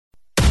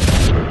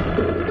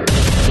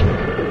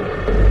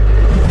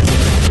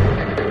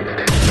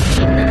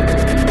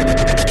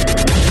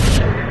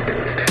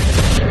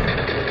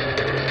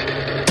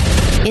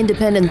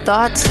Independent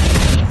thoughts,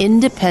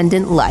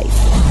 independent life.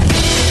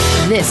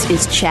 This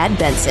is Chad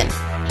Benson.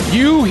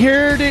 You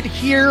heard it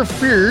here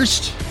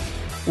first.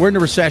 We're in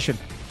a recession.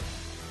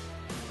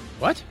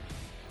 What?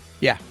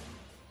 Yeah.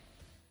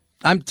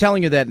 I'm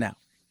telling you that now.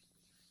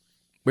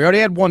 We already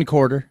had one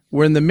quarter.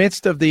 We're in the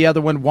midst of the other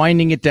one,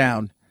 winding it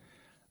down.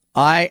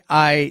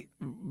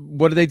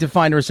 What do they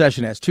define a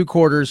recession as? 2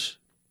 quarters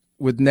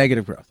with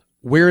negative growth.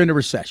 We're in a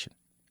recession.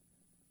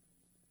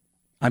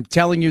 I'm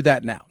telling you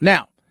that now.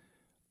 Now,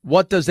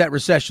 what does that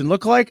recession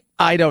look like?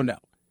 I don't know.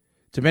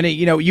 To many,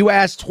 you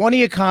ask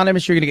 20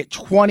 economists, you're going to get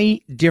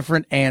 20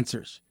 different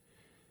answers.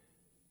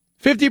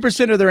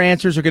 50% of their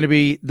answers are going to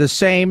be the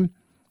same,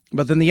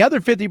 but then the other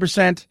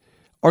 50%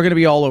 are going to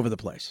be all over the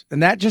place.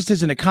 And that just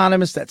isn't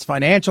economists, that's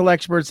financial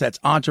experts, that's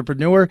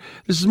entrepreneur.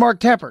 This is Mark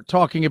Tepper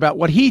talking about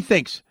what he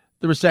thinks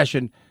the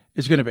recession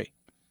is going to be.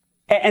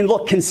 And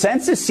look,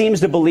 consensus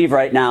seems to believe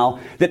right now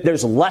that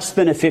there's less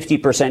than a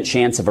 50%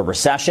 chance of a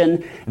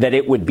recession, that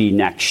it would be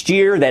next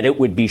year, that it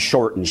would be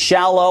short and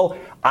shallow.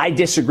 I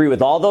disagree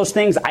with all those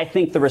things. I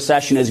think the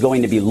recession is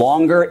going to be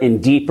longer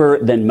and deeper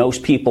than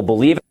most people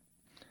believe.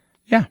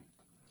 Yeah.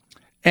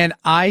 And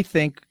I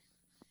think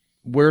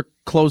we're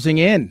closing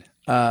in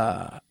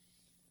on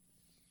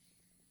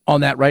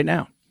that right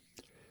now.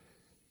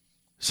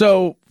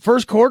 So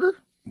first quarter,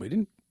 we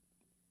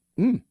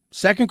didn't.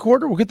 Second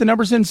quarter, we'll get the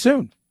numbers in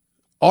soon.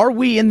 Are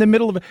we in the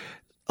middle of it?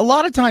 A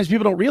lot of times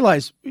people don't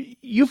realize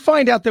you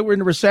find out that we're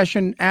in a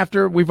recession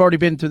after we've already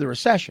been through the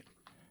recession.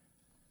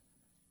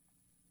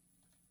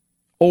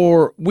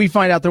 Or we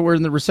find out that we're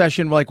in the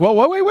recession, like, well,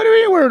 wait, what do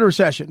you mean we're in a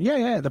recession?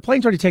 Yeah, the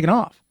plane's already taken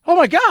off. Oh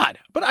my God.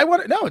 But I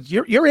want to know,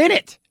 you're in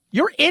it.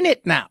 You're in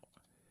it now.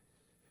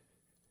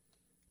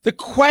 The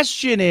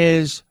question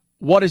is,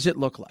 what does it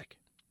look like?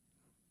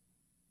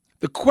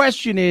 The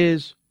question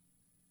is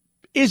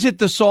it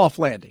the soft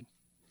landing?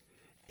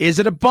 Is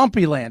it a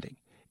bumpy landing?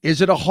 Is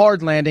it a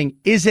hard landing?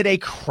 Is it a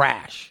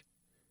crash?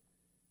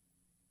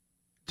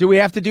 Do we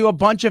have to do a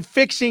bunch of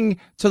fixing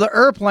to the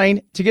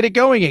airplane to get it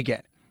going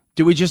again?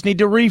 Do we just need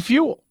to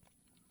refuel?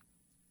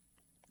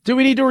 Do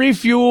we need to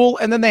refuel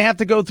and then they have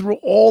to go through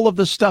all of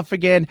the stuff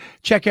again,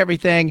 check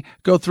everything,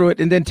 go through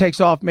it, and then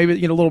takes off maybe,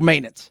 a little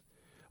maintenance?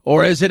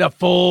 Or is it a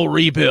full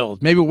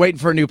rebuild? Maybe waiting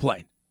for a new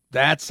plane.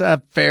 That's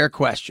a fair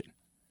question.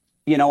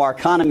 Our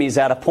economy is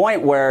at a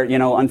point where,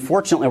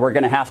 unfortunately, we're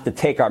going to have to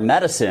take our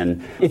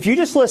medicine. If you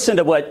just listen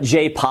to what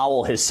Jay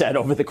Powell has said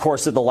over the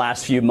course of the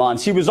last few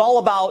months, he was all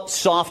about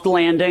soft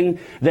landing.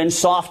 Then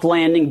soft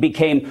landing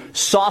became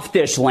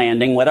softish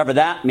landing, whatever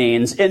that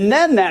means. And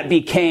then that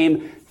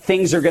became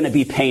things are going to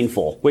be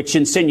painful, which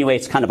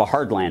insinuates kind of a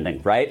hard landing,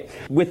 right?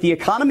 With the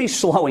economy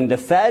slowing, the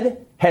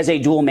Fed has a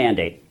dual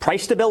mandate: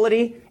 price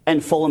stability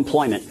and full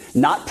employment,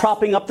 not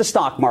propping up the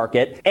stock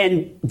market.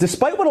 And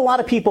despite what a lot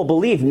of people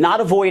believe,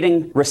 not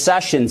avoiding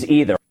recessions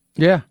either.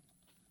 Yeah.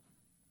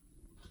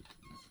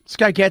 This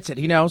guy gets it.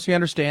 He knows. He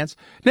understands.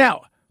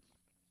 Now,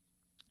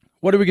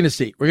 what are we going to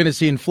see? We're going to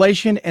see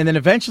inflation, and then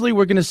eventually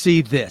we're going to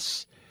see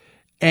this.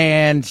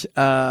 And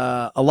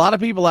a lot of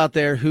people out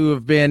there who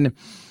have been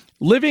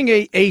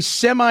living a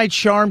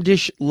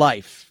semi-charmed-ish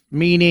life,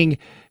 meaning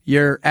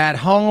you're at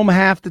home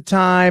half the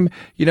time.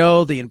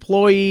 The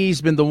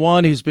employee's been the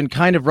one who's been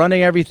kind of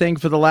running everything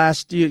for the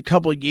last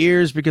couple of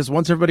years, because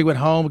once everybody went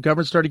home, the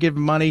government started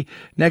giving money.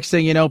 Next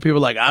thing you know, people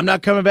are like, I'm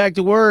not coming back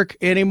to work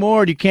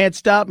anymore. You can't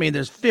stop me. And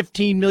there's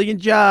 15 million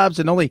jobs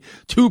and only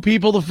 2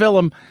 people to fill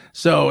them.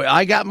 So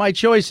I got my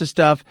choice of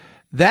stuff.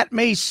 That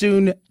may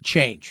soon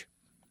change.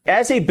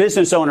 As a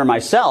business owner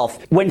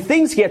myself, when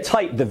things get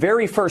tight, the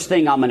very first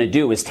thing I'm going to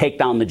do is take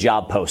down the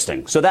job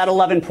posting. So that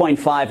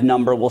 11.5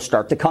 number will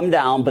start to come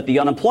down, but the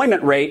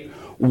unemployment rate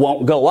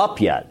won't go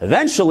up yet.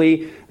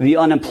 Eventually, the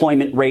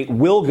unemployment rate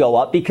will go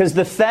up because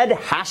the Fed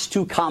has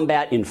to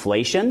combat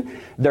inflation.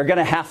 They're going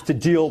to have to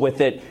deal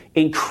with it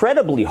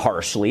incredibly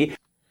harshly.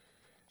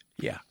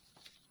 Yeah.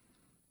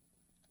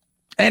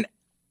 And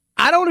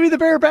I don't want to be the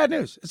bearer of bad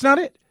news. It's not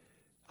it.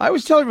 I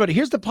always tell everybody,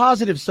 here's the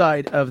positive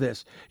side of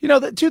this.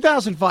 The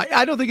 2005,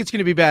 I don't think it's going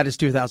to be bad as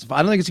 2005.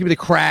 I don't think it's going to be the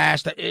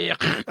crash.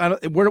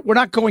 We're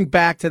not going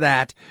back to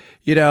that.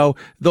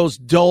 Those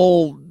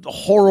dull,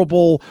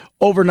 horrible,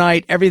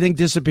 overnight, everything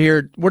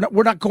disappeared.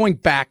 We're not going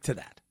back to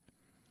that.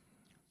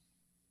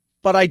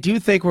 But I do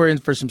think we're in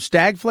for some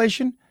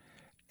stagflation,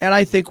 and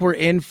I think we're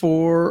in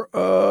for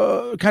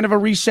kind of a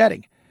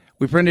resetting.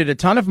 We printed a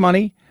ton of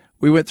money.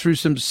 We went through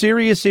some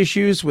serious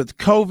issues with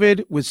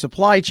COVID, with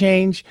supply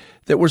chains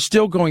that we're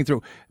still going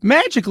through.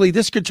 Magically,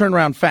 this could turn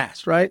around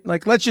fast, right?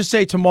 Like, let's just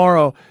say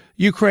tomorrow,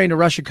 Ukraine and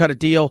Russia cut a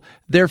deal.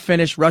 They're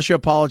finished. Russia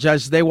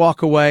apologizes. They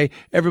walk away.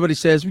 Everybody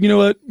says, you know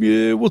what?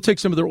 Yeah, we'll take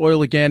some of their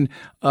oil again.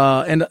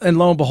 And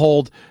lo and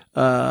behold,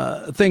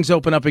 things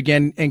open up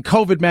again, and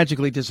COVID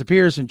magically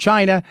disappears in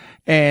China,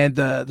 and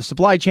the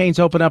supply chains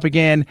open up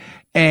again.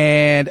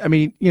 And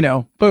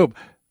boom.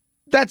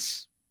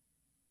 That's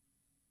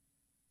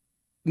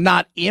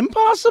not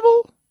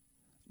impossible,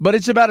 but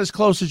it's about as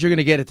close as you're going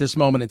to get at this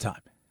moment in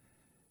time.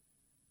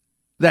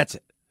 That's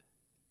it.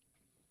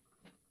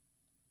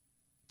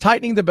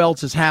 Tightening the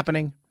belts is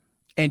happening.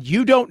 And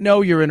you don't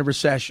know you're in a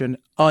recession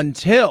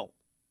until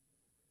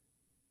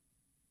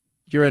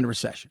you're in a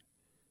recession.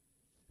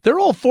 They're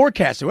all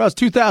forecasting. Well, it's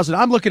 2000.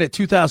 I'm looking at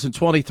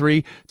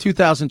 2023,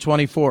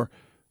 2024.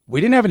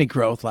 We didn't have any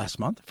growth last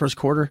month, first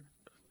quarter.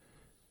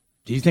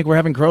 Do you think we're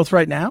having growth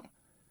right now?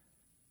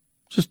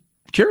 Just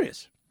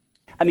curious.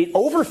 I mean,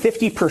 over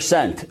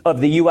 50%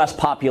 of the U.S.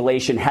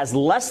 population has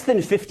less than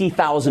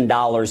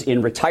 $50,000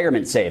 in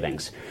retirement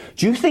savings.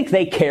 Do you think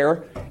they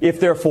care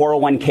if their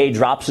 401k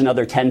drops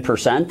another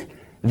 10%?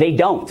 They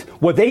don't.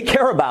 What they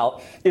care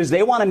about is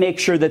they want to make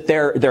sure that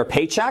their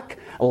paycheck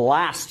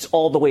lasts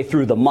all the way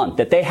through the month,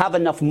 that they have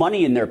enough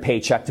money in their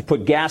paycheck to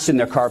put gas in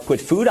their car,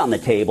 put food on the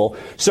table.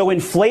 So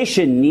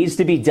inflation needs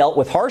to be dealt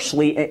with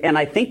harshly, and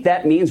I think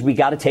that means we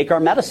got to take our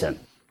medicine.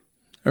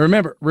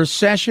 Remember,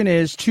 recession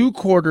is 2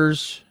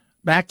 quarters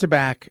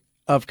back-to-back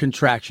of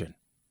contraction.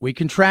 We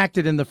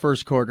contracted in the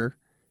first quarter.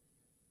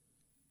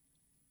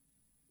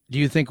 Do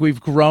you think we've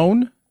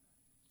grown?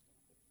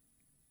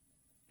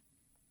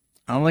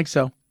 I don't think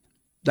so.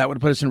 That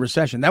would put us in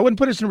recession. That wouldn't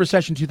put us in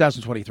recession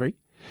 2023.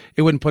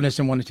 It wouldn't put us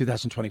in one in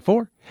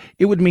 2024.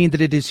 It would mean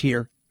that it is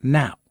here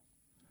now.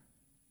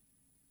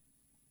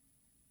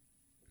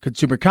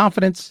 Consumer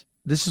confidence,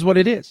 this is what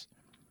it is.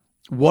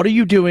 What are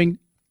you doing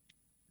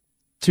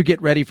to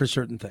get ready for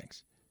certain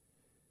things?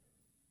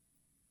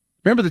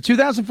 Remember the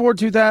 2004,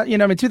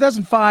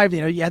 2005,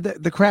 you had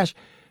the crash.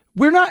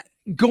 We're not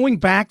going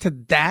back to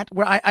that.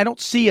 I don't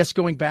see us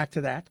going back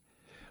to that.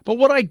 But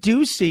what I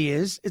do see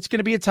is it's going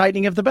to be a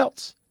tightening of the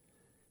belts.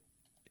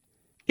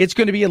 It's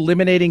going to be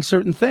eliminating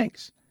certain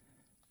things.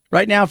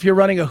 Right now, if you're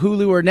running a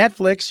Hulu or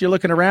Netflix, you're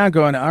looking around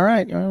going, all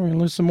right, we're going to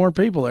lose some more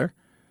people there.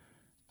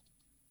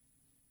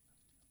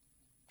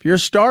 If you're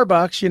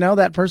Starbucks,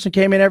 that person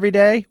came in every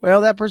day.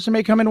 Well, that person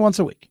may come in once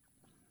a week.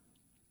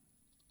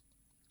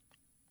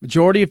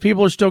 Majority of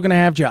people are still going to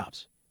have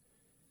jobs.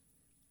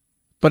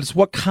 But it's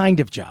what kind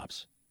of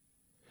jobs?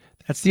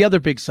 That's the other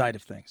big side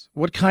of things.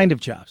 What kind of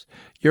jobs?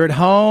 You're at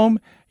home.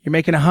 You're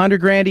making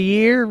 $100,000 a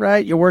year,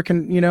 right? You're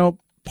working,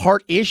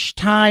 part-ish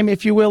time,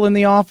 if you will, in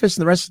the office.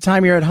 And the rest of the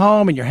time you're at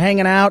home and you're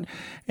hanging out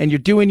and you're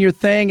doing your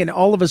thing. And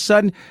all of a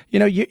sudden,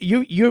 you're making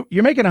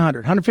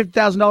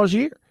 $150,000 a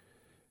year,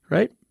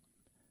 right?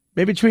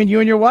 Maybe between you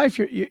and your wife,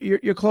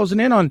 you're closing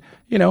in on,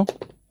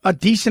 a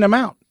decent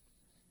amount.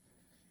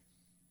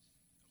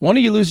 One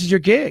of you loses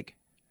your gig.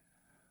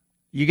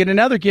 You get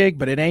another gig,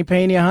 but it ain't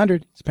paying you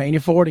 100. It's paying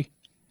you 40.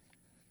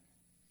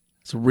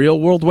 It's a real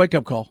world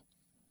wake-up call.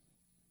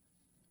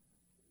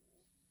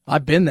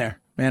 I've been there.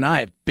 Man,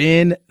 I have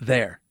been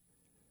there.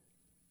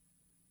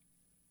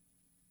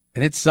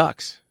 And it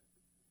sucks.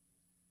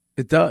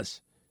 It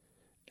does.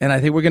 And I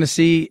think we're going to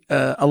see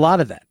a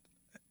lot of that.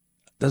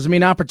 Doesn't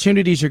mean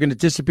opportunities are going to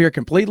disappear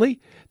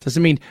completely.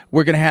 Doesn't mean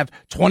we're going to have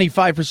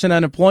 25%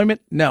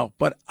 unemployment. No,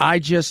 but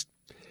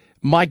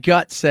my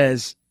gut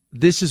says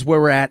this is where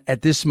we're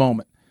at this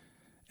moment.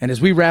 And as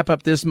we wrap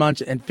up this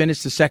month and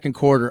finish the second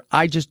quarter,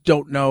 I just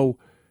don't know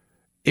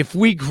if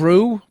we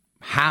grew,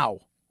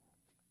 how.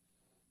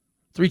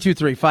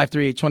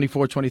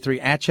 323-538-2423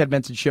 at Chad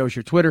Benson Show is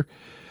your Twitter.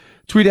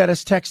 Tweet at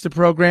us, text the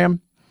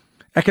program.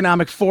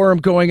 Economic forum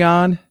going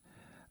on.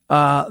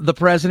 The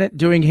president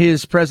doing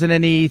his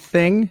president-y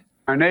thing.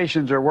 Our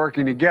nations are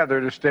working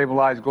together to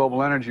stabilize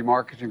global energy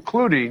markets,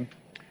 including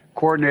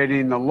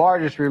coordinating the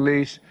largest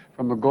release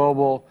from the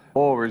global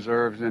oil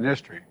reserves in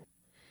history.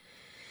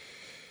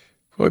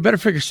 Well, we better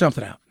figure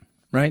something out,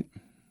 right?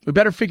 We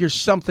better figure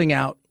something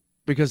out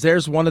because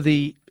there's one of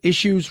the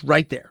issues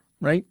right there,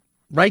 right?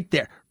 Right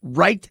there.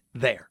 Right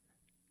there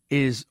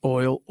is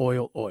oil.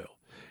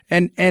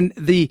 And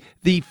the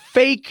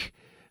fake,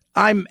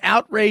 I'm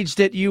outraged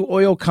at you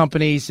oil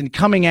companies and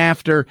coming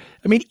after,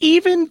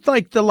 even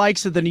like the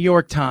likes of the New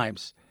York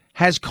Times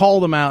has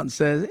called them out and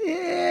says,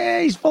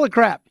 he's full of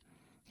crap.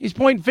 He's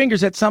pointing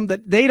fingers at some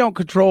that they don't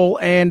control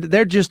and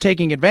they're just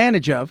taking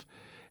advantage of.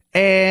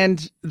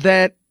 And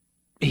that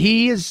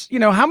he is,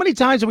 how many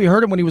times have we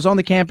heard him when he was on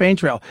the campaign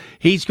trail?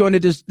 He's going to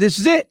this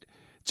is it.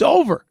 It's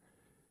over.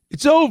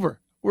 It's over.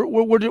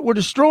 We're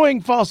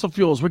destroying fossil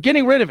fuels. We're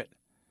getting rid of it.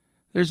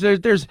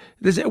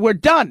 We're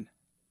done.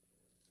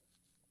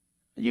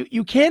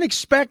 You can't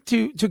expect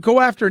to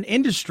go after an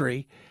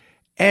industry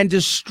and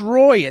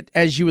destroy it,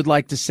 as you would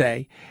like to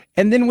say,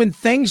 and then when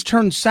things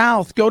turn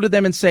south, go to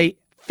them and say,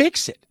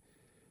 fix it.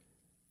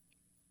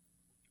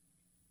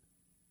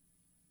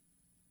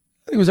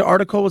 I think it was an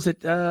article. I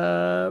think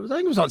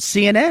it was on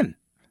CNN.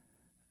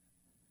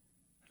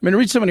 I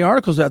read so many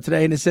articles out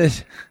today, and it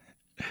says,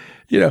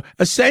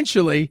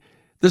 essentially,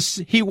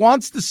 he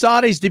wants the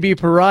Saudis to be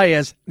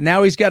pariahs.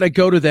 Now he's got to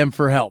go to them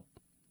for help.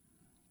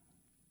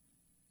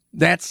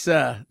 That's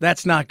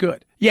not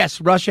good.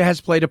 Yes, Russia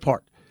has played a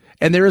part,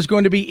 and there is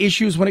going to be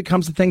issues when it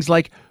comes to things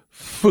like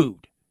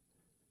food.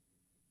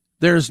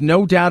 There's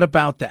no doubt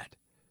about that.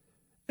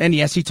 And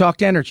yes, he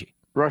talked energy.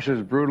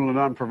 Russia's brutal and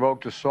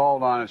unprovoked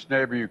assault on its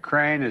neighbor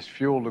Ukraine has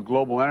fueled a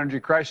global energy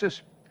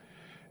crisis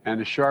and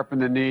has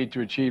sharpened the need to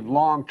achieve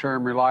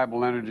long-term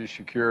reliable energy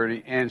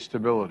security and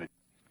stability.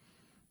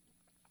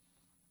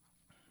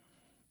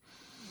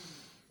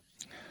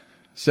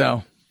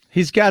 So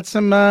he's got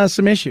some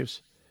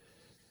issues.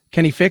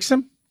 Can he fix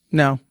them?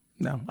 No.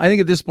 I think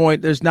at this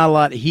point, there's not a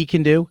lot he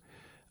can do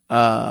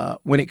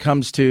when it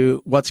comes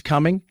to what's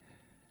coming.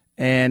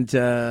 And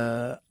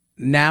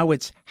now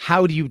it's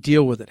how do you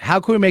deal with it?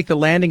 How can we make the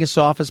landing as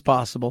soft as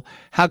possible?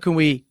 How can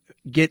we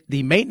get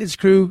the maintenance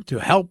crew to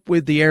help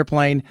with the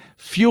airplane,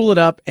 fuel it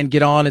up, and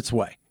get on its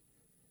way?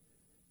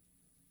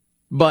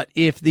 But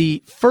if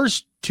the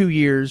first 2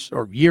 years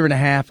or year and a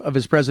half of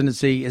his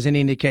presidency is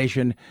any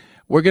indication,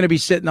 we're going to be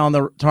sitting on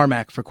the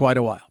tarmac for quite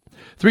a while.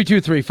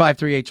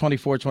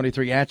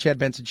 323-538-2423 at Chad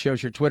Benson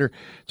Show's your Twitter.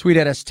 Tweet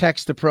at us,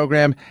 text the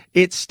program.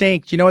 It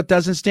stinks. You know what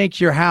doesn't stink?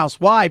 Your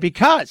house. Why?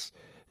 Because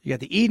you got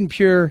the Eden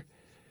Pure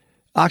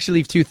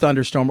Oxyleaf 2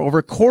 Thunderstorm.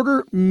 Over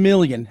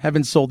 250,000 have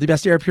been sold. The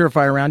best air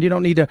purifier around. You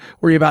don't need to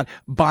worry about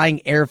buying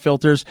air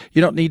filters.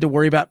 You don't need to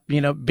worry about,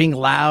 being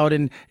loud.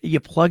 And you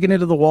plug it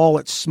into the wall.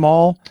 It's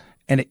small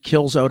and it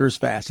kills odors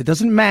fast. It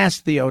doesn't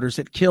mask the odors.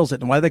 It kills it.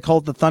 And why do they call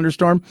it the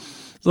Thunderstorm?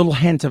 Little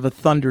hint of a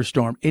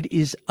thunderstorm. It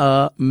is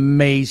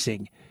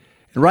amazing.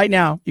 And right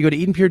now, you go to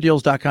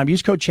EdenPureDeals.com.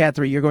 Use code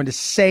CHAD3. You're going to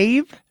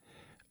save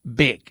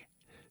big.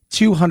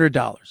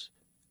 $200.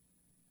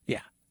 Yeah.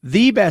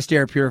 The best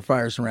air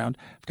purifiers around.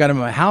 I've got them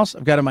in my house.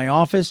 I've got them in my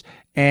office.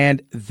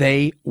 And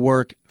they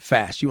work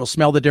fast. You will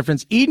smell the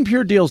difference.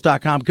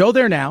 EdenPureDeals.com. Go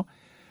there now.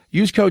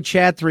 Use code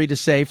CHAD3 to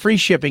save. Free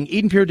shipping.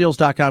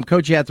 EdenPureDeals.com.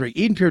 Code CHAD3.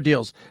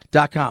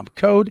 EdenPureDeals.com.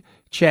 Code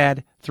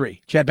CHAD3.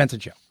 Chad Benson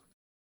Show.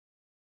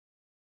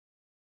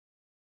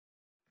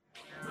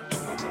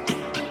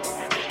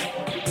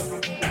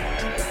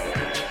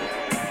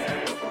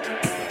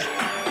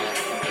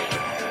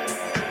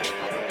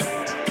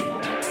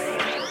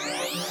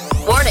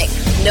 Warning,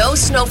 no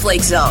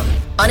snowflake zone.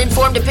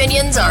 Uninformed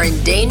opinions are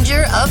in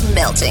danger of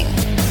melting.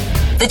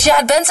 The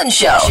Chad Benson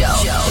Show.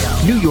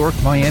 New York,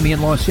 Miami,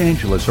 and Los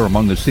Angeles are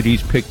among the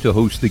cities picked to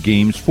host the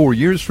games 4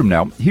 years from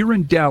now. Here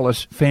in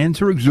Dallas,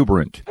 fans are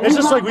exuberant. It's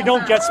just like we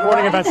don't get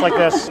sporting events like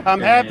this. I'm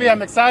happy,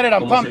 I'm excited,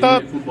 I'm pumped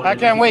up. I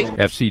can't wait.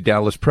 FC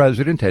Dallas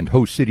president and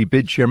host city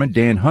bid chairman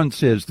Dan Hunt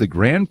says the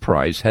grand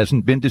prize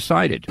hasn't been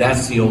decided.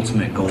 That's the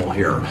ultimate goal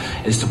here,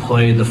 is to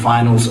play the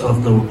finals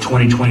of the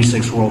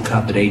 2026 World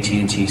Cup at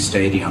AT&T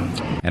Stadium.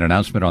 An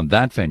announcement on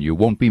that venue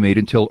won't be made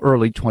until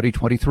early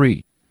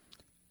 2023.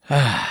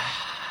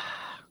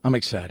 I'm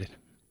excited.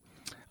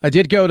 I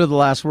did go to the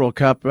last World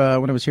Cup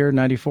when I was here in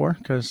 '94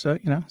 because,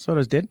 that's what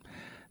I did.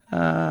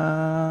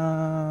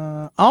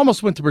 I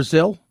almost went to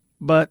Brazil,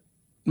 but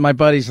my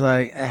buddy's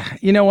like,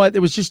 you know what? It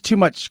was just too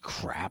much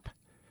crap.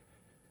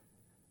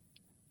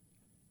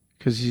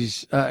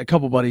 Because a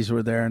couple buddies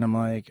were there, and I'm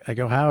like, I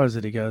go, how is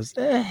it? He goes,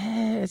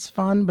 it's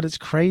fun, but it's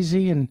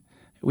crazy, and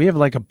we have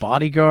like a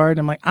bodyguard.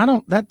 I'm like,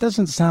 that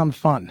doesn't sound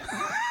fun.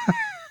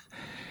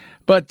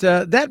 But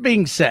that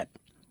being said,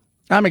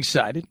 I'm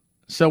excited.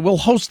 So we'll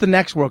host the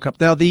next World Cup.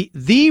 Now,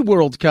 the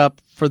World Cup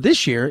for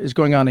this year is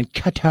going on in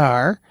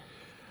Qatar,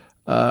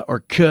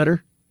 or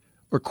Qatar,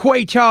 or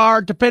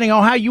Qatar, depending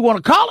on how you want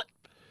to call it.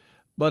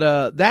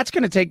 But that's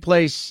going to take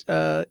place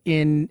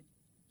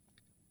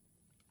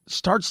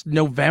starts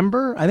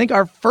November. I think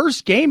our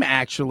first game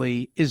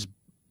actually is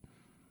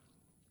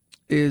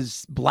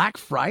Black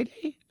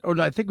Friday, or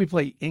I think we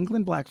play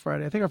England Black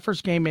Friday. I think our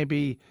first game may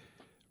be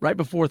right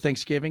before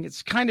Thanksgiving.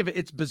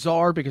 It's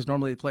bizarre because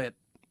normally they play it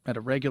at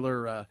a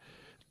regular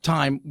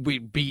time.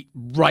 We'd be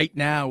right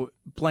now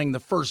playing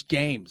the first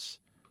games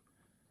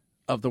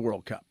of the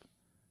World Cup.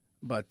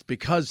 But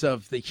because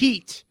of the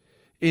heat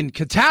in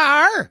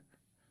Qatar,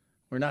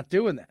 we're not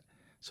doing that.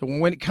 So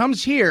when it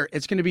comes here,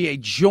 it's going to be a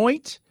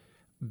joint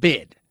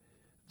bid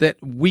that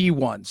we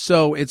won.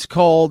 So it's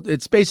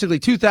basically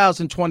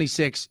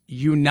 2026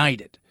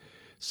 United.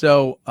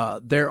 So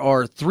there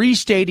are 3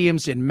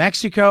 stadiums in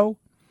Mexico.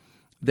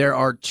 There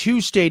are 2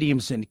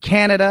 stadiums in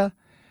Canada.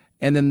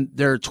 And then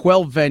there are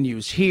 12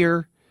 venues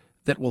here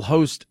that will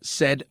host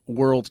said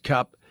World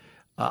Cup.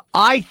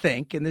 I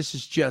think, and this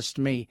is just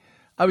me,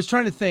 I was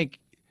trying to think,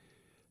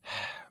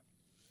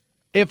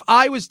 if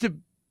I was to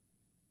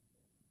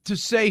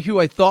say who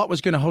I thought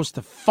was going to host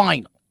the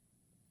final,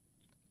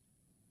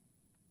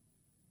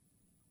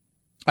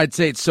 I'd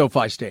say it's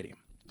SoFi Stadium.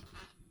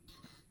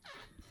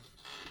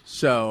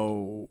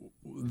 So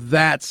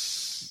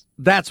that's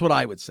what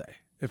I would say.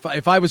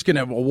 If I was going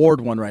to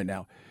award one right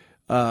now.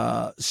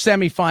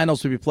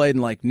 Semifinals would be played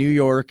in like New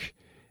York,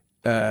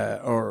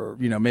 or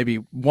maybe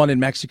one in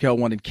Mexico,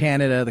 one in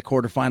Canada. The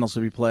quarterfinals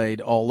would be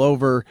played all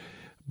over,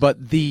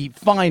 but the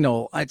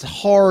final, it's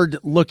hard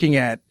looking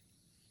at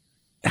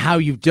how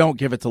you don't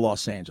give it to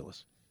Los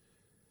Angeles.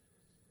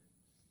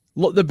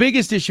 The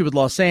biggest issue with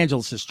Los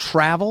Angeles is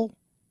travel,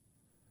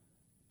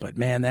 but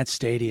man, that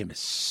stadium is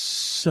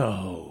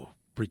so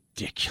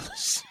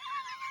ridiculous.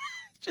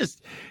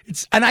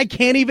 And I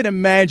can't even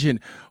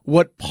imagine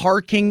what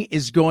parking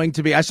is going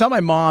to be. I saw my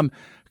mom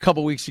a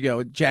couple weeks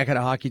ago. Jack had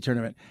a hockey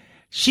tournament.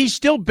 She's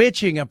still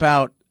bitching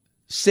about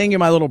singing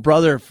my little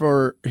brother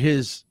for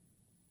his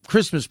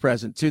Christmas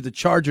present to the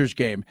Chargers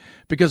game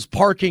because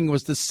parking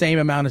was the same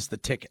amount as the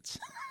tickets.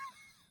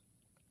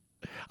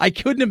 I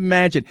couldn't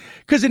imagine.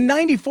 Because in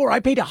 94, I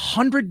paid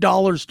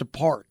 $100 to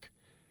park.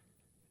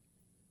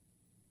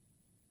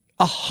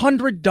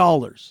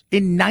 $100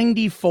 in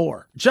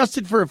 94.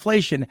 Adjusted for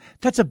inflation,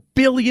 that's $1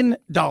 billion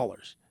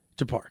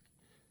to park.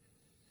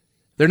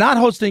 They're not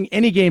hosting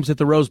any games at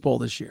the Rose Bowl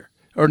this year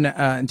or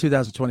in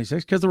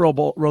 2026 because the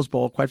Rose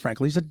Bowl, quite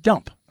frankly, is a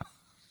dump.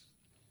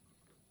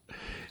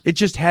 It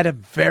just had a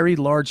very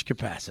large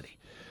capacity.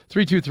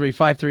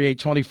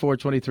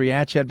 323-538-2423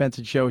 at Chad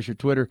Benson Show is your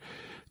Twitter.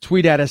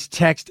 Tweet at us,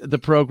 text the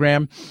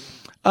program.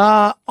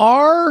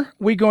 Are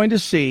we going to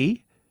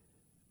see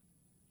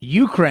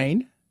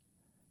Ukraine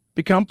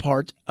become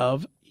part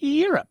of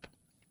Europe?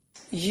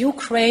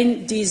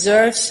 Ukraine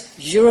deserves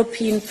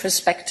European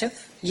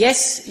perspective.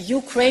 Yes,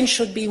 Ukraine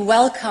should be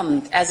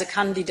welcomed as a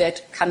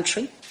candidate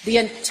country. The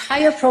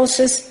entire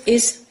process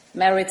is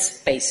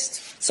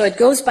merits-based. So it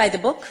goes by the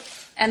book,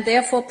 and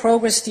therefore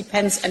progress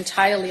depends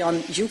entirely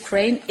on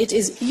Ukraine. It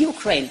is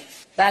Ukraine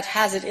that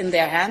has it in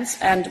their hands,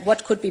 and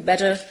what could be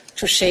better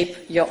to shape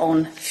your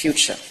own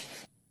future?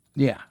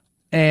 Yeah,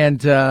 and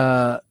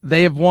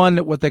they have won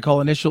what they call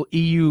initial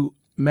EU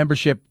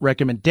membership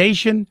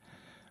recommendation.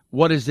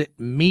 What does it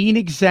mean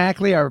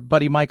exactly? Our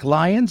buddy Mike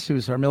Lyons,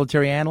 who's our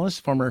military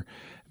analyst, former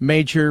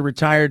major,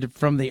 retired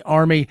from the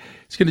Army,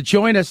 is going to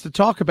join us to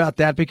talk about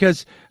that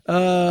because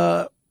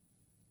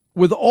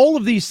with all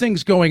of these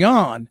things going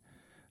on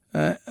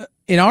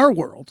in our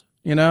world,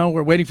 you know,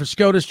 we're waiting for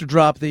SCOTUS to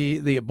drop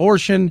the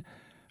abortion.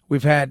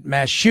 We've had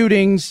mass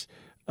shootings.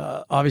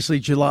 Obviously,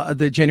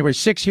 the January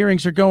 6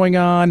 hearings are going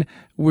on.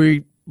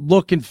 We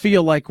look and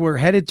feel like we're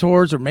headed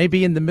towards or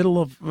maybe in the middle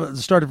of the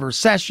start of a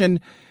recession.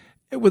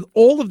 With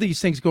all of these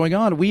things going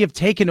on, we have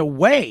taken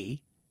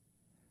away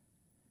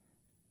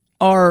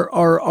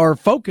our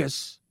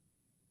focus,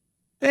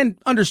 and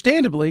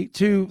understandably,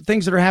 to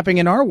things that are happening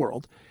in our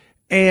world.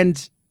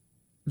 And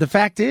the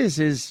fact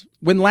is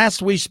when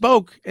last we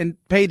spoke and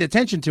paid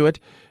attention to it,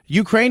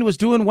 Ukraine was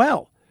doing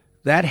well.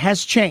 That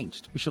has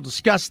changed. We shall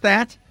discuss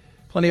that.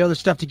 Plenty of other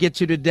stuff to get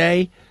to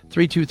today.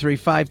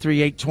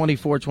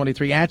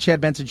 323-538-2423 at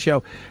Chad Benson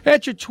Show.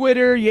 At your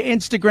Twitter, your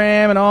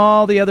Instagram, and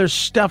all the other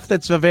stuff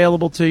that's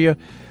available to you.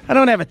 I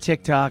don't have a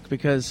TikTok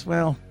because,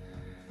 well,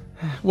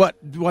 what?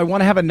 Do I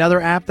want to have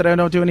another app that I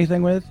don't do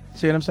anything with?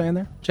 See what I'm saying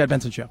there? Chad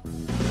Benson Show.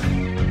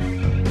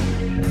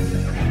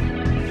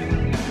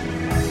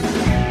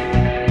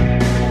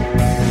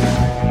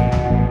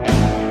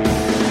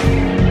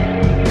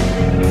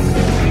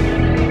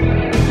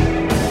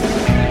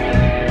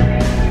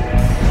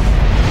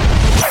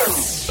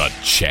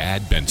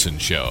 Chad Benson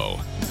Show.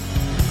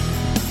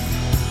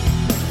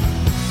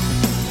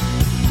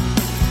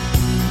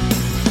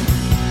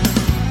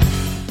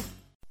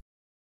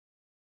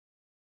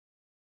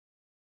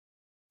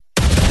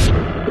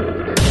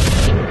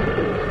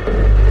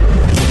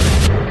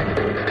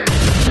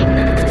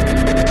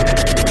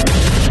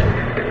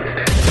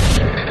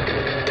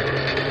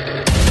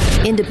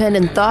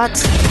 Independent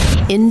thoughts,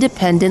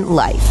 independent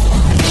life.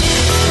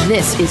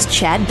 This is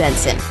Chad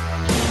Benson.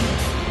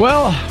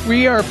 Well,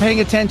 we are paying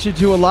attention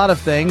to a lot of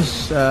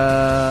things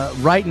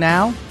right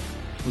now.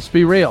 Let's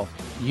be real.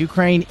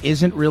 Ukraine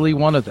isn't really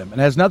one of them. It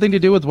has nothing to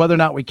do with whether or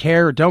not we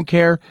care or don't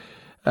care.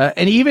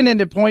 And even in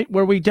the point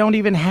where we don't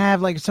even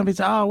have, like, somebody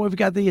says, oh, we've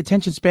got the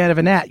attention span of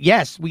an gnat.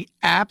 Yes, we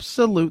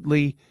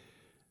absolutely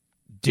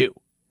do.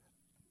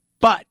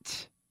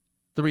 But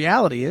the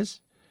reality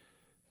is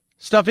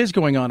stuff is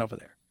going on over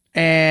there.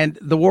 And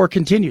the war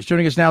continues.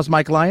 Joining us now is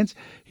Mike Lyons.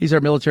 He's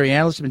our military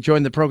analyst. He's been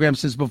joining the program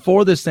since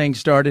before this thing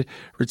started.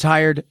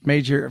 Retired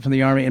major from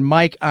the Army. And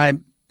Mike,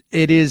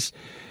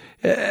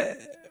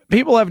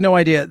 people have no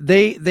idea.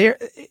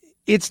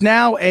 It's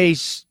now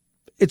it's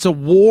a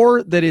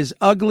war that is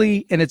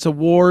ugly, and it's a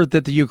war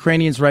that the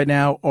Ukrainians right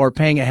now are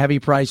paying a heavy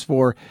price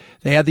for.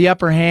 They had the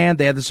upper hand.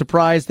 They had the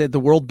surprise. They had the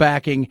world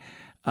backing.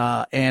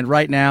 And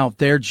right now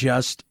they're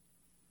just,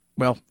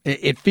 well,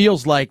 it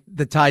feels like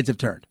the tides have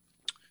turned.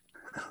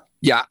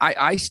 Yeah,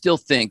 I still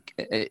think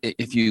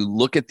if you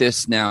look at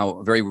this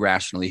now very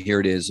rationally, here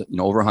it is,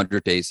 over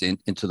 100 days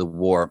into the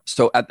war.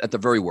 So at the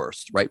very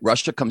worst, right,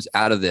 Russia comes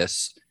out of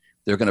this.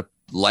 They're going to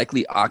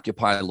likely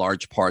occupy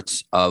large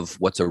parts of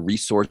what's a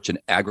resource and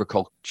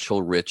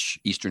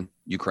agricultural-rich eastern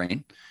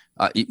Ukraine,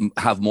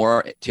 have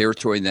more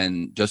territory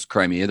than just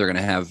Crimea. They're going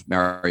to have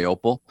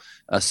Mariupol.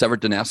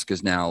 Severodonetsk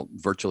is now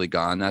virtually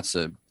gone. That's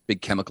a big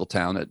chemical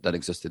town that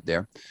existed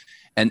there.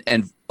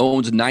 And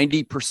owns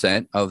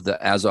 90% of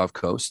the Azov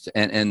coast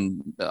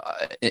and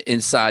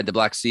inside the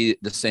Black Sea,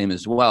 the same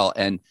as well.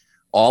 And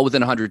all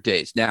within 100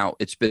 days. Now,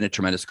 it's been a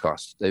tremendous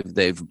cost.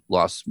 They've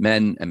lost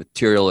men and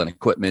material and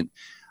equipment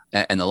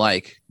and the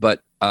like.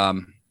 But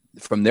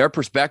from their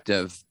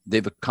perspective,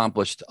 they've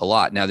accomplished a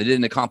lot. Now, they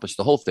didn't accomplish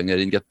the whole thing. They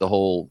didn't get the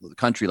whole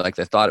country like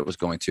they thought it was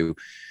going to.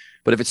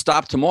 But if it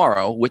stopped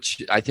tomorrow,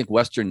 which I think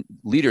Western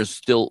leaders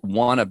still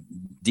want to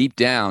deep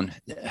down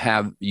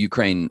have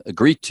Ukraine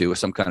agree to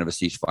some kind of a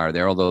ceasefire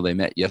there, although they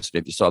met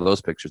yesterday. If you saw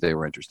those pictures, they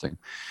were interesting.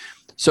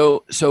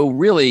 So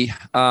really,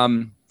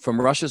 from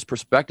Russia's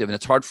perspective, and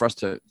it's hard for us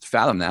to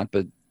fathom that,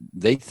 but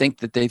they think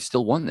that they've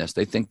still won this.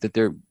 They think that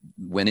they're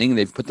winning.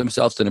 They've put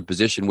themselves in a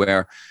position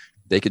where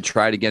they could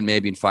try it again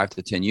maybe in 5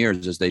 to 10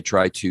 years as they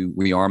try to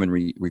rearm and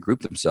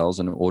regroup themselves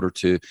in order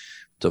to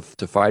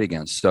fight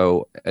against.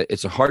 So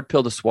it's a hard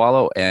pill to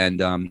swallow, and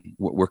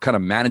we're kind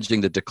of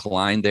managing the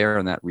decline there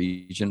in that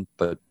region.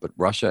 But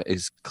Russia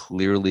is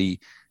clearly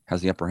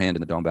has the upper hand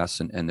in the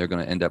Donbass, and they're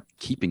going to end up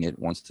keeping it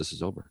once this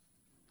is over.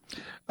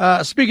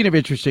 Speaking of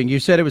interesting, you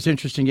said it was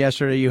interesting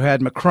yesterday. You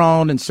had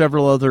Macron and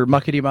several other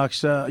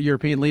muckety-mucks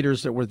European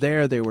leaders that were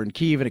there. They were in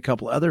Kyiv and a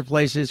couple other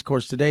places. Of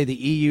course, today the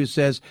EU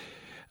says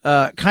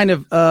kind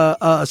of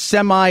a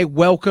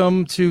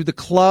semi-welcome to the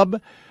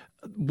club.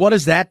 What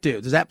does that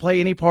do? Does that play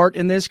any part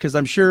in this? Because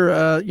I'm sure,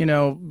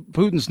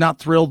 Putin's not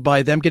thrilled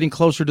by them getting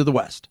closer to the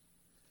West.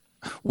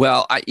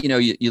 Well,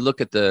 you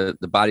look at the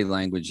body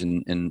language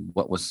and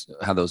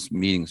how those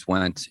meetings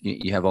went.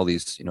 You have all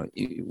these,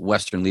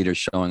 Western leaders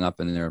showing up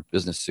in their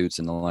business suits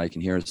and the like.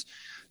 And here's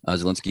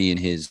Zelensky in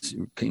his,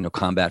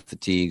 combat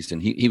fatigues.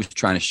 And he was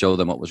trying to show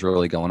them what was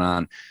really going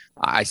on.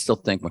 I still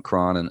think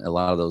Macron and a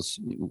lot of those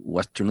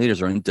Western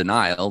leaders are in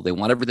denial. They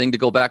want everything to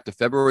go back to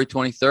February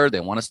 23rd. They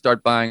want to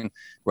start buying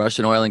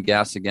Russian oil and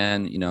gas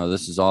again.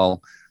 This is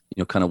all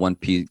kind of one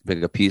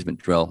big appeasement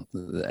drill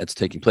that's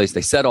taking place.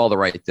 They said all the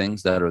right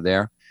things that are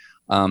there.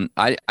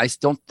 I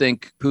don't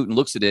think Putin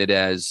looks at it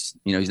as,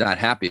 he's not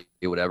happy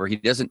or whatever. He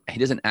doesn't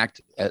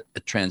act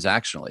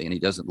transactionally, and he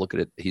doesn't look at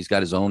it. He's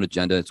got his own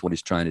agenda. It's what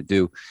he's trying to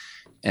do.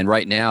 And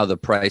right now, the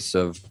price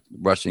of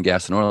Russian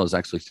gas and oil is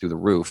actually through the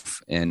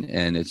roof, and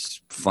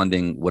it's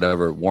funding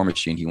whatever war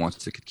machine he wants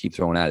to keep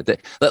throwing at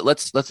it.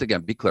 Let's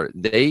again be clear.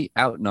 They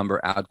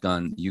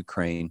outgun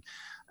Ukraine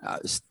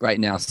right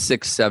now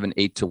 6, 7,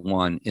 8 to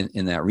 1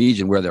 in that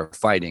region where they're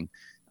fighting.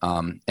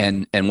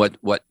 And what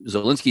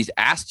Zelensky's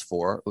asked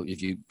for,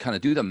 if you kind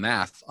of do the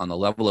math on the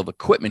level of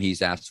equipment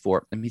he's asked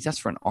for, he's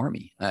asked for an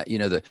army.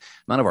 The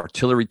amount of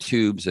artillery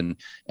tubes and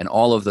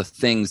all of the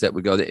things that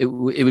would go, it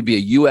would be a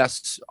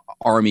U.S.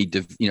 Army,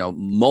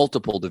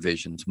 multiple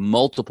divisions,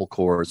 multiple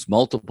corps,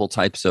 multiple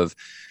types of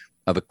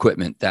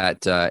equipment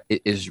that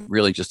is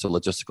really just a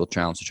logistical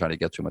challenge to try to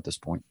get to him at this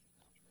point.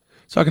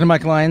 Talking to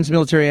Mike Lyons,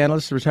 military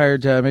analyst,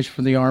 retired mission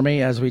from the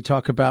Army, as we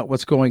talk about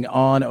what's going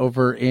on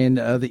over in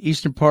the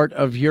eastern part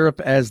of Europe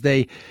as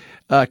they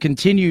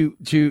continue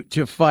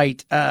to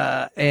fight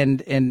and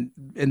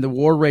the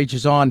war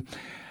rages on.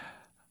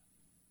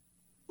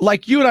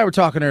 Like you and I were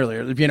talking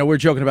earlier, we're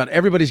joking about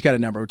everybody's got a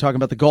number. We're talking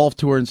about the golf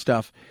tour and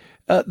stuff.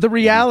 The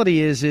reality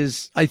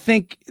is I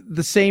think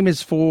the same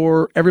is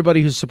for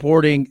everybody who's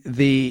supporting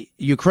the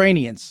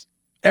Ukrainians.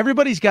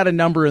 Everybody's got a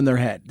number in their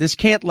head. This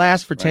can't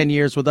last for 10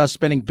 years with us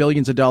spending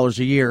billions of dollars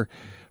a year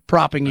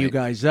propping you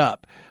guys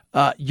up.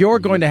 You're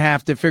going to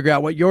have to figure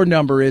out what your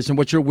number is and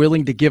what you're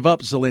willing to give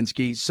up,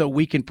 Zelensky, so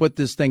we can put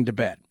this thing to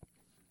bed.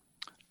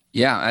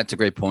 Yeah, that's a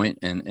great point.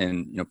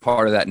 And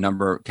part of that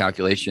number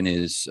calculation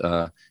is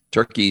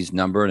Turkey's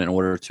number in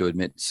order to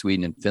admit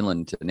Sweden and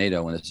Finland to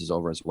NATO when this is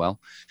over as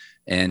well.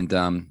 And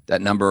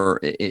that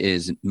number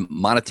is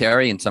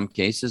monetary in some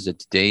cases.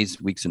 It's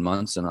days, weeks, and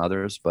months in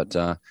others. But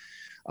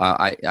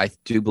I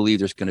do believe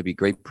there's going to be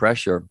great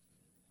pressure,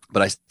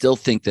 but I still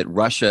think that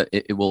Russia,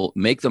 it will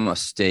make the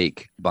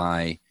mistake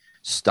by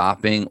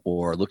stopping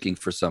or looking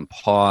for some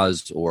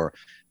pause or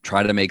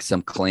try to make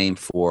some claim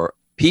for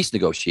peace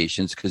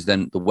negotiations, because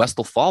then the West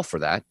will fall for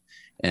that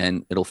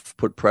and it'll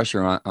put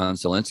pressure on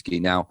Zelensky.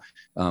 Now,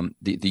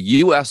 the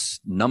U.S.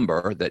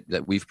 number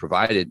that we've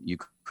provided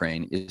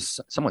Ukraine is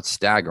somewhat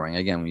staggering.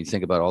 Again, when you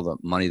think about all the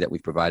money that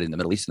we've provided in the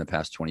Middle East in the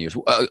past 20 years,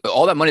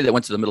 all that money that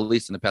went to the Middle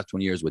East in the past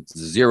 20 years with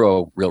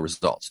zero real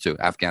results to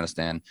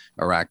Afghanistan,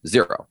 Iraq,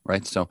 zero,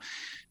 right? So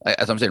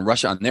as I'm saying,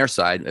 Russia on their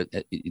side,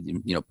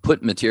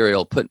 put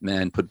material, put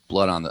men, put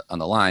blood on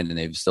the line, and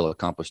they've still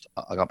accomplished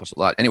a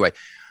lot. Anyway,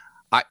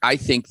 I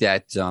think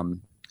that,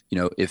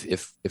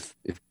 if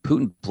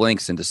Putin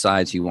blinks and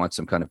decides he wants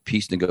some kind of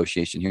peace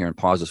negotiation here and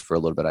pauses for a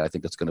little bit, I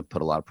think that's going to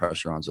put a lot of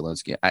pressure on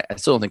Zelensky. I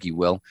still don't think he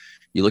will.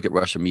 You look at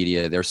Russian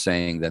media, they're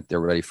saying that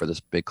they're ready for this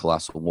big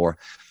colossal war.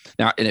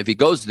 Now, and if he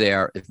goes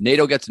there, if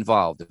NATO gets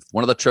involved, if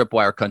one of the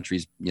tripwire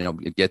countries,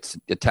 gets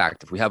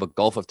attacked, if we have a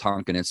Gulf of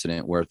Tonkin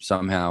incident where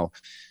somehow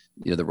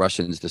the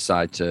Russians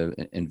decide to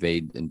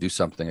invade and do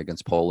something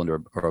against Poland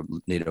or a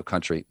NATO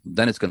country,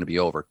 then it's going to be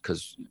over,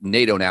 because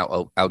NATO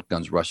now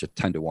outguns Russia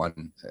 10 to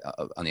 1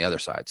 on the other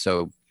side.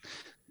 So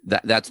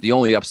that's the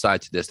only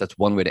upside to this. That's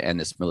one way to end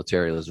this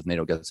militarily, is if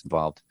NATO gets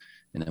involved,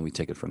 and then we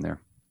take it from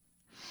there.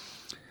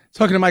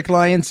 Talking to Mike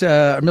Lyons,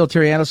 a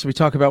military analyst, we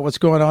talk about what's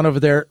going on over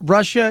there.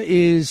 Russia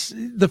is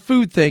the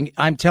food thing.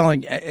 I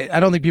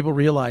don't think people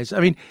realize. I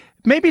mean,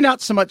 maybe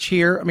not so much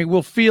here. I mean,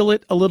 we'll feel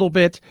it a little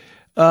bit.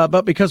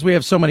 But because we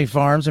have so many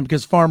farms and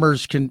because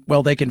farmers can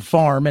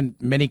farm in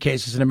many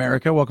cases in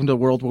America. Welcome to a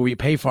world where we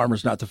pay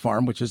farmers not to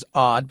farm, which is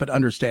odd, but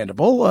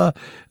understandable,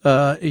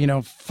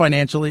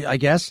 financially, I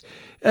guess.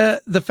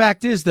 The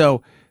fact is,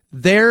 though,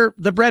 they're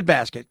the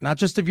breadbasket, not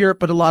just of Europe,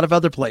 but a lot of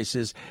other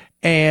places.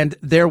 And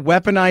they're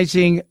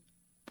weaponizing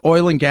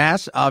oil and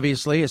gas,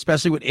 obviously,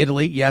 especially with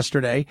Italy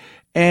yesterday,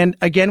 and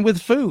again with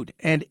food.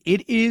 And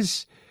it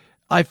is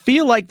I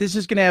feel like this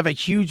is going to have a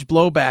huge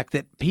blowback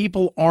that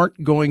people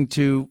aren't going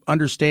to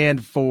understand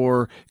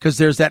because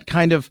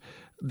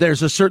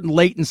there's a certain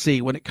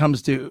latency when it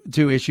comes to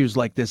issues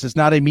like this. It's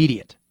not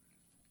immediate.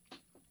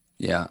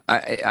 Yeah,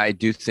 I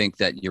do think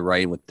that you're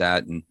right with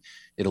that, and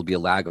it'll be a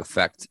lag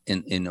effect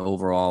in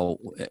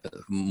overall,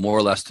 more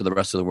or less to the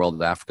rest of the world,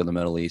 of Africa, the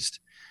Middle East.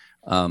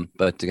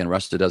 But again,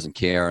 Russia doesn't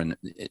care, and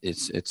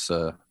this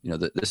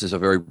is a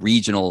very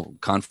regional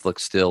conflict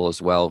still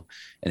as well,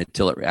 and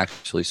until it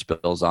actually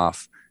spills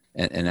off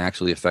and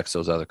actually affects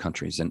those other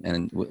countries,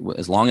 and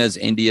as long as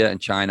India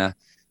and China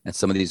and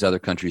some of these other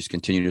countries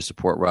continue to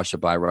support Russia,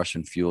 buy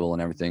Russian fuel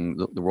and everything,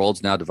 the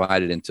world's now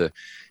divided into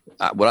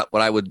what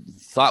I would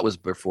thought was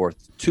before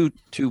two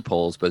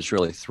poles, but it's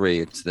really three.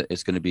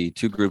 It's going to be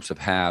two groups of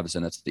haves,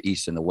 and it's the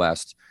East and the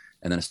West,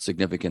 and then a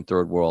significant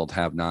third world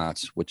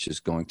have-nots, which is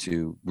going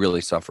to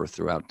really suffer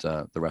throughout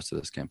the rest of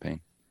this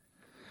campaign.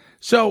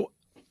 So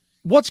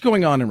what's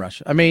going on in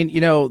Russia? I mean,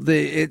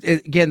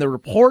 again, the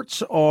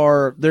reports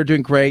they're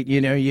doing great.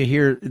 You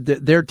hear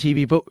their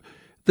TV, but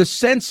the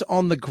sense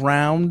on the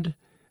ground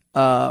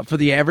for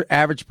the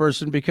average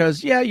person,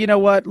 because, you know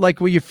what, like,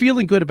 you're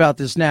feeling good about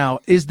this now.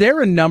 Is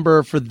there a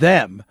number for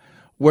them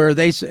where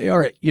they say, all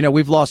right,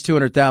 we've lost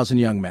 200,000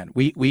 young men.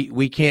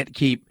 We can't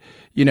keep,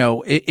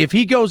 if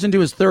he goes into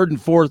his third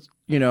and fourth,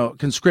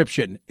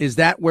 conscription, is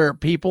that where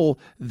people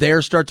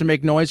there start to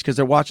make noise because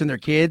they're watching their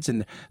kids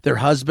and their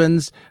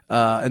husbands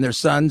and their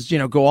sons,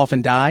 go off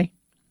and die?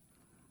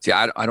 See,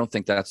 I don't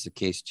think that's the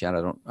case, Chad.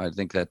 I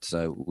think that's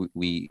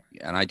we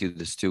and I do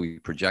this too. We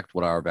project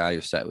what our value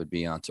set would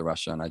be onto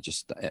Russia, and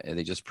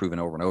they just proven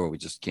over and over. We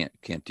just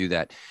can't do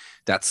that.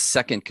 That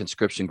second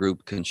conscription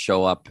group can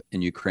show up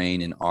in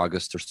Ukraine in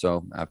August or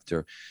so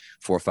after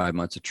 4 or 5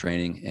 months of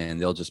training, and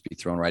they'll just be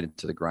thrown right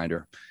into the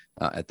grinder.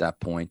 At that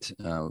point,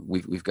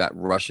 we've got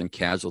Russian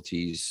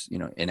casualties,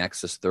 in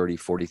excess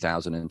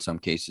 40,000 in some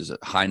cases, a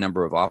high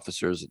number of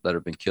officers that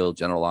have been killed,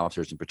 general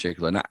officers in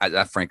particular. And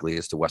that frankly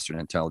is the Western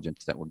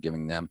intelligence that we're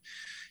giving them.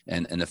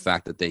 And the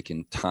fact that they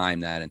can time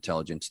that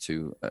intelligence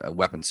to a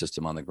weapon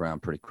system on the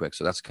ground pretty quick.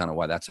 So that's kind of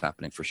why that's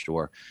happening for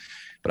sure.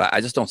 But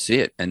I just don't see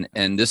it.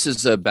 And this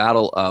is a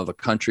battle of a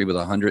country with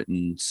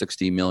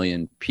 160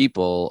 million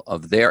people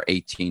of their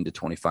 18 to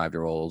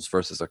 25-year-olds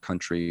versus a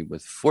country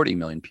with 40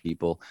 million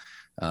people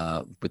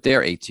with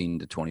their 18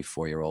 to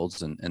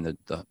 24-year-olds, and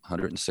the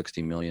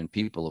 160 million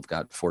people have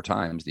got 4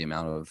 times the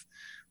amount of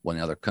one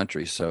other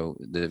country. So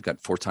they've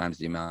got 4 times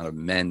the amount of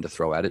men to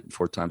throw at it,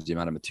 4 times the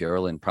amount of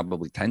material, and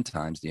probably 10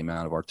 times the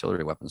amount of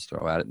artillery weapons to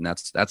throw at it. And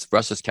that's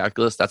Russia's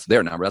calculus. That's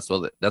their number. That's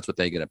what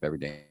they get up every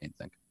day and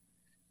think.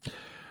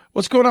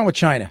 What's going on with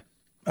China?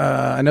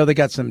 I know they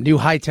got some new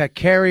high-tech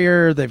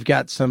carrier. They've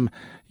got some,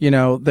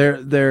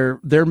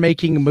 they're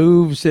making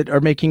moves that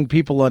are making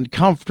people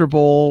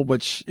uncomfortable,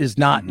 which is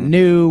not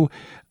new.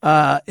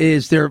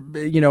 Is there,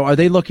 are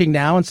they looking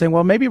now and saying,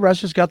 well, maybe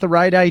Russia's got the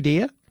right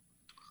idea?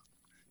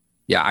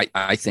 Yeah,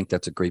 I think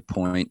that's a great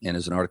point. And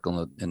there's an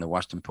article in the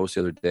Washington Post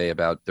the other day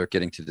about they're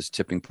getting to this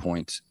tipping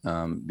point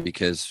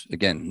because,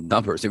 again,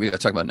 numbers. We got to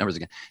talk about numbers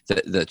again.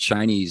 The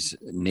Chinese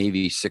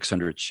Navy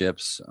 600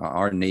 ships,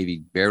 our Navy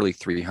barely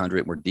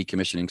 300. We're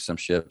decommissioning some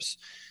ships.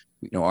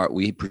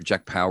 We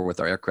project power with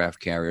our aircraft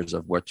carriers,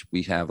 of which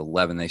we have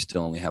 11. They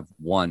still only have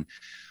 1.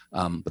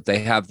 But they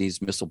have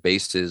these missile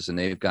bases, and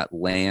they've got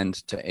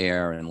land to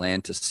air and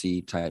land to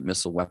sea type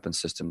missile weapon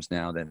systems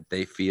now that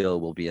they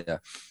feel will be a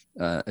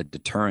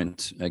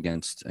deterrent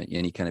against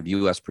any kind of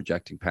U.S.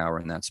 projecting power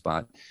in that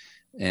spot.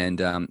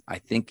 And I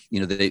think,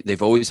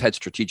 they've always had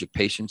strategic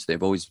patience.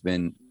 They've always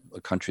been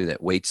a country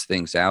that waits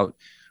things out.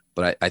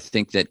 But I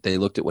think that they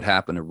looked at what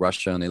happened to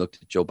Russia, and they looked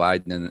at Joe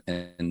Biden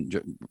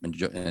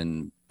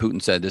and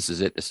Putin said, this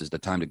is it. This is the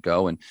time to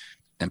go. And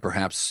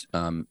perhaps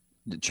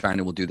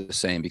China will do the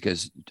same,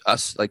 because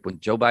like when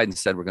Joe Biden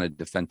said we're going to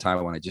defend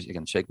Taiwan, I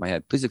can shake my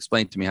head. Please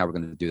explain to me how we're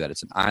going to do that.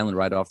 It's an island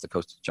right off the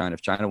coast of China.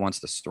 If China wants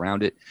to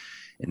surround it,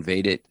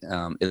 invade it,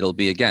 it'll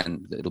be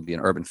an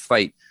urban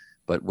fight.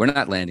 But we're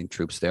not landing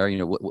troops there.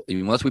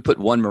 Unless we put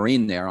one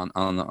Marine there on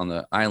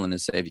the island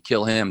and say, if you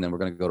kill him, then we're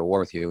going to go to war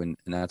with you. And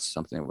that's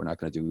something that we're not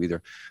going to do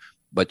either.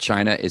 But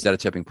China is at a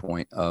tipping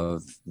point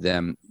of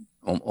them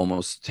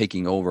almost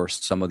taking over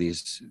some of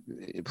these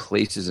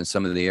places and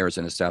some of the areas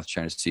in the South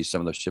China Sea, some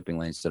of those shipping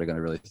lanes that are going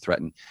to really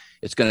threaten.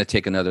 It's going to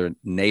take another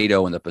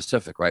NATO in the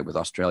Pacific, right, with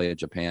Australia,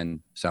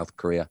 Japan, South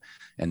Korea,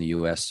 and the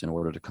U.S. in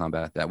order to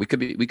combat that. We could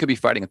be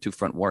fighting a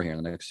 2-front war here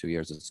in the next 2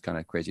 years. It's kind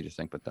of crazy to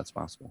think, but that's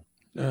possible.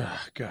 Oh,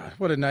 God,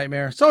 what a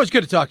nightmare. It's always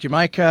good to talk to you,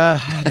 Mike.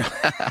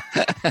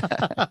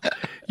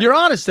 You're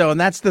honest, though, and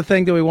that's the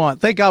thing that we want.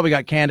 Thank God we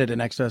got Canada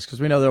next to us,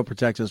 because we know they'll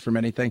protect us from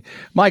anything.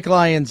 Mike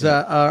Lyons,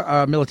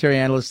 our military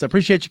analyst.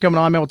 Appreciate you coming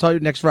on, man. We'll talk to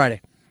you next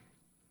Friday.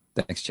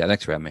 Thanks, Chad.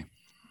 Thanks for having me.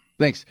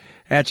 Thanks.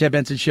 At Chad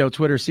Benson Show,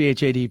 Twitter,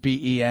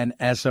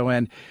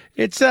 ChadBenson.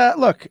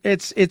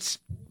 It's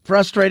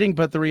frustrating,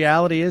 but the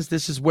reality is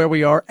this is where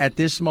we are at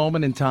this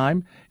moment in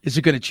time. Is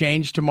it going to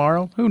change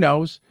tomorrow? Who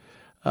knows?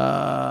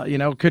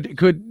 Could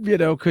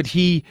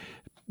he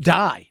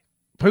die?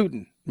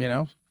 Putin,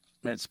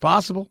 It's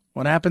possible.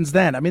 What happens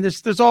then? I mean,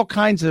 there's all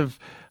kinds of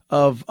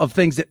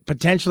things that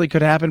potentially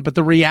could happen, but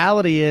the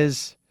reality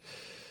is,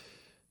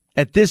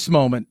 at this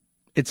moment,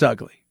 it's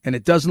ugly, and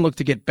it doesn't look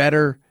to get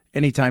better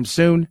anytime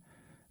soon,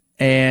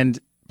 and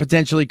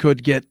potentially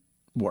could get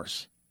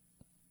worse.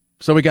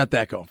 So we got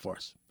that going for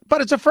us.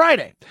 But it's a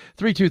Friday.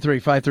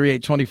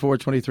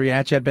 323-538-2423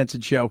 at Chad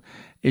Benson Show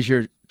is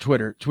your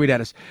Twitter. Tweet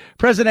at us.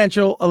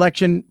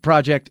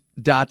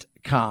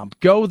 PresidentialElectionProject.com.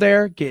 Go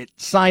there,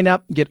 sign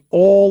up, get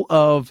all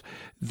of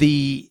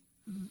the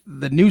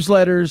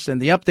newsletters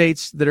and the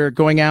updates that are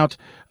going out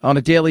on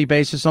a daily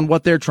basis on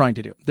what they're trying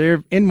to do.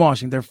 They're in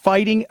Washington. They're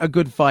fighting a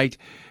good fight,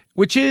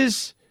 which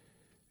is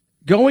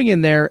going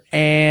in there,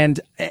 and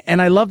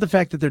I love the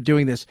fact that they're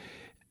doing this.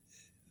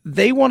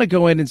 They want to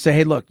go in and say,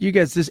 hey, look, you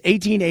guys, this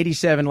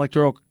 1887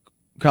 Electoral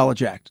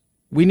College Act,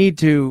 we need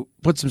to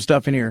put some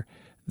stuff in here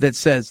that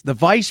says the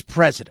vice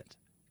president,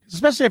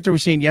 especially after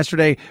we've seen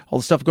yesterday all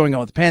the stuff going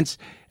on with Pence,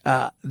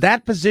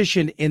 that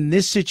position in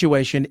this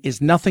situation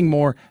is nothing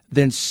more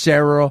than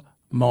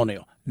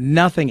ceremonial.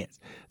 Nothing is.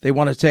 They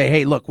want to say,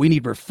 hey, look, we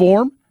need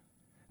reform.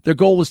 Their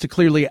goal is to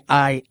clearly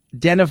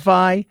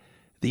identify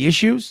the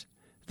issues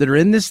that are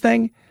in this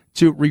thing,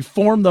 to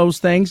reform those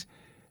things.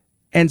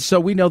 And so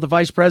we know the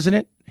vice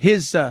president,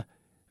 his or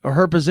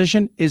her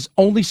position is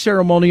only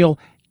ceremonial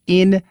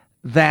in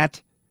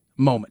that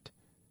moment.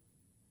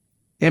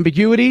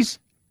 Ambiguities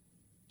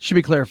should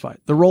be clarified.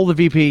 The role of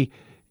the VP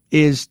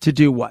is to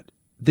do what?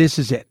 This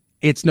is it.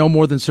 It's no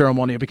more than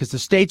ceremonial because the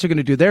states are going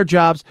to do their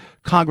jobs.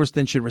 Congress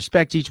then should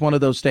respect each one of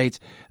those states.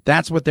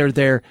 That's what they're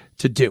there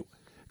to do.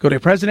 Go to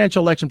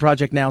Presidential Election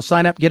Project now.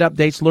 Sign up, get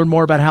updates, learn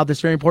more about how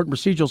this very important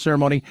procedural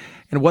ceremony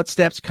and what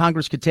steps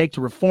Congress could take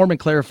to reform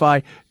and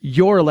clarify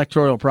your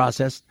electoral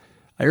process.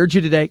 I urge you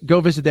today, go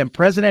visit them,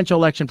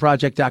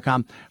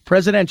 PresidentialElectionProject.com,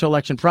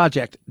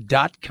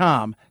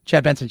 PresidentialElectionProject.com.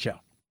 Chad Benson Show.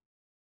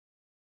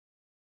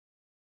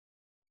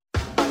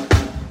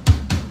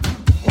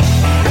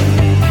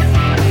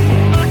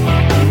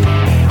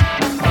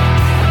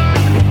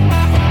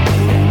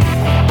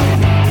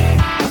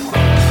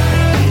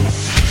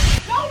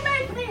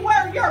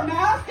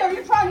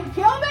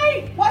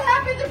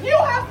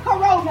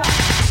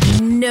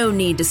 No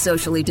need to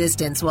socially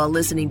distance while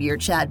listening to your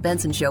Chad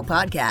Benson Show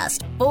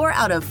podcast. 4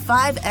 out of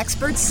 5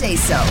 experts say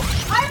so.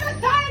 I'm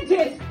a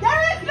scientist.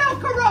 There is no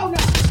corona.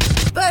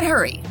 But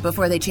hurry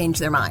before they change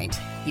their mind.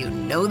 You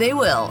know they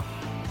will.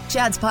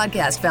 Chad's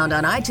podcast found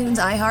on iTunes,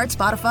 iHeart,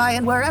 Spotify,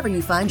 and wherever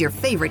you find your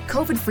favorite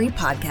COVID-free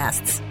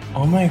podcasts.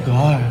 Oh my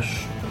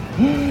gosh.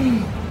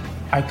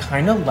 I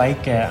kind of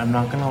like it. I'm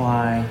not going to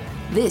lie.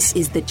 This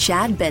is the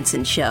Chad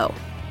Benson Show.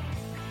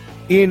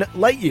 In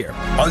Lightyear,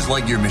 Buzz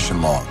Lightyear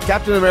mission log.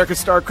 Captain America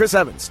star Chris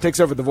Evans takes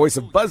over the voice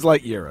of Buzz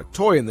Lightyear, a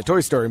toy in the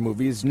Toy Story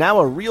movies, now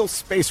a real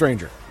space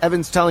ranger.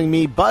 Evans telling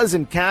me Buzz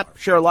and Cap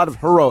share a lot of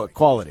heroic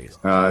qualities.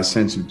 A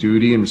sense of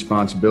duty and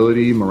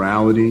responsibility,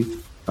 morality,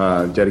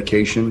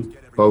 dedication,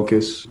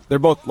 focus. They're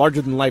both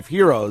larger-than-life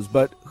heroes,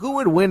 but who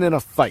would win in a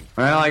fight?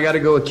 Well, I got to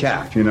go with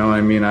Cap. You know,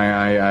 I mean,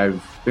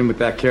 I've been with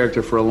that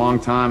character for a long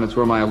time. It's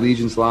where my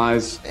allegiance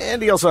lies.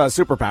 And he also has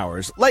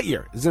superpowers.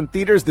 Lightyear is in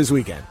theaters this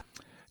weekend.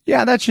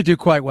 Yeah, that should do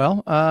quite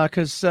well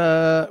because,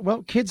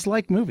 kids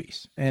like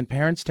movies and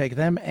parents take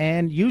them.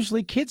 And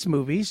usually kids'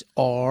 movies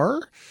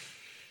are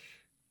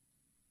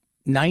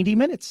 90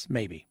 minutes,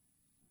 maybe.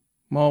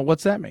 Well,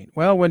 what's that mean?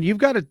 Well, when you've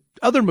got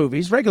other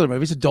movies, regular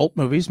movies, adult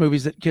movies,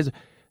 movies that kids,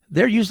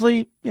 they're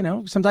usually,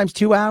 sometimes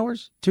 2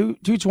 hours,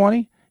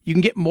 220. You can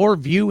get more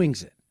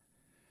viewings in.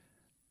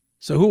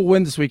 So who will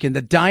win this weekend,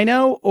 the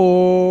Dino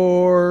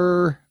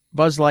or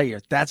Buzz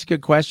Lightyear? That's a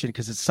good question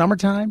because it's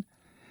summertime.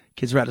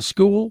 Kids are out of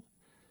school.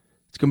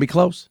 It's going to be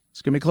close.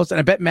 It's going to be close. And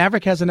I bet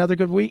Maverick has another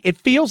good week. It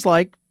feels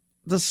like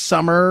the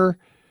summer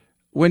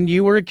when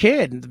you were a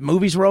kid and the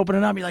movies were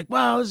opening up. You're like,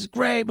 wow, this is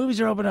great. Movies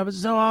are opening up. It's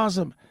so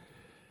awesome.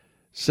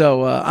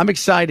 So I'm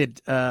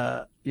excited,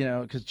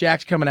 because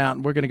Jack's coming out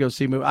and we're going to go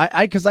see a movie.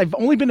 Because I've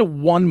only been to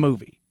one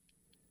movie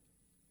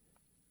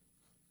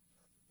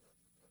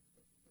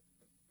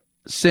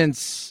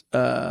since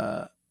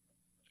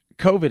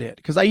COVID hit.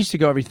 Because I used to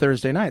go every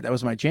Thursday night. That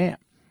was my jam.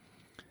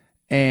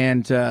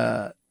 And,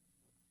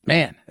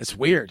 man, it's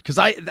weird because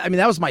I mean,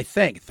 that was my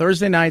thing.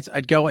 Thursday nights,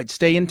 I'd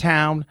stay in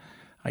town.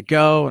 I'd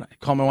go and I'd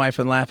call my wife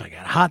and laugh. I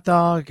got a hot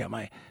dog, got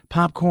my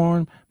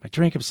popcorn, my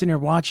drink. I'm sitting here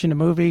watching a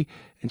movie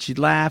and she'd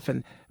laugh.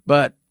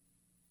 But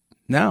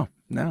no,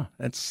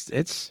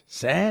 it's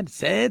sad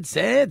shit.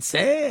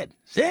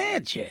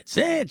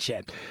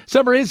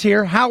 Summer is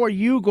here. How are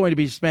you going to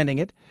be spending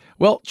it?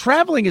 Well,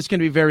 traveling is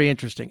going to be very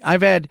interesting.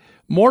 I've had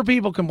more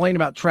people complain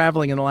about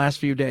traveling in the last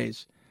few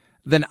days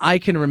than I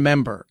can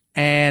remember.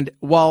 And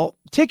while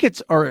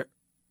tickets are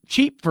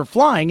cheap for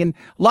flying, and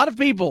a lot of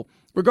people,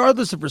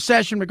 regardless of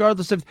recession,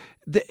 regardless of,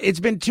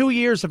 it's been 2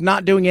 years of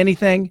not doing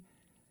anything.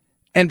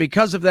 And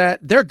because of that,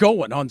 they're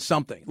going on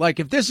something. Like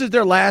if this is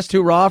their last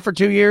hurrah for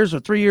 2 years or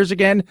 3 years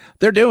again,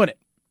 they're doing it.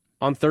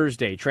 On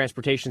Thursday,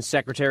 Transportation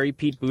Secretary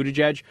Pete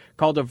Buttigieg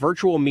called a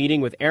virtual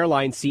meeting with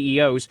airline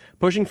CEOs,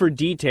 pushing for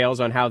details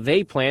on how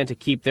they plan to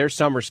keep their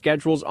summer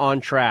schedules on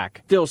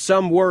track. Still,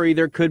 some worry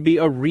there could be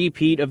a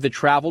repeat of the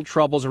travel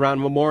troubles around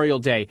Memorial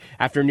Day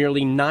after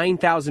nearly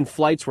 9,000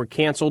 flights were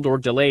canceled or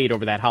delayed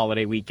over that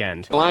holiday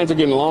weekend. The lines are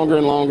getting longer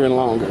and longer and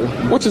longer,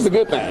 which is a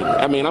good thing.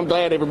 I mean, I'm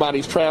glad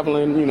everybody's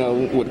traveling,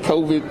 with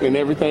COVID and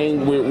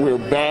everything. We're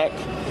back,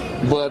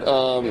 but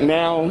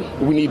now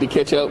we need to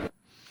catch up.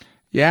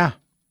 Yeah.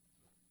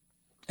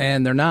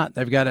 And they're not.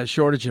 They've got a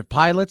shortage of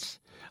pilots.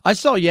 I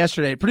saw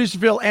yesterday, producer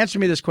Phil, answer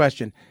me this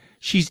question.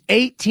 She's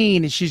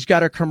 18 and she's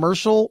got her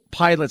commercial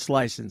pilot's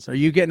license. Are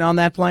you getting on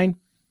that plane?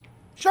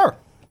 Sure.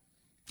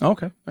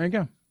 Okay, there you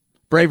go.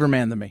 Braver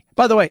man than me.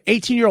 By the way,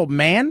 18-year-old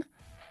man,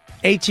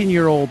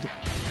 18-year-old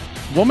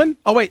woman.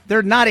 Oh, wait,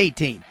 they're not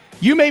 18.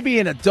 You may be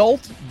an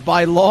adult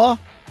by law.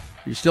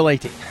 You're still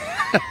 18.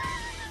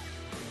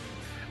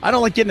 I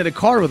don't like getting in a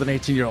car with an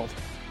 18-year-old.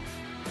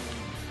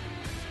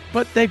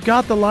 But they've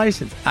got the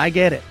license. I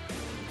get it.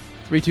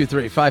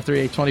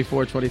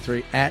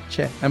 323-538-2423 at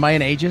Chet. Am I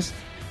in ages?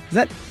 Is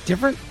that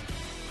different?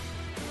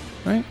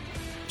 Right?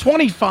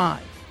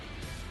 25.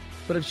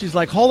 But if she's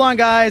like, hold on,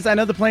 guys. I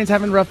know the plane's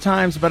having rough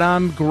times, but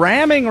I'm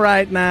gramming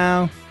right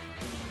now.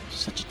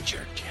 Such a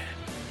jerk, Chad.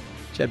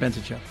 Chad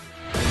Benson Show.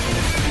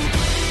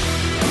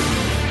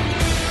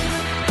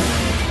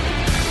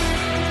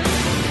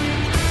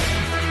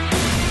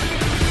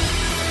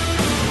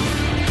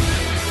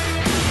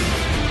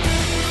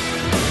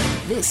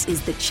 This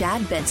is the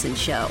Chad Benson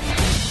Show.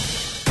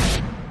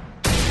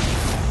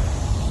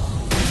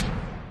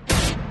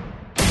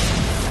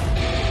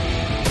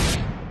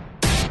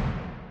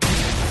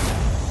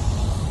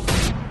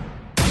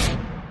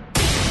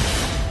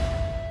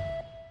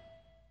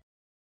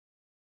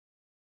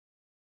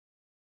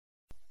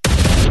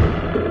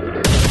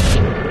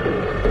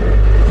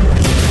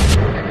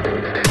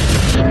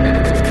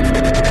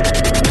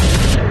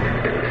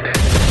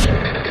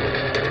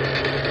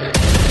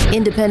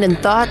 Independent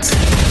thoughts,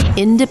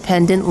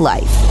 independent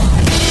life.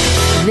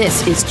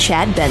 This is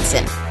Chad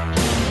Benson.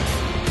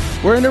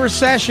 We're in the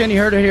recession. You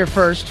heard it here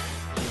first.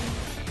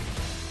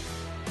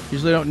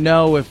 Usually don't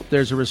know if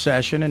there's a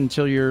recession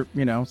until you're,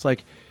 it's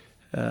like,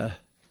 I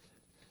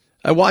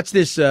watched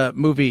this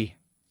movie.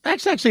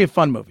 It's actually a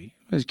fun movie.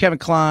 It was Kevin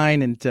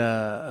Kline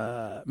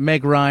and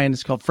Meg Ryan.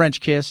 It's called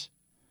French Kiss.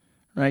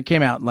 Right?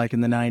 Came out like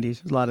in the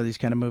 90s. A lot of these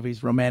kind of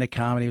movies. Romantic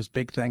comedy was a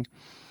big thing.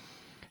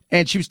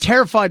 And she was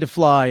terrified to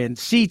fly. And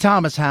C.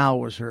 Thomas Howell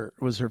was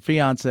her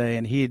fiance,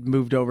 and he had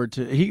moved over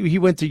to he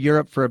went to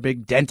Europe for a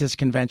big dentist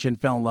convention,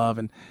 fell in love,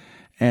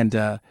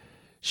 and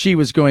she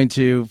was going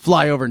to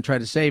fly over and try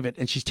to save it.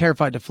 And she's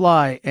terrified to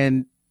fly.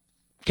 And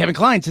Kevin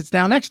Kline sits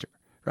down next to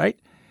her, right?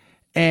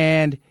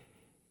 And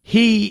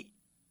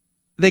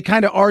they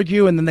kind of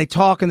argue, and then they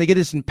talk, and they get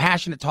this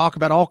impassionate talk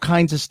about all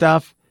kinds of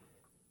stuff,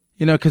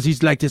 because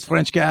he's like this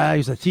French guy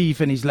who's a thief,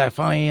 and he's like,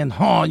 fine,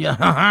 oh, yeah,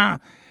 ha, ha.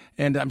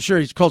 And I'm sure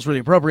he's culturally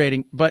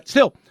appropriating, but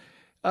still,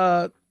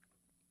 it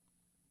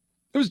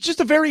was just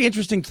a very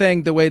interesting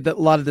thing, the way that a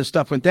lot of this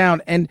stuff went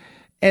down. And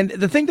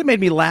the thing that made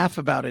me laugh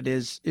about it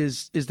is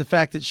the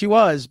fact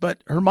that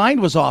but her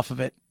mind was off of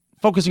it,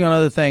 focusing on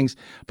other things.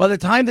 By the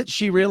time that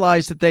she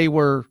realized that they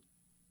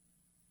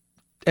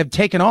have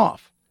taken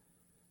off,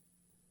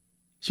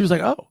 she was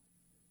like, oh,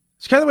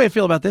 it's kind of the way I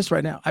feel about this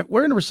right now.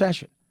 We're in a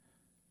recession.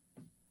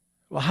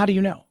 Well, how do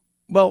you know?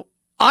 Well,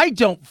 I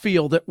don't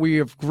feel that we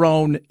have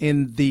grown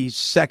in the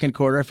second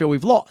quarter. I feel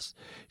we've lost.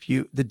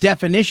 The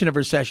definition of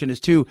recession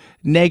is 2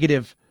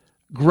 negative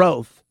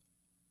growth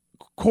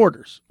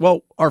quarters.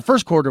 Well, our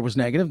first quarter was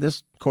negative.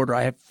 This quarter,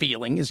 I have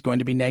feeling, is going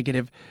to be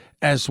negative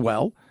as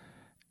well.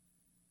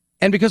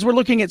 And because we're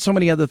looking at so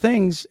many other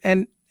things,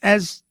 and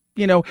as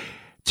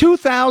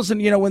 2000,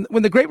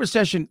 when the Great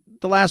Recession,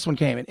 the last one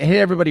came, it hit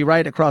everybody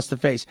right across the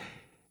face.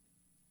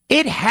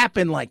 It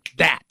happened like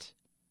that.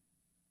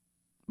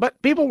 But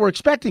people were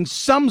expecting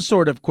some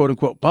sort of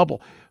quote-unquote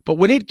bubble. But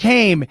when it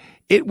came,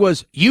 it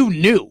was,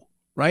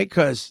 right?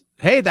 Because,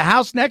 hey, the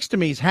house next to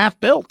me is half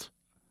built.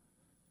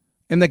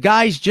 And the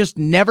guys just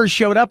never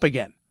showed up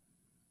again.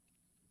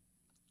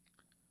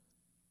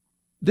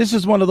 This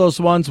is one of those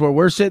ones where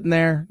we're sitting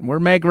there, and we're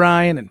Meg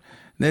Ryan, and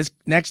this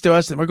next to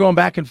us, and we're going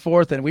back and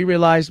forth, and we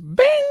realize,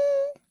 bing!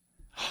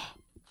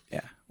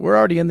 Yeah, we're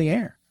already in the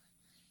air.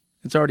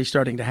 It's already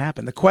starting to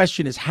happen. The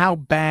question is, how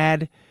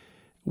bad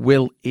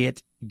will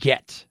it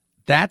get?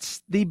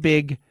 That's the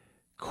big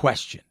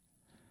question.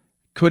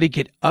 Could it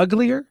get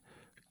uglier?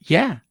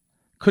 Yeah.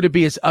 Could it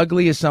be as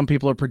ugly as some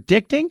people are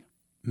predicting?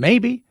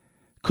 Maybe.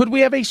 Could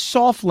we have a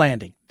soft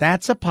landing?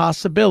 That's a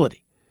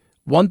possibility.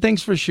 One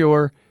thing's for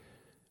sure,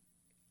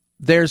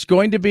 there's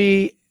going to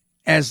be,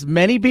 as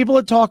many people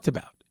have talked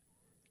about,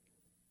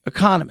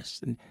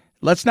 economists, and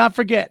let's not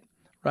forget,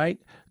 right,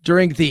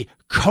 during the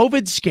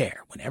COVID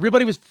scare, when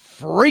everybody was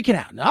freaking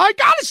out, I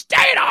gotta stay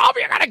at home,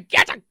 you're gonna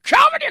get the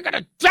COVID, you're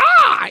gonna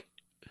die.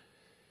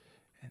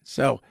 And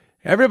so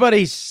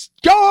everybody's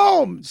go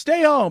home,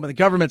 stay home, and the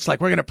government's like,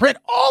 we're gonna print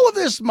all of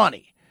this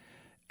money.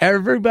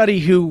 Everybody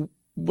who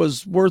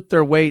was worth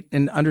their weight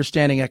in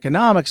understanding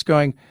economics,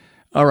 going,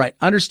 all right,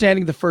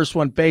 understanding the first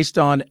one based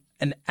on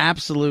an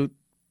absolute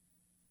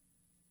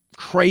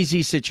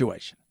crazy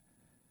situation.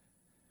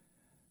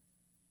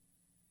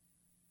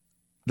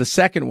 The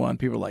second one,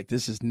 people were like,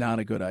 this is not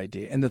a good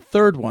idea. And the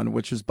third one,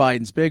 which was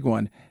Biden's big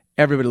one,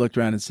 everybody looked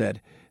around and said,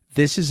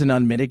 this is an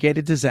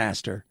unmitigated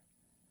disaster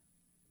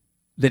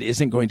that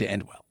isn't going to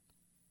end well.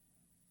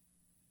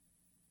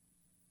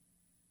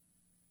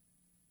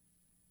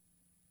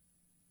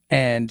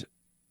 And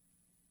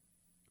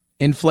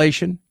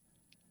inflation,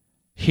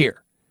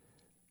 here.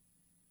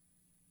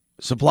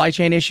 Supply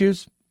chain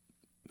issues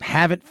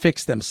haven't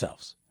fixed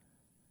themselves.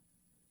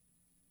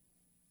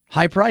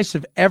 High price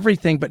of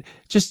everything, but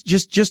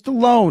just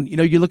alone,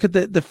 you look at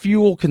the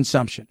fuel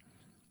consumption.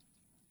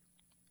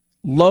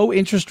 Low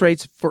interest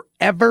rates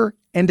forever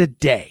and a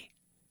day.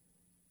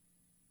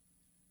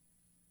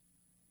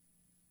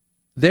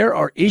 There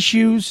are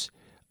issues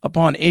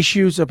upon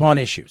issues upon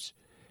issues.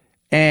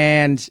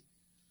 And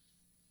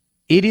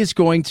it is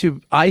going to,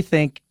 I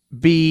think,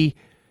 be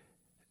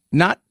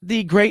not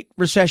the Great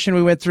Recession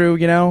we went through,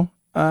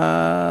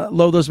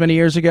 low those many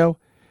years ago.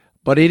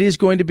 But it is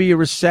going to be a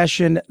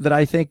recession that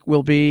I think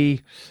will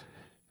be,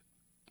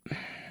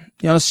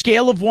 on a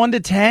scale of 1 to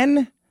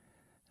 10,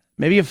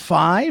 maybe a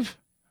 5,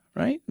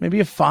 right?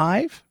 Maybe a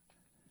 5.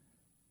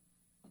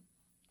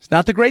 It's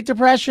not the Great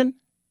Depression,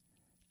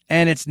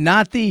 and it's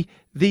not the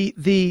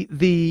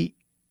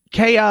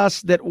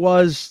chaos that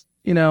was,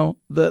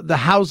 the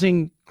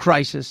housing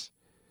crisis.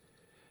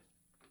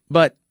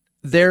 But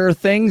there are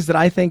things that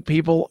I think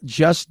people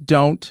just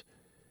don't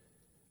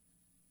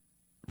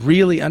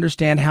really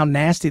understand how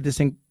nasty this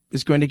thing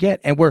is going to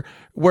get. And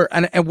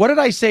and what did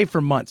I say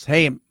for months?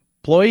 Hey,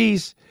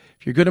 employees,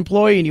 if you're a good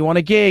employee and you want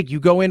a gig, you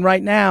go in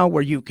right now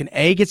where you can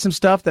A, get some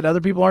stuff that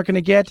other people aren't going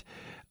to get,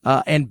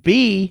 and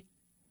B,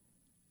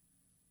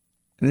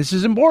 and this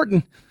is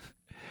important,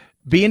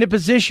 be in a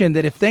position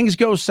that if things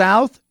go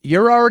south,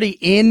 you're already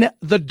in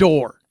the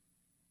door.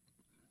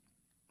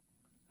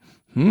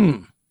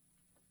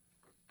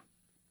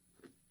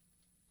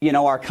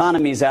 Our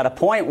economy is at a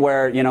point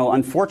where,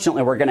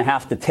 unfortunately, we're going to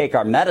have to take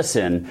our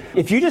medicine.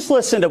 If you just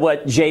listen to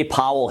what Jay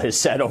Powell has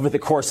said over the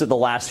course of the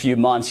last few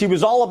months, he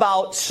was all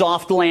about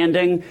soft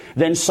landing.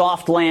 Then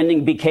soft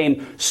landing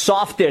became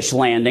softish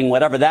landing,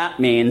 whatever that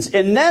means.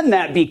 And then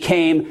that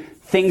became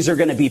things are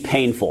going to be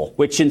painful,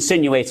 which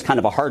insinuates kind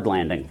of a hard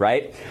landing,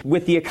 right?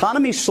 With the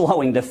economy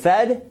slowing, the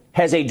Fed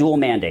has a dual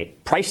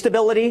mandate: price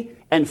stability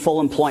and full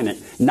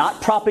employment,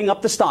 not propping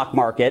up the stock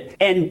market.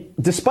 And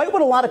despite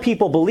what a lot of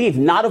people believe,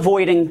 not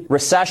avoiding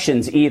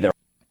recessions either.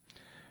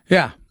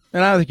 Yeah,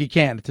 and I don't think you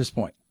can at this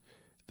point.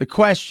 The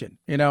question,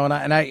 and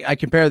I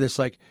compare this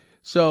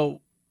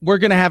so we're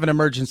going to have an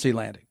emergency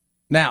landing.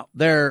 Now,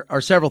 there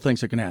are several things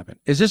that can happen.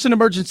 Is this an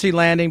emergency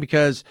landing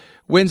because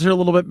winds are a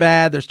little bit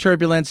bad, there's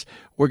turbulence,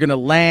 we're going to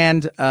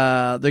land,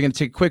 they're going to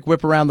take a quick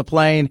whip around the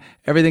plane,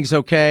 everything's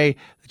okay,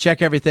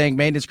 check everything,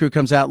 maintenance crew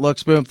comes out,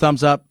 looks, boom,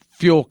 thumbs up,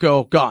 fuel,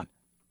 go, gone.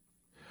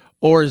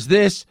 Or is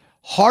this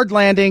hard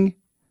landing,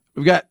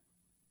 we've got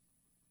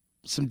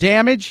some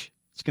damage,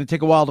 it's going to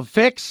take a while to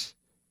fix,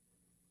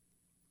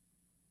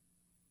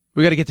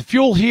 we got to get the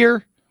fuel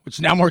here, which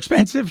is now more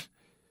expensive,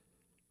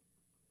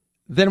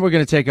 then we're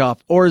going to take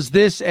off? Or is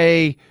this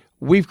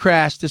we've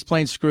crashed, this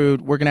plane's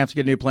screwed, we're going to have to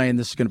get a new plane,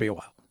 this is going to be a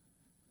while?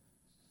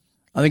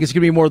 I think it's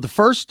going to be more of the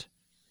first,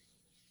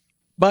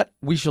 but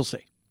we shall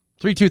see.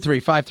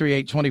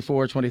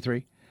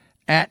 323-538-2423,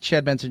 at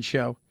Chad Benson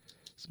Show.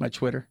 It's my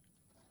Twitter.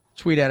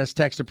 Tweet at us,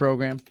 text the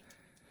program.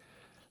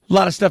 A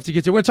lot of stuff to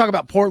get to. We're going to talk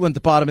about Portland at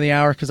the bottom of the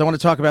hour because I want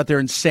to talk about their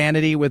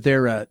insanity with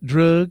their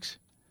drugs.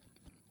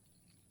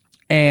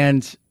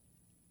 And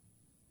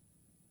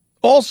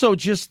also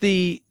just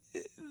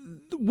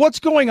what's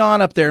going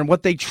on up there and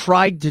what they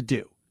tried to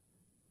do.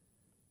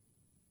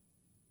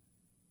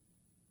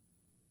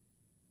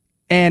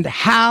 And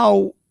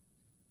how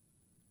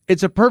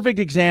it's a perfect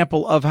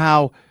example of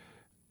how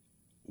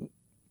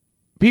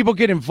people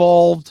get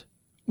involved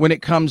when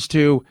it comes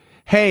to,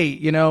 hey,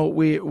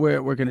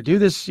 we're going to do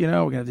this,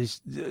 we're going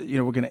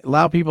to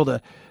allow people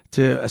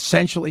to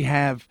essentially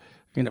have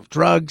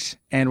drugs,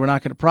 and we're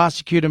not going to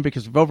prosecute them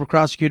because we've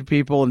over-prosecuted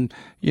people, and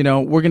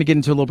we're going to get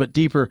into a little bit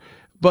deeper.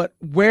 But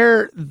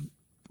where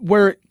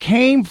it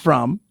came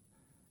from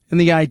and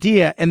the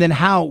idea, and then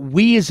how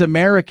we as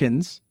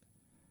Americans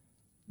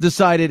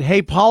decided,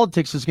 hey,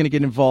 politics is going to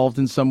get involved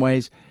in some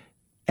ways,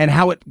 and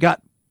how it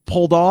got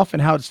pulled off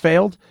and how it's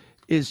failed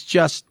is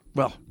just,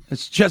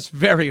 it's just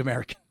very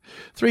American.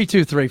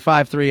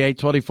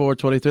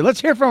 323-538-2423. Let's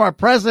hear from our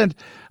president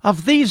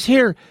of these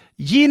here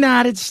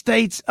United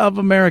States of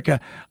America.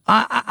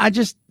 I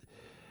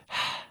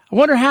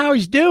wonder how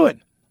he's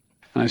doing.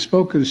 I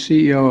spoke with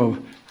the CEO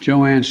of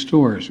Joann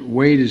Stores.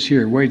 Wade is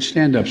here. Wade,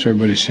 stand up so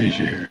everybody sees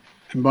you here.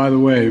 And by the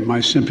way,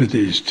 my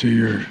sympathies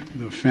to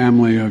the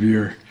family of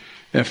your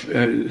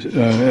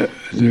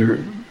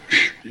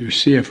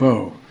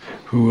CFO,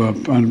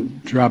 who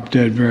dropped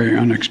dead very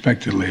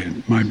unexpectedly.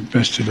 My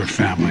best to their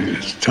family.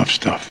 It's tough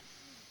stuff.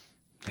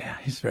 Yeah,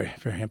 he's very,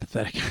 very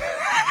empathetic.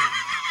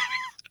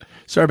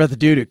 Sorry about the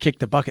dude who kicked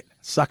the bucket.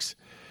 Sucks.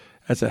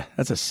 That's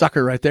a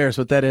sucker right there is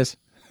what that is.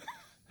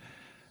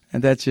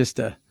 And that's just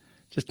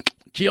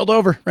keeled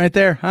over right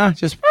there, huh?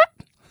 Just,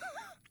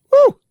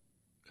 woo.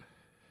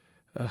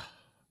 That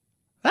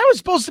was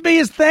supposed to be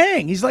his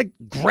thing. He's like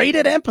great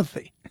at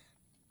empathy.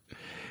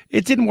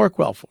 It didn't work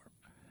well for him.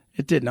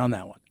 It didn't on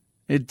that one.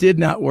 It did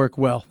not work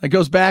well. It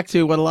goes back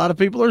to what a lot of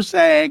people are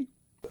saying.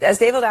 As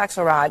David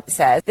Axelrod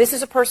says, this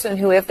is a person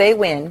who, if they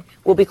win,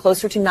 will be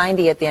closer to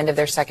 90 at the end of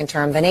their second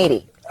term than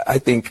 80. I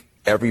think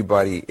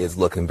everybody is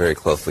looking very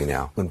closely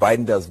now. When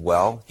Biden does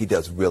well, he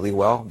does really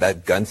well.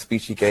 That gun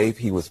speech he gave,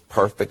 he was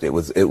perfect. It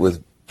was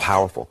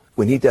powerful.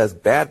 When he does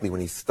badly, when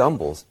he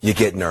stumbles, you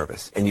get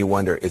nervous and you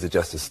wonder, is it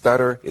just a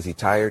stutter? Is he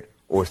tired?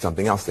 Or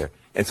something else there?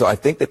 And so I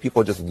think that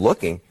people are just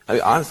looking. I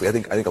mean, honestly, I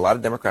think a lot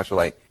of Democrats are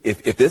like,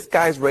 if this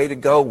guy's ready to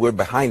go, we're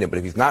behind him. But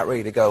if he's not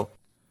ready to go.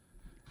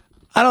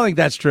 I don't think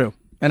that's true.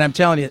 And I'm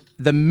telling you,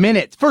 the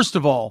minute, first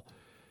of all,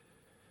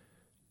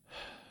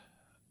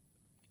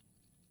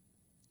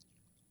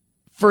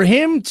 for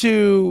him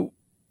to,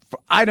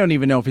 I don't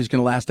even know if he's going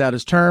to last out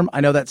his term.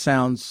 I know that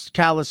sounds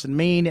callous and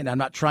mean, and I'm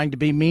not trying to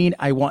be mean.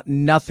 I want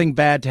nothing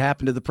bad to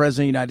happen to the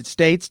President of the United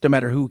States, no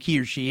matter who he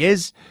or she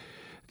is.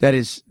 That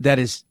is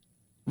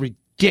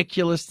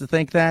ridiculous to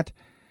think that.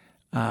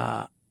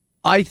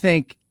 I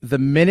think the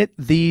minute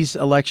these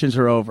elections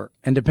are over,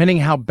 and depending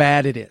how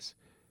bad it is,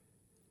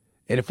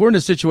 and if we're in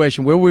a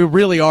situation where we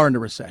really are in a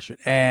recession,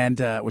 and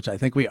which I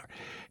think we are,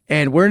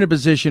 and we're in a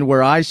position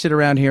where I sit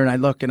around here and I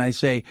look and I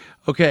say,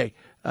 okay,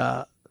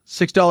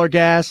 $6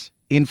 gas,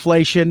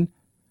 inflation,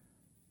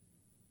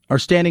 our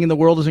standing in the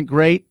world isn't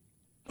great.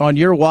 On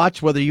your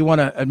watch, whether you want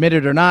to admit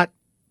it or not,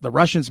 the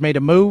Russians made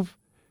a move.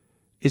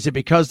 Is it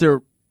because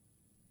they're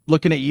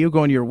looking at you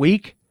going, you're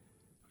weak?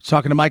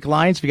 Talking to Mike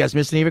Lyons. If you guys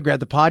missed any of it,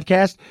 grab the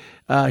podcast.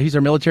 He's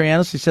our military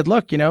analyst. He said,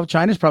 look,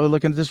 China's probably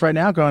looking at this right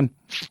now going,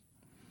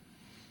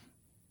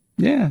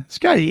 yeah, this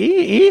guy,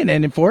 he ain't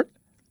ending for it.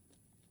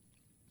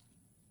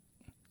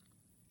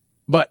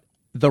 But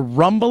the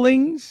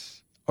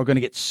rumblings are going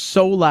to get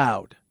so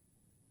loud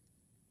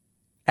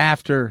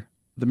after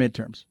the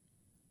midterms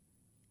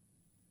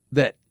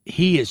that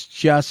he is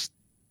just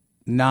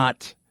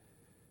not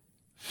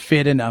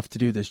fit enough to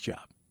do this job.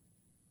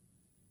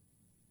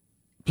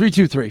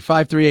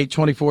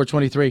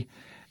 323-538-2423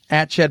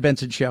 at Chad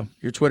Benson Show.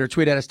 Your Twitter.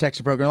 Tweet at us, text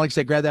the program. Like I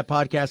said, grab that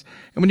podcast.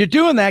 And when you're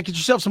doing that, get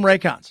yourself some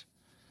Raycons.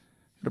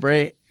 Go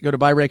to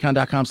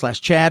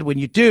buyraycon.com/Chad. When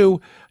you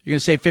do, you're going to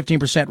save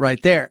 15%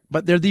 right there.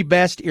 But they're the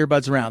best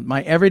earbuds around.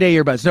 My everyday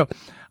earbuds. So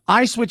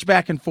I switch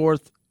back and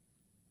forth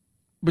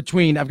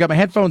between, I've got my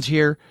headphones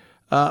here,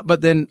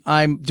 but then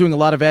I'm doing a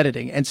lot of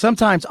editing. And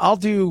sometimes I'll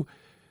do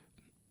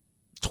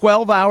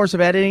 12 hours of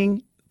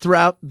editing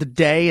throughout the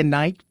day and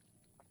night,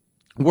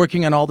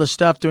 working on all this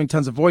stuff, doing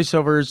tons of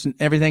voiceovers and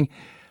everything.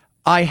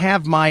 I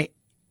have my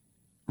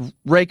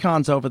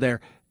Raycons over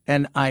there,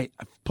 and I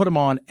put them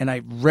on, and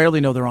I rarely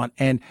know they're on.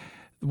 And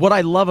what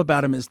I love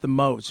about them is the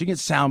mode. So you get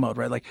sound mode,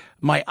 right? Like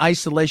my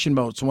isolation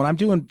mode. So when I'm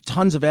doing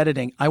tons of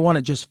editing, I want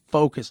to just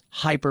focus,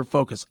 hyper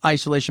focus,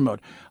 isolation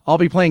mode. I'll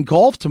be playing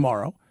golf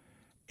tomorrow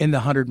in the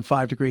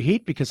 105-degree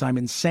heat because I'm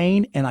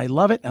insane and I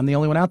love it. I'm the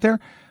only one out there.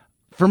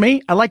 For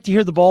me, I like to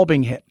hear the ball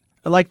being hit.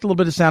 I like a little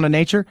bit of sound of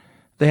nature.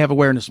 They have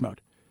awareness mode.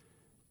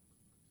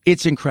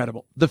 It's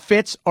incredible. The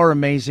fits are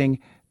amazing.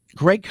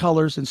 Great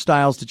colors and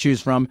styles to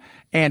choose from,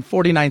 and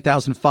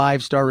 49,000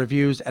 5-star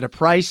reviews at a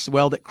price,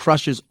 well, that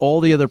crushes all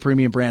the other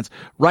premium brands.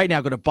 Right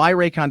now, go to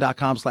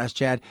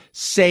buyraycon.com/Chad.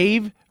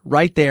 Save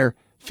right there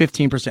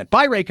 15%.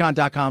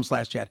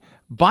 Buyraycon.com/Chad.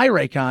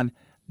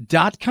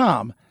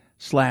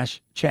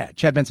 Buyraycon.com/Chad.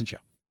 Chad Benson Show.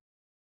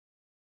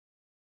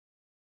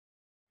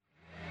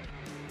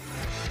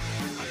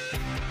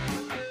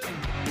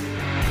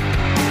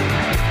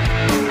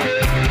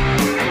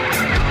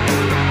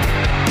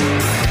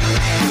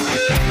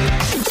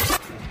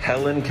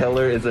 Helen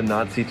Keller is a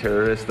Nazi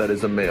terrorist that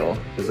is a male.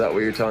 Is that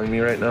what you're telling me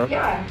right now?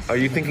 Yeah. Are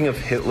you thinking of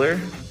Hitler?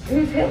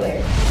 Who's Hitler?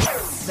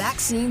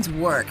 Vaccines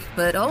work,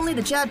 but only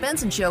the Chad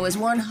Benson Show is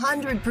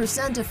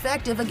 100%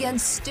 effective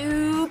against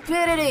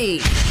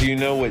stupidity. Do you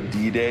know what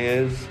D-Day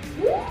is?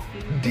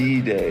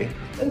 D-Day.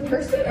 A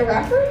person? A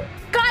rapper?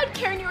 God,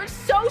 Karen, you are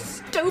so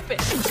stupid.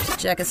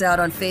 Check us out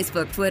on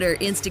Facebook, Twitter,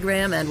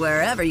 Instagram, and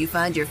wherever you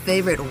find your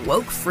favorite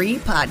woke-free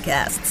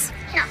podcasts.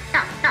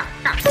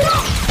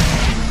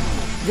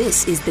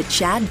 This is the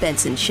Chad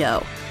Benson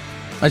Show.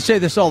 I say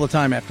this all the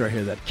time after I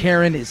hear that.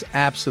 Karen is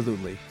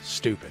absolutely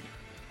stupid.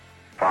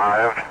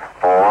 5,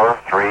 4,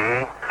 3, 2,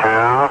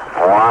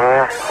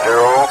 1,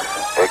 0,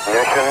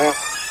 ignition,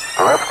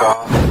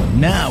 liftoff.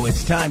 Now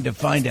it's time to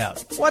find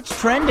out what's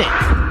trending.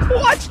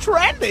 What's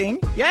trending?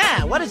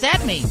 Yeah, what does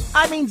that mean?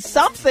 I mean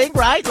something,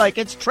 right? Like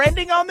it's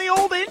trending on the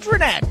old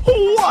internet.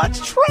 What's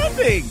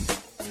trending?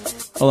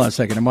 Hold on a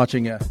second. I'm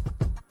watching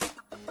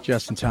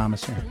Justin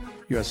Thomas here.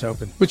 U.S.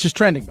 Open, which is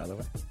trending, by the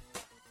way.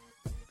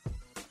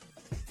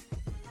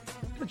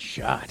 Good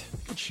shot.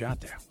 Good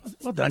shot there.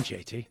 Well done,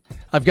 JT.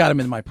 I've got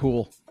him in my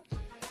pool.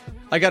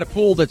 I got a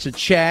pool that's a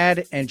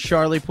Chad and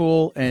Charlie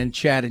pool and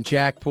Chad and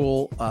Jack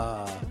pool.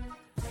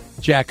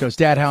 Jack goes,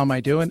 Dad, how am I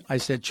doing? I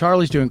said,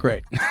 Charlie's doing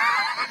great.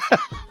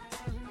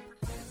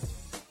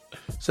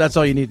 So that's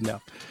all you need to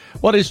know.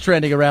 What is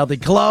trending around the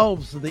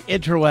globes, the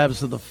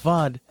interwebs, of the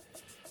fun?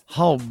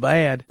 Oh,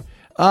 man.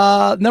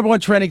 Number one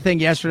trending thing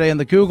yesterday on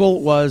the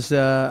Google was,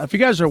 if you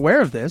guys are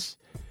aware of this,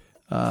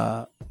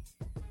 last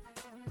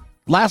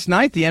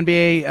night the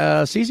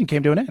NBA season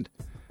came to an end.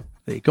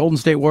 The Golden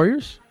State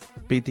Warriors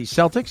beat the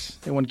Celtics.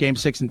 They won Game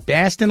 6 in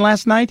Boston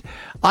last night.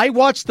 I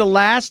watched the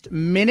last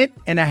minute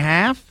and a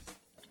half,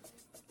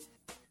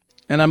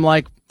 and I'm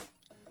like,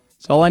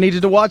 that's all I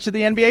needed to watch of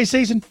the NBA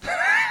season.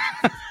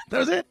 That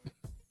was it.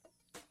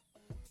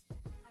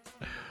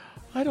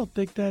 I don't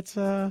think that's,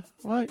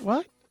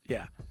 what?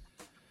 Yeah.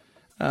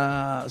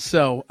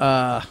 So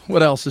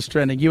what else is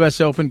trending?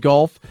 U.S. Open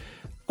golf.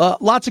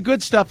 Lots of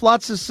good stuff.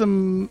 Lots of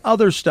some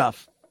other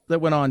stuff that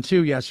went on,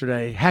 too,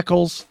 yesterday.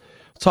 Heckles.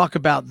 Talk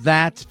about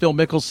that. Phil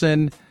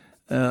Mickelson,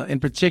 in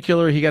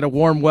particular, he got a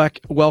warm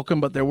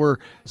welcome, but there were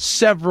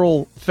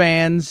several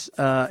fans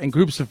and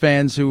groups of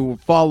fans who were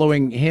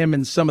following him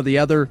and some of the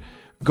other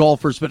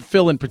golfers, but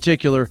Phil in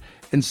particular,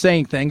 and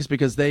saying things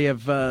because they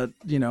have,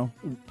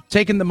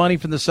 taken the money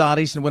from the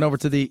Saudis and went over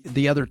to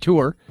the other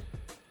tour.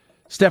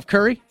 Steph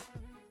Curry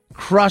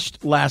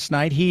crushed last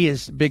night. He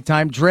is big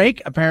time.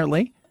 Drake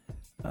apparently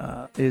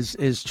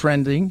is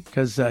trending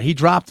because he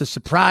dropped a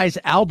surprise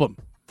album.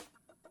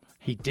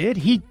 He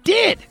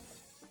did.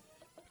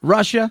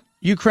 Russia,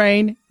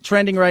 Ukraine,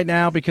 trending right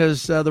now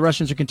because the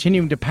Russians are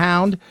continuing to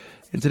pound.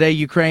 And today,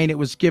 Ukraine, it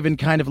was given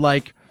kind of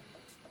like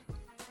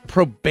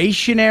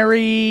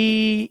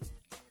probationary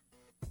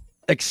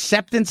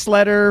acceptance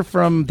letter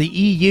from the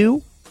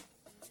EU.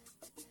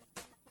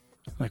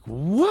 Like,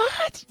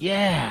 what?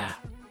 Yeah.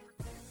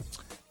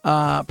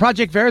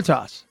 Project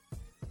Veritas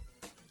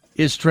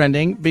is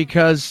trending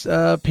because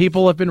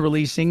people have been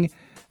releasing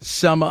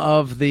some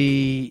of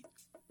the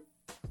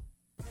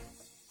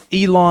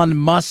Elon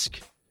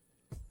Musk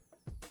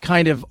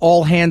kind of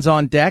all hands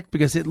on deck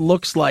because it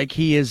looks like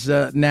he is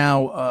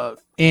now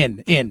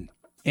in. He's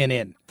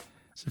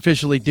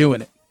officially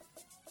doing it.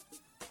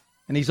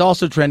 And he's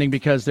also trending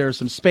because there are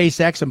some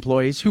SpaceX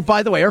employees who,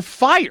 by the way, are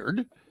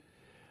fired,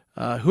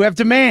 who have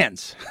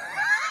demands.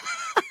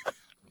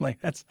 Like,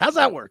 how's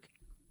that work?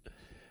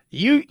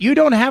 You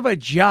don't have a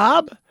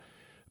job,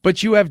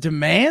 but you have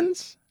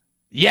demands?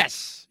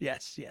 Yes.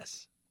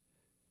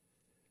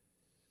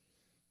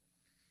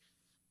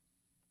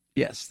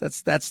 Yes,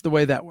 that's the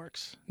way that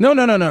works. No.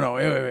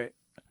 Wait.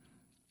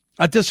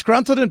 A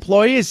disgruntled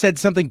employee has said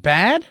something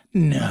bad?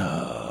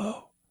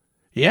 No.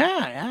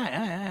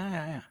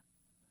 Yeah.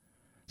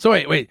 So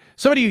wait.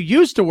 Somebody who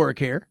used to work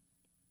here,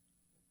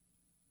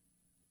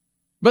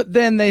 but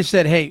then they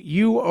said, hey,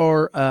 you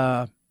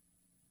are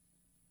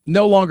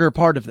no longer a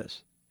part of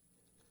this.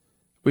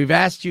 We've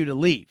asked you to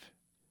leave.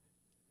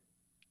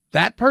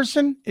 That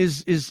person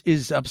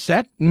is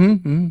upset?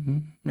 Mm-hmm.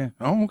 Yeah.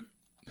 Oh, okay.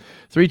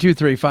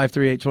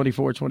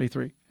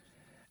 323-538-2423.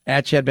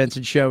 At Chad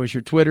Benson Show is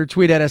your Twitter.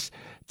 Tweet at us.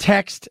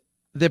 Text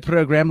the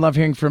program. Love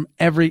hearing from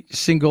every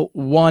single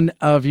one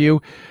of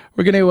you.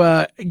 We're going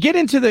to get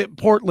into the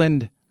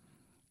Portland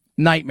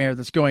nightmare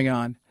that's going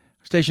on.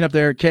 Station up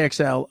there,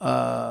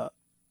 KXL.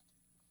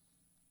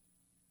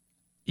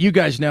 You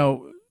guys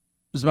know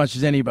as much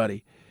as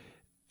anybody.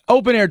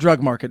 Open air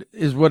drug market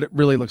is what it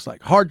really looks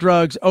like. Hard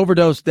drugs,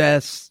 overdose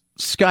deaths,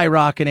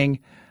 skyrocketing,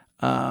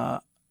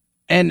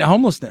 and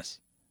homelessness.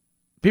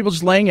 People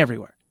just laying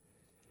everywhere.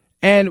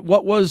 And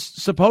what was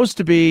supposed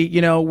to be,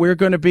 we're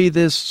going to be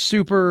this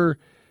super,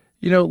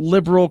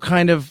 liberal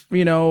kind of,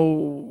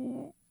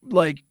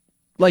 like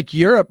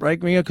Europe, right?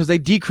 Because they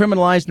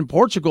decriminalized in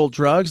Portugal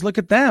drugs. Look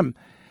at them.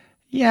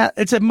 Yeah,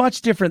 it's a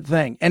much different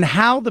thing. And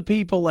how the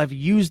people have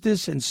used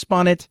this and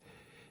spun it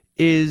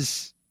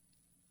is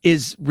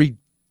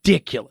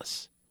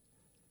ridiculous.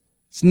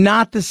 It's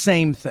not the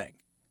same thing.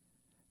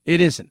 It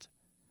isn't.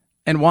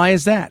 And why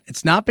is that?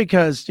 It's not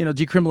because,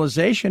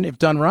 decriminalization, if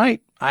done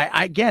right,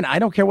 I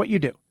don't care what you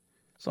do,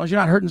 as long as you're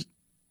not hurting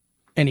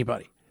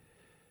anybody.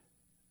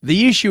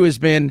 The issue has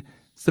been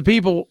it's the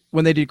people,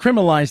 when they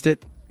decriminalized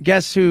it,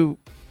 guess who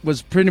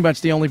was pretty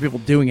much the only people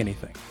doing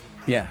anything?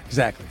 Yeah,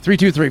 exactly.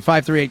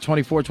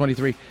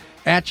 323-538-2423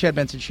 at Chad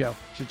Benson Show.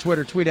 It's your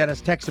Twitter. Tweet at us.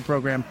 Text the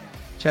program.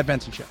 Chad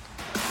Benson Show.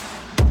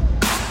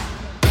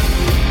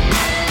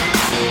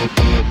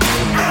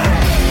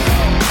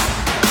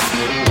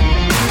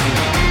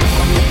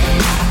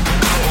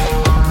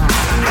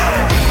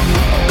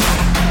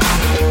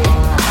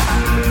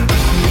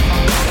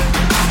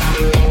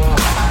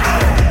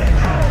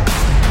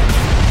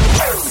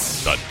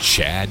 The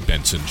Chad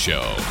Benson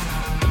Show.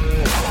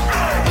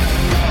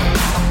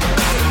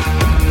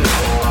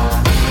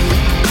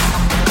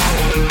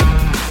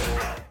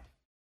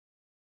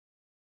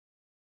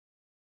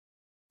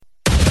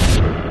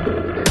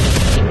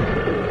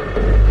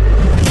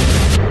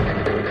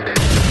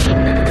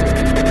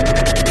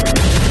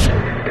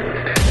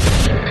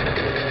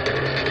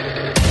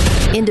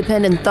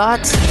 Independent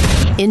thoughts,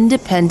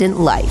 independent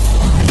life.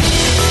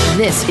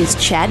 This is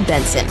Chad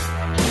Benson.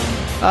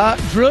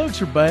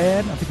 Drugs are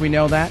bad. I think we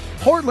know that.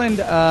 Portland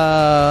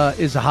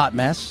is a hot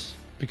mess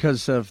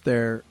because of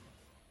their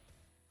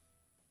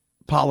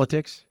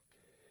politics.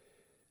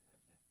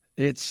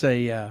 It's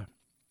a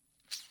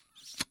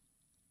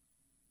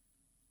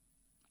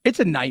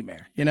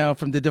nightmare,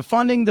 from the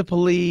defunding the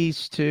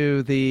police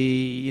to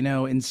the,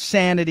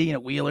 insanity,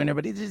 Wheeler and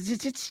everybody.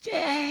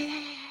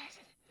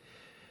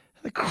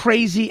 It's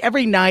crazy.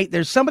 Every night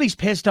there's somebody's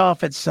pissed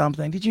off at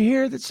something. Did you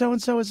hear that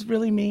so-and-so is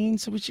really mean,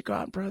 so we should go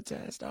out and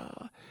protest?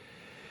 Oh.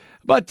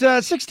 But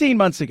 16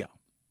 months ago,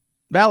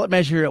 ballot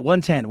measure at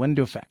 110 went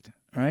into effect,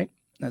 all right?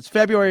 That's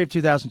February of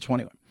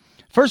 2021.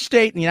 First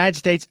state in the United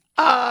States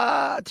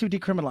to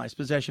decriminalize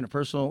possession of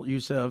personal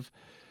use of,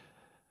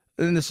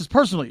 and this is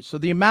personal use, so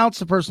the amounts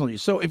of personal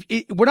use. So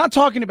we're not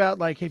talking about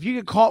if you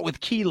get caught with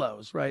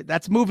kilos, right?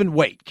 That's moving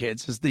weight,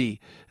 kids, as the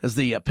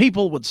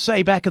people would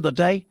say back in the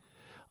day.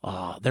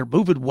 They're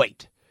moving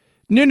weight.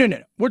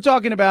 No. We're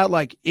talking about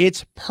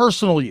it's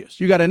personal use.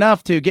 You got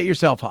enough to get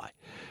yourself high.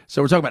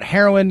 So we're talking about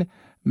heroin,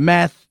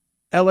 meth,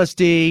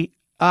 LSD,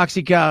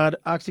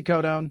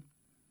 oxycodone.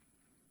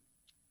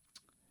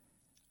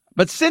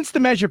 But since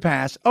the measure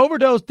passed,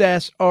 overdose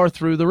deaths are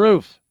through the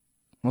roof.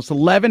 Almost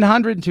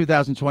 1,100 in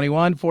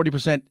 2021,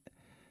 40%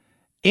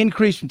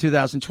 increase from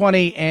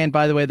 2020. And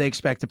by the way, they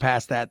expect to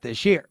pass that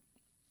this year.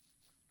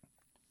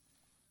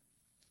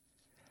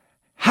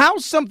 How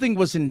something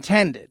was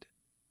intended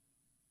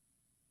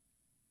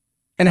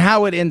and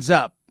how it ends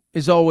up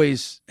is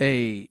always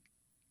that's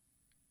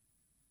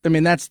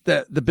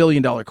the $1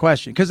 billion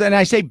question. And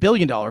I say $1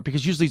 billion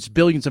because usually it's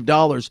billions of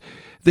dollars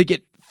that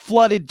get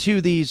flooded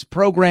to these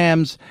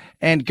programs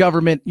and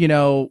government,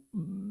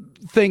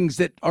 things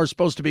that are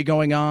supposed to be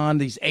going on,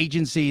 these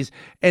agencies,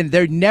 and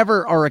they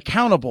never are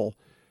accountable.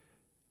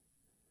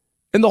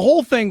 And the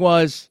whole thing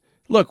was,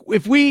 look,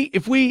 if we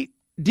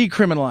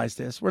decriminalize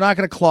this, we're not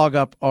going to clog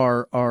up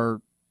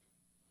our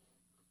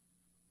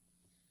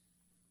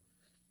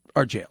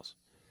jails.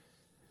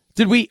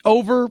 Did we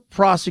over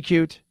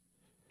prosecute?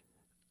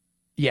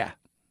 Yeah.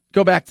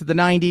 Go back to the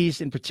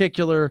 90s in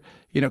particular,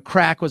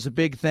 crack was a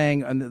big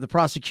thing, and the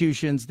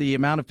prosecutions, the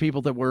amount of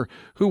people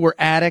who were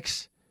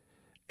addicts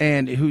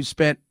and who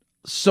spent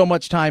so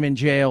much time in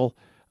jail,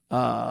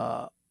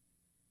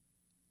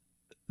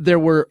 there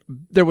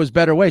was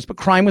better ways, but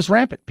crime was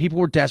rampant. People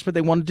were desperate.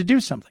 They wanted to do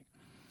something.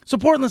 So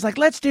Portland's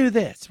let's do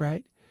this,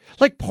 right?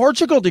 Like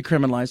Portugal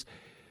decriminalized.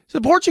 So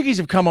the Portuguese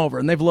have come over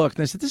and they've looked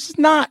and they said, this is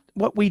not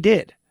what we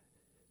did.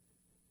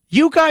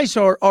 You guys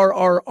are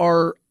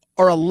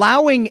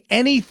allowing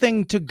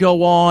anything to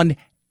go on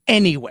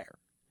anywhere.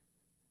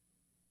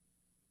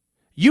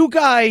 You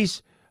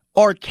guys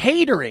are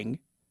catering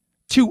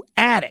to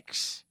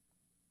addicts.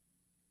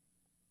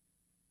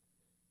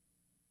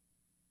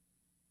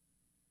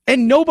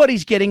 And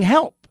nobody's getting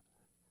help.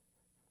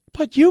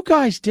 But you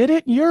guys did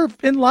it, and you're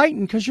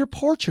enlightened because you're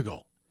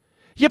Portugal.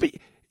 Yeah, but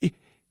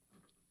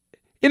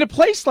in a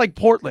place like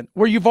Portland,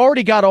 where you've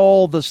already got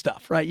all the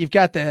stuff, right? You've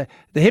got the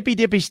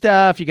hippy-dippy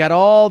stuff. You got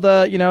all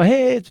the,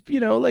 hey, it's,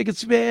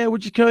 we're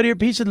just code here,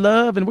 peace and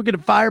love, and we're going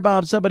to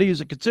firebomb somebody who's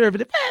a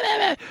conservative.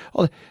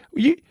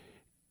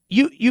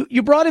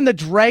 You brought in the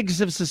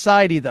dregs of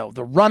society, though,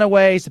 the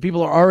runaways, the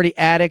people who are already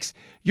addicts.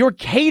 You're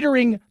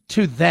catering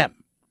to them.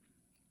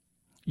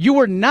 You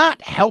are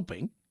not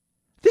helping.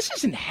 This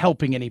isn't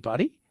helping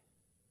anybody.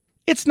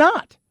 It's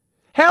not.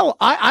 Hell,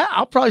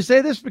 I'll probably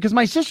say this because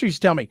my sister used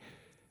to tell me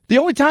the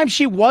only time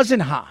she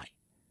wasn't high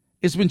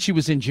is when she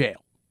was in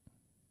jail.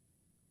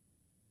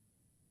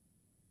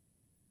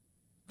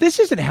 This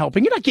isn't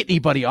helping. You're not getting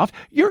anybody off.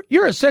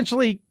 You're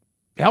essentially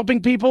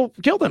helping people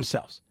kill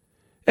themselves.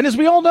 And as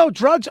we all know,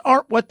 drugs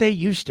aren't what they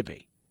used to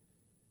be.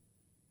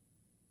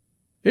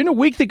 In a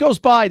week that goes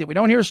by that we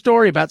don't hear a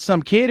story about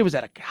some kid who was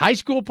at a high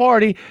school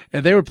party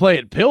and they were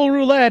playing pill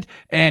roulette,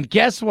 and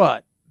guess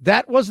what?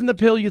 That wasn't the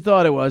pill you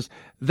thought it was.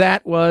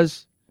 That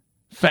was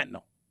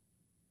fentanyl.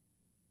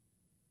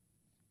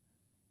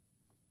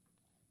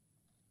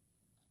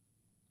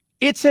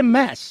 It's a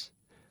mess.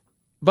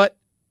 But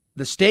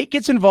the state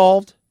gets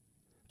involved.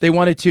 They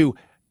wanted to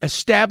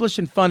establish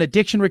and fund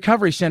addiction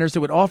recovery centers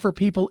that would offer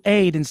people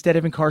aid instead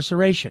of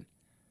incarceration.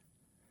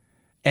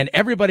 And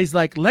everybody's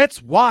like,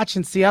 let's watch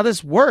and see how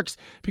this works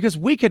because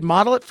we could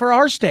model it for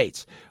our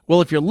states. Well,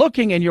 if you're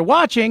looking and you're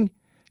watching,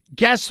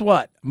 guess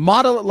what?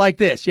 Model it like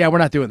this. Yeah, we're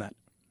not doing that.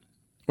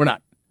 We're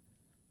not.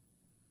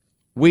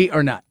 We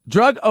are not.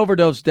 Drug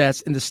overdose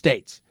deaths in the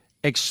states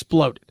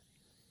exploded.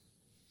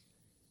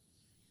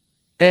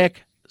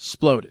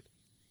 Exploded.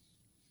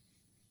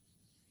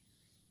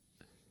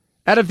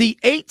 Out of the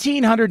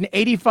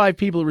 1,885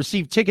 people who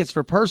received tickets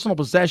for personal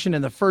possession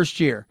in the first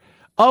year,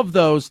 of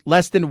those,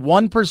 less than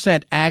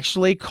 1%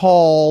 actually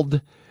called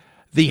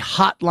the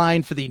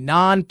hotline for the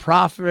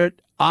nonprofit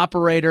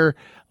operator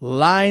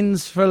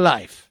Lines for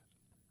Life.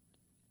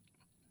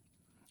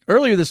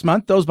 Earlier this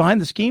month, those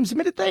behind the schemes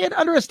admitted they had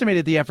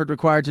underestimated the effort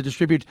required to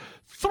distribute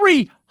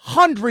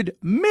 $300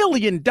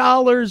 million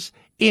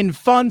in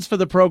funds for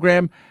the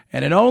program,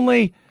 and it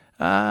only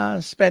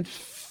spent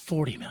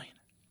 $40 million.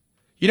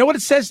 You know what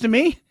it says to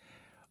me?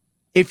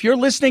 if you're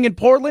listening in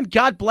Portland,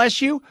 God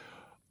bless you.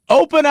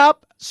 Open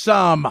up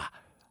some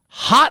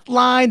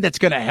hotline that's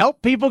going to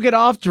help people get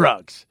off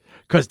drugs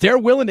because they're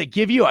willing to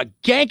give you a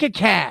gank of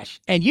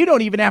cash and you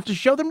don't even have to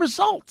show them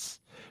results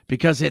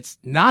because it's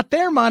not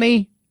their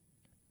money.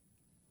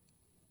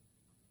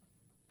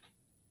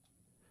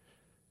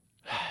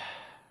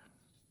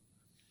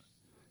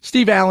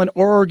 Steve Allen,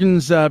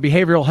 Oregon's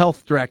behavioral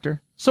health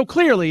director. So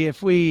clearly,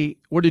 if we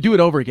were to do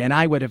it over again,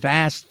 I would have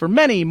asked for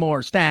many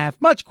more staff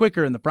much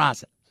quicker in the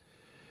process.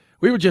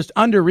 We were just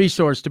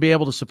under-resourced to be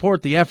able to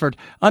support the effort,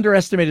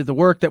 underestimated the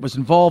work that was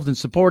involved in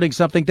supporting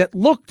something that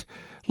looked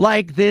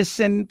like this,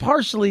 and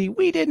partially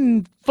we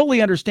didn't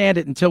fully understand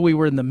it until we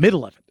were in the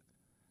middle of it.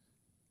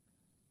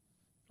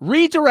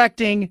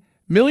 Redirecting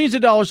millions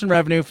of dollars in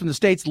revenue from the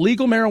state's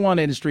legal marijuana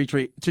industry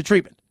to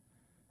treatment,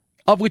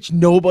 of which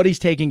nobody's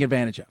taking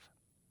advantage of.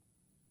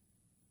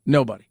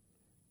 Nobody.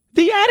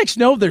 The addicts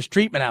know there's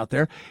treatment out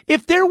there.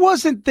 If there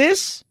wasn't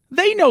this,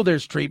 they know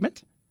there's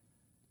treatment.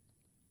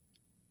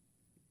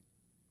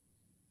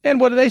 And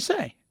what do they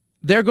say?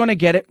 They're going to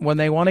get it when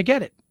they want to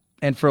get it.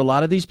 And for a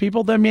lot of these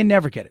people, they may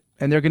never get it.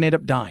 And they're going to end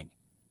up dying.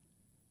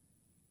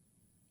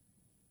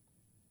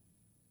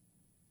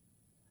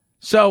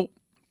 So,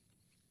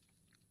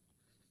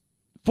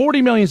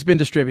 $40 million has been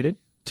distributed.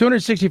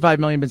 $265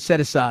 million been set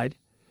aside.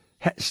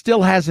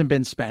 Still hasn't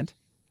been spent.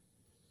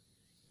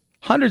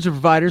 Hundreds of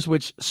providers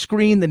which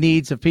screen the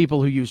needs of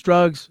people who use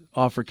drugs,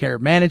 offer care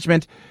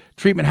management,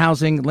 treatment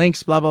housing,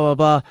 links, blah, blah, blah,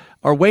 blah,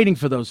 are waiting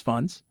for those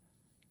funds.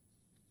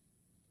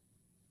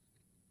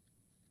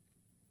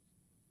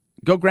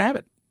 Go grab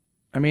it.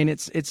 I mean,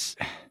 it's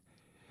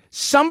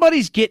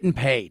somebody's getting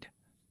paid.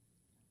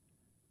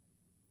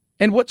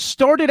 And what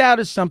started out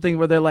as something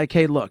where they're like,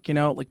 hey, look,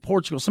 like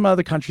Portugal, some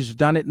other countries have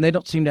done it, and they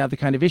don't seem to have the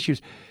kind of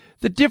issues.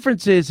 The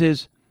difference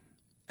is,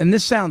 and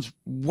this sounds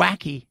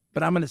wacky,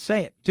 but I'm going to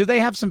say it. Do they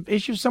have some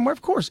issues somewhere?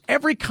 Of course.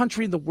 Every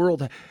country in the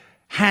world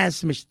has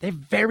some issues. They have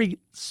very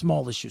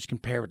small issues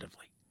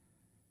comparatively.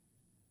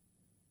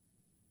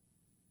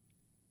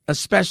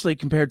 Especially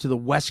compared to the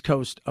West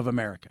Coast of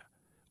America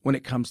when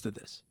it comes to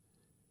this.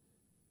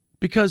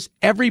 Because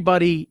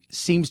everybody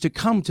seems to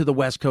come to the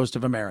West Coast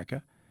of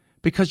America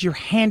because you're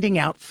handing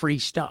out free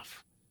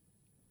stuff.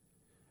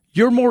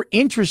 You're more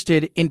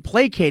interested in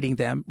placating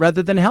them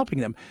rather than helping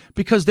them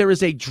because there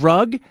is a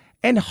drug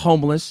and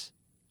homeless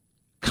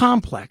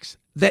complex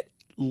that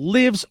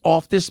lives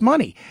off this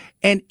money.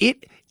 And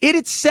it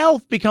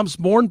itself becomes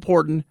more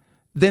important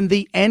than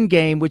the end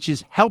game, which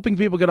is helping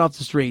people get off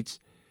the streets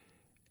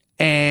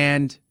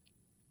and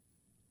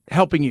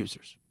helping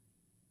users.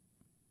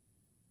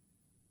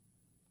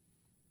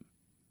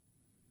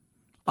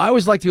 I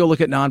always like to go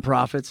look at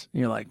nonprofits. And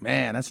you're like,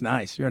 man, that's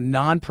nice. You're a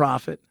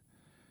nonprofit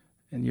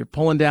and you're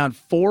pulling down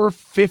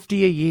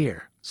 $450 a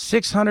year,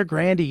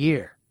 $600,000 a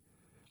year.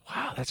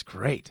 Wow, that's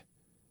great.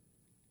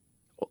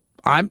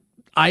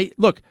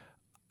 Look,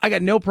 I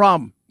got no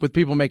problem with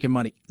people making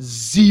money.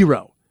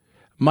 Zero.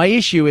 My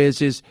issue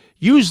is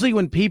usually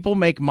when people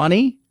make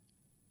money,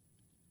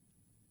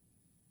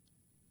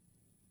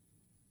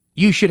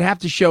 you should have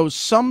to show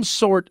some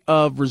sort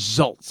of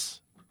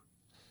results.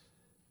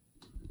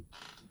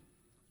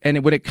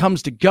 And when it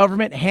comes to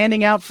government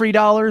handing out free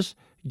dollars,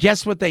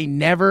 guess what they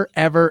never,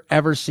 ever,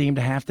 ever seem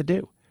to have to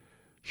do?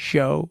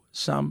 Show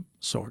some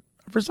sort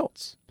of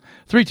results.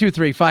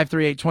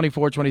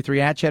 323-538-2423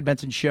 at Chad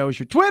Benson Show is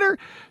your Twitter,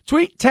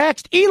 tweet,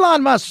 text.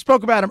 Elon Musk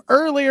spoke about him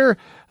earlier.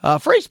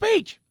 Free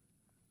speech.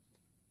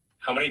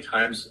 How many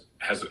times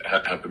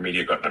have the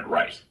media gotten it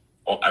right?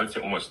 Well, I would say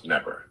almost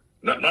never.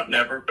 Not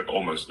never, but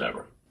almost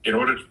never. In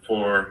order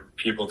for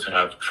people to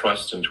have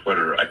trust in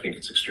Twitter, I think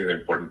it's extremely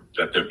important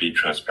that there be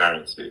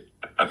transparency.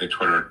 I think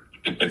Twitter,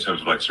 in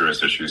terms of like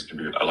serious issues, can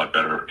be a lot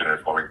better in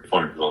informing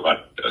people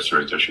about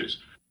serious issues.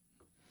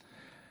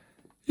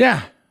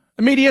 Yeah.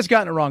 The media's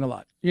gotten it wrong a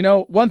lot.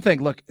 One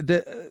thing, look,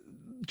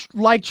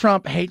 like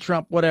Trump, hate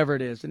Trump, whatever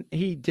it is, and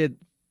he did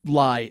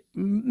lie.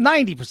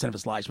 90% of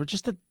his lies were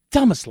just the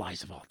dumbest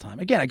lies of all time.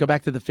 Again, I go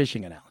back to the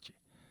fishing analogy.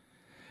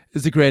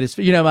 It's the greatest.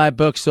 My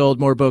book sold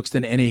more books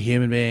than any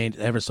human being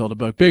ever sold a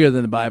book, bigger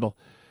than the Bible,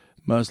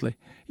 mostly.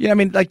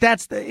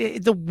 That's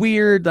the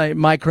weird,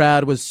 my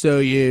crowd was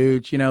so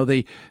huge,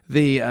 I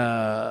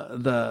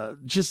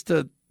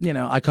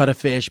caught a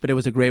fish, but it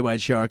was a great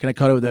white shark, and I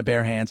caught it with my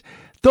bare hands.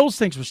 Those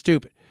things were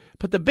stupid.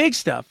 But the big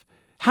stuff,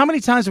 how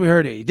many times have we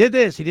heard it? He did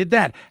this, he did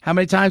that. How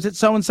many times did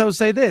so-and-so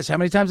say this? How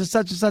many times did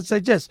such and such say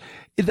this?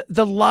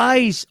 The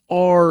lies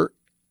were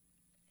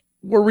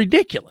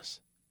ridiculous,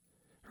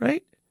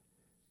 right?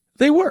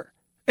 They were.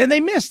 And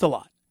they missed a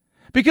lot.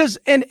 Because,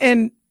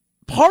 and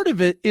part of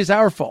it is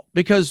our fault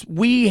because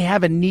we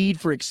have a need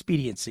for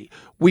expediency.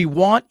 We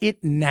want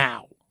it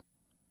now.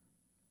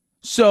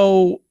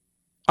 So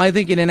I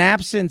think in an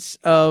absence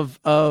of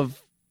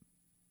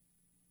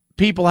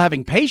people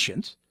having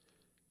patience,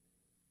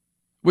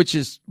 which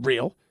is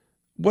real,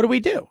 what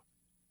do?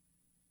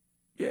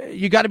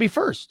 You got to be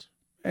first.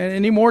 And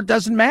anymore, it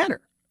doesn't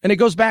matter. And it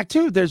goes back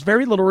to there's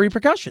very little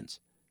repercussions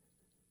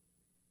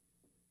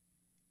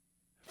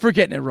for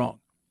getting it wrong.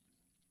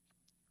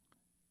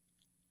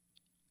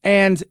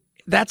 And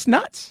that's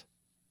nuts.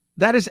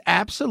 That is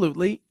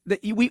absolutely,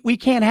 we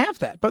can't have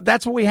that, but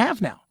that's what we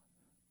have now.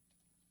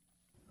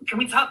 Can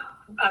we talk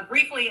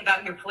briefly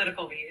about your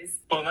political views?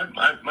 Well,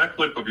 my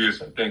political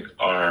views, I think,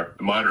 are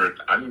moderate.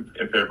 I'm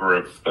in favor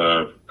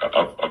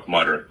of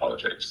moderate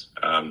politics,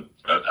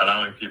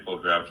 allowing people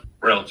who have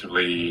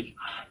relatively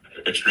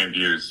extreme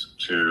views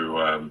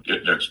to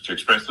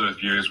express those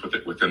views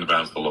within the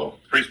bounds of the law.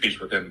 Free speech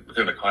within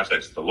the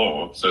context of the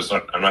law. So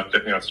I'm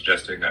definitely not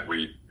suggesting that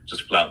we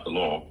just flout the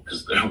law,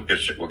 because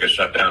we'll get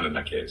shut down in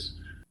that case.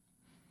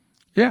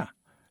 Yeah.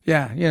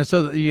 Yeah.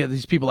 So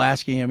these people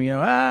asking him,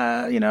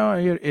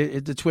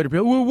 the Twitter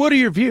people, well, what are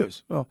your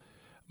views? Well,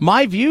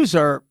 my views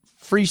are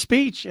free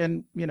speech,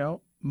 and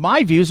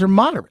my views are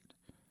moderate.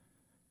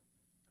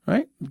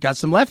 Right? Got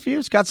some left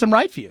views, got some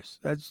right views.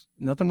 That's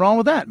nothing wrong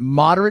with that.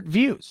 Moderate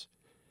views.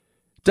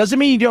 Doesn't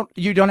mean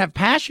you don't have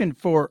passion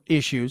for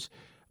issues,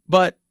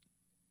 but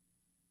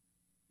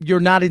you're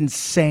not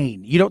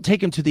insane. You don't take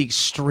them to the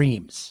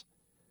extremes,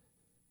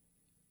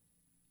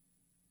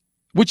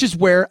 which is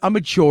where a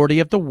majority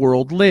of the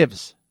world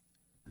lives.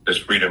 There's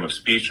freedom of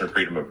speech and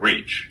freedom of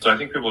reach. So I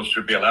think people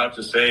should be allowed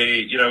to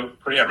say,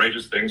 pretty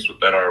outrageous things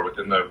that are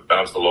within the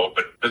bounds of the law,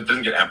 but it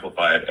doesn't get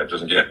amplified. It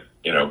doesn't get,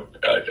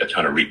 a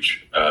ton of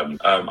reach.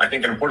 I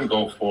think an important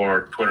goal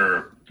for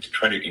Twitter is to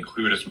try to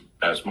include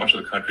as much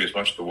of the country, as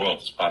much of the world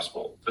as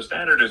possible. The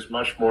standard is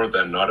much more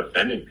than not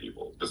offending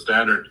people. The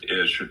standard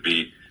should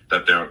be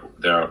that they're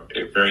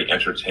very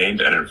entertained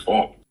and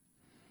informed.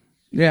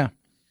 Yeah.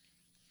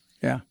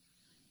 I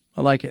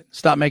like it.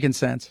 Stop making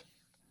sense.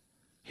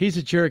 He's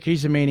a jerk.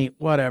 He's a meanie.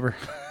 Whatever.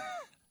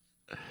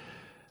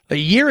 A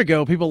year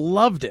ago, people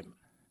loved him,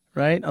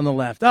 right? On the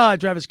left. I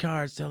drive his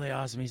car. It's totally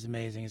awesome. He's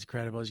amazing. He's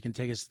incredible. He's going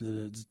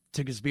to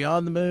take us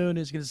beyond the moon.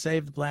 He's going to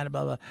save the planet,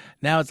 blah, blah.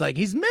 Now it's like,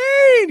 he's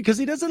mean because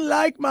he doesn't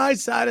like my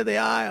side of the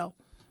aisle.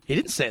 He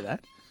didn't say that.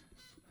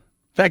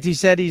 In fact, he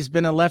said he's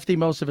been a lefty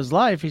most of his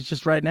life. He's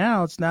just right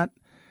now, it's not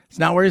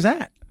where he's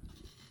at.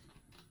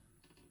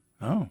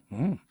 Oh,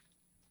 Well,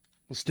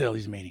 still,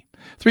 he's a meanie.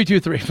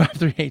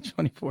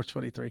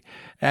 323-538-2423.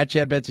 At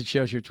Chad Benson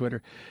Show's your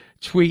Twitter.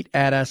 Tweet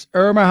at us.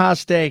 Omaha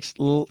Steaks.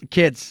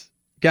 Kids,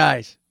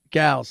 guys,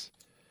 gals,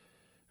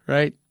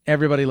 right?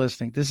 Everybody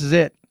listening. This is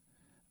it.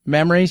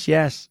 Memories,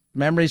 yes.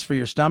 Memories for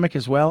your stomach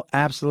as well.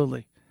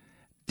 Absolutely.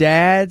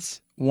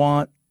 Dads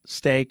want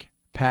steak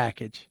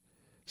package.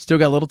 Still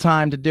got a little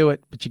time to do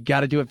it, but you got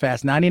to do it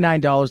fast.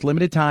 $99,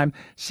 limited time,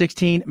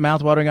 16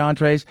 mouthwatering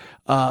entrees,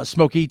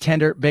 smoky,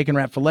 tender bacon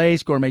wrap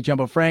fillets, gourmet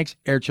jumbo franks,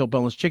 air chill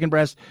boneless chicken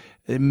breasts,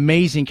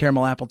 amazing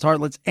caramel apple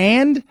tartlets,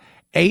 and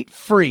 8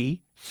 free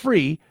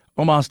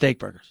Omaha steak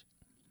burgers.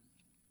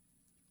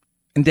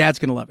 And Dad's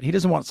going to love it. He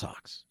doesn't want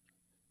socks.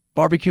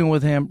 Barbecuing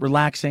with him,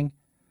 relaxing,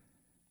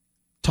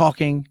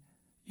 talking,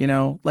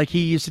 like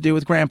he used to do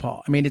with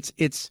Grandpa. I mean, it's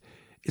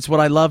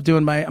what I love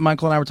doing. My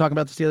uncle and I were talking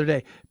about this the other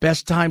day.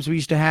 Best times we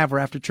used to have were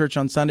after church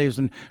on Sundays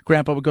when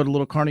Grandpa would go to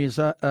little carnes,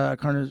 or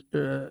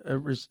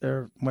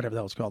whatever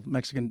that was called,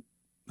 Mexican,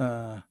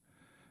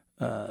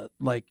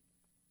 like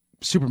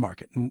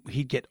supermarket. And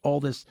he'd get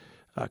all this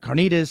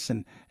carnitas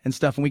and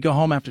stuff. And we'd go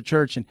home after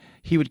church and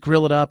he would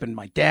grill it up. And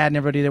my dad and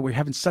everybody there, we were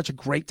having such a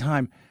great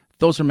time.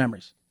 Those are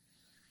memories.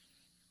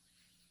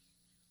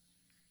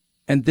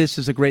 And this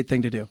is a great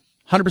thing to do.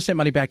 100%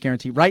 money back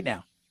guarantee right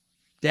now.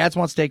 Dads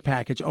Want Steak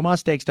Package,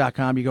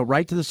 omahasteaks.com. You go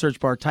right to the search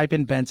bar, type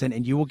in Benson,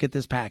 and you will get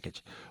this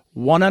package.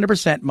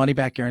 100% money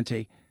back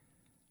guarantee.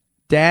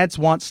 Dads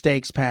Want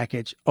Steaks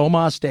Package,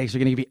 Omaha Steaks. They're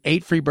going to give you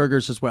 8 free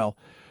burgers as well.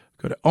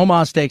 Go to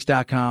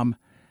omahasteaks.com,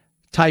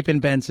 type in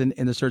Benson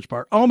in the search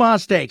bar.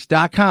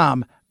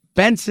 omahasteaks.com,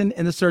 Benson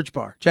in the search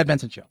bar. Chad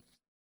Benson Show.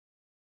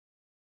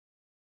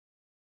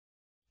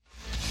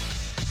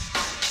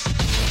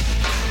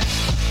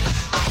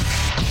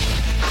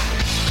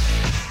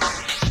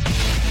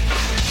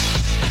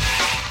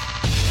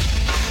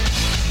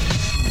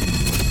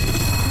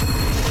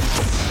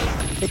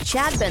 The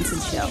Chad Benson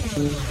Show,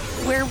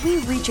 where we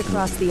reach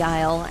across the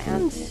aisle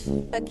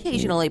and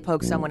occasionally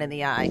poke someone in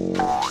the eye.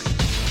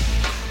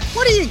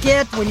 What do you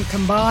get when you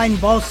combine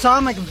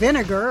balsamic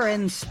vinegar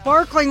and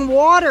sparkling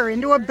water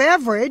into a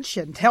beverage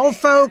and tell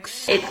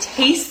folks it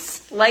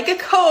tastes like a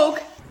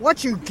Coke?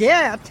 What you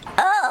get,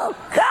 oh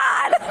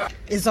God,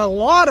 is a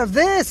lot of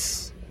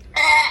this.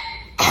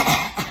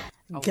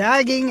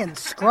 Gagging and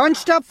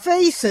scrunched up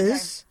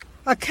faces.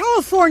 A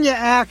California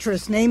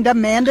actress named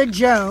Amanda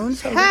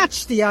Jones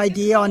hatched the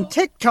idea on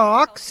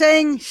TikTok,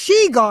 saying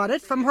she got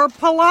it from her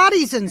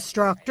Pilates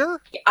instructor.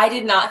 I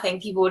did not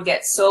think people would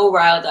get so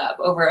riled up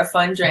over a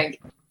fun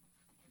drink.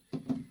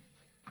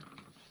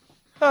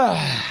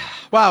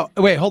 Wow.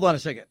 Wait, hold on a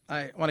second.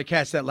 I want to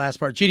catch that last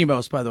part. Jeannie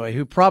Most, by the way,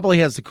 who probably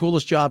has the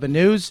coolest job in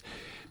news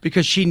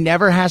because she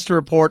never has to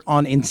report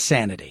on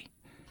insanity.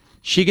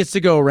 She gets to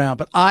go around.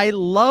 But I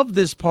love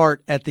this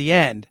part at the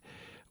end,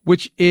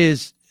 which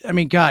is... I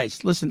mean,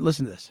 guys, listen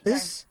to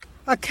this.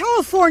 A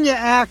California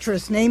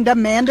actress named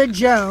Amanda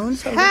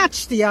Jones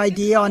hatched the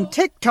idea on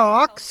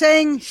TikTok,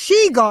 saying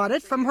she got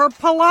it from her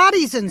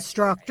Pilates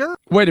instructor.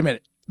 Wait a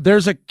minute.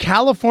 There's a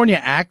California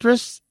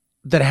actress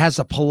that has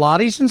a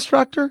Pilates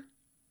instructor?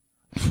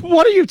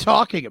 What are you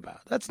talking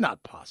about? That's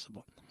not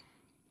possible.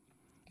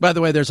 By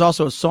the way, there's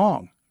also a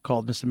song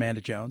called Miss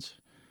Amanda Jones.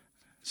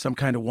 Some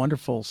kind of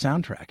wonderful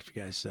soundtrack, if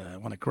you guys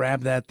want to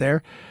grab that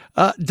there.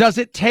 Does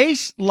it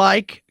taste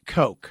like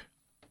Coke?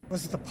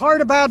 Was the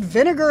part about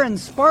vinegar and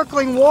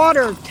sparkling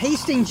water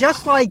tasting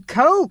just like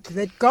Coke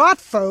that got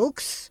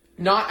folks?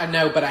 Not a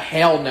no, but a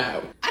hell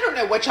no. I don't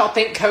know what y'all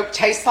think Coke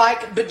tastes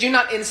like, but do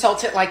not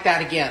insult it like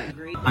that again.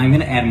 I'm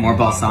gonna add more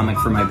balsamic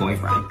for my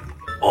boyfriend.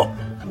 Oh,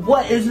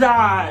 what is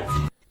that?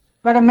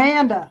 But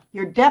Amanda,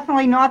 you're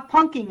definitely not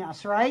punking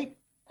us, right?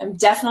 I'm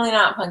definitely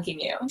not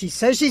punking you. She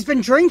says she's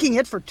been drinking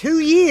it for 2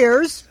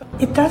 years.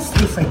 It does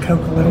taste like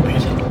Coke a little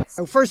bit.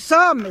 So for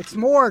some, it's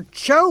more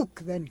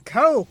choke than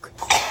Coke.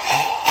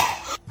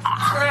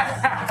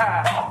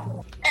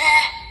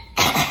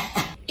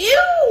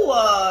 Ew!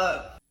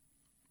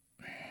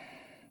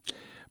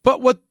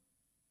 But what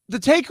the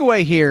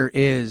takeaway here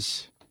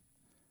is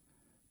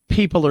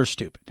people are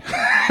stupid.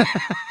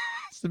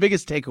 It's the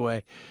biggest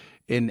takeaway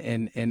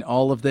in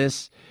all of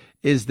this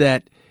is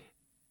that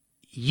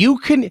you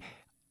can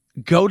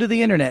go to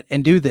the internet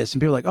and do this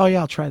and people are like, oh yeah,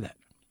 I'll try that.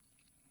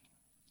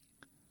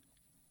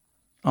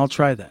 I'll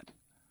try that.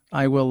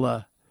 I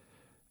will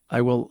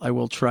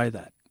try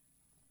that.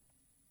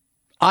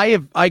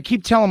 I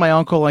keep telling my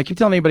uncle, I keep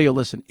telling anybody who'll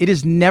listen, it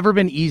has never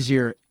been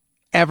easier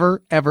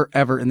ever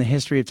in the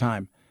history of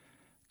time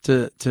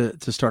to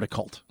start a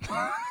cult.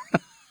 I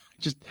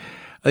think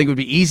it would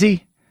be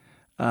easy.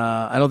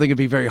 I don't think it'd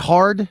be very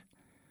hard.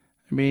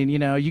 I mean,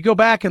 you go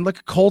back and look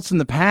at cults in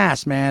the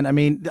past, man. I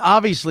mean,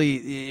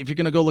 obviously, if you're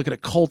going to go look at a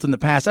cult in the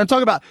past, I'm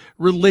talking about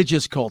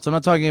religious cults. I'm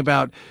not talking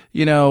about,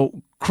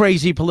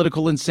 crazy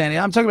political insanity.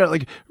 I'm talking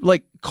about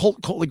like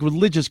cult, like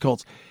religious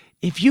cults.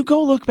 If you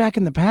go look back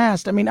in the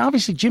past, I mean,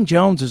 obviously Jim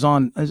Jones is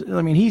on.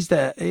 I mean, he's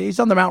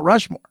on the Mount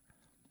Rushmore.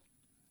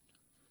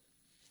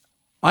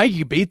 I think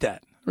you beat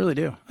that. I really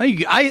do.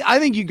 I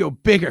think you go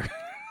bigger.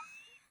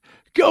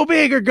 Go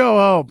big or go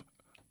home.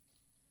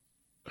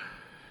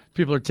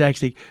 People are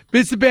texting.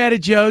 Miss Amanda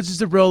Jones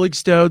is a Rolling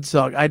Stones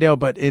song. I know,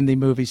 but in the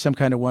movie, Some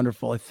Kind of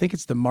Wonderful, I think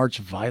it's the March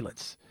of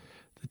Violets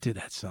that did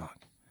that song.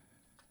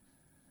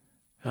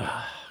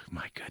 Oh,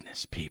 my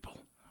goodness,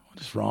 people. What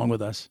is wrong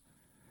with us?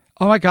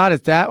 Oh, my God,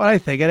 is that what I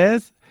think it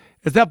is?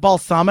 Is that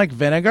balsamic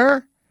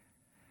vinegar?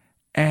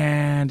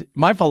 And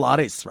my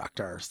Pilates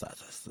instructor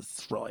says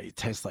this really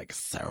tastes like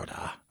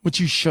soda,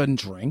 which you shouldn't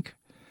drink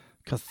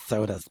because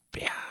soda's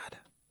bad.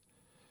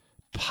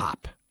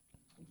 Pop.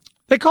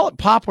 They call it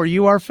pop where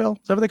you are, Phil?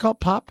 Is that what they call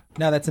it, pop?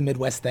 No, that's a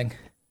Midwest thing.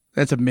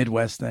 That's a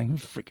Midwest thing.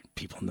 Freaking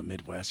people in the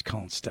Midwest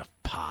calling stuff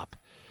pop.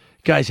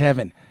 Guys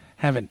having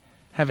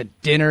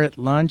dinner at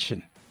lunch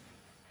and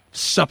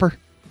supper.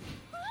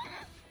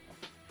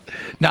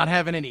 Not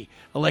having any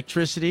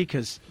electricity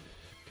because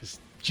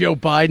Joe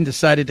Biden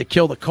decided to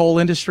kill the coal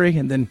industry,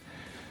 and then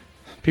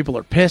people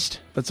are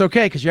pissed. But it's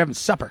okay because you're having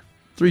supper.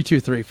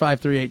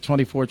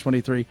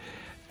 323-538-2423.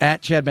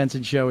 At Chad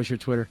Benson Show is your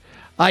Twitter.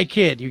 I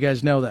kid. You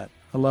guys know that.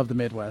 I love the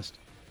Midwest.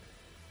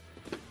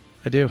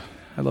 I do.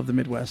 I love the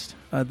Midwest.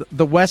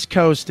 The West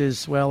Coast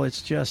is, well,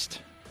 it's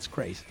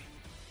crazy.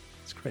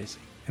 It's crazy.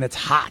 And it's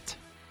hot.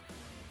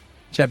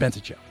 Chad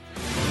Benson Show.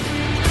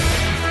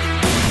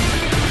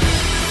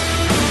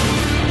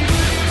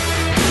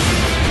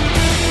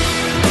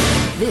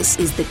 This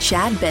is the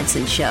Chad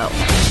Benson Show.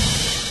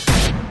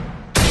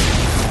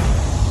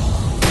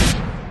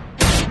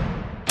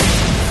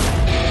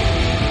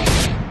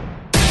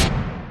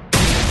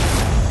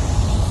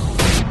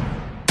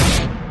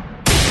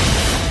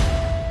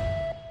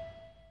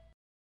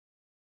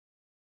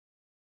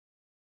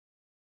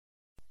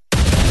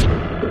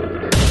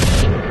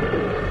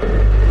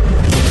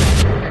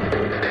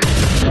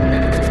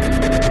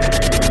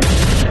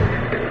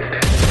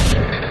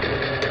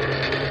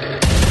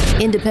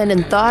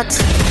 Independent thoughts,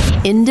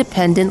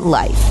 independent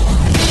life.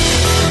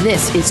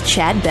 This is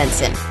Chad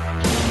Benson.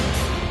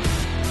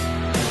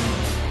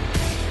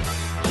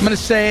 I'm going to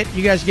say it.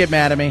 You guys get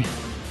mad at me.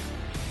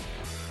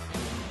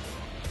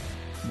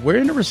 We're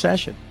in a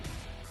recession.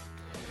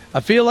 I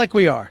feel like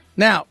we are.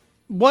 Now,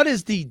 what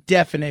is the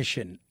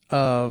definition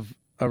of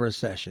a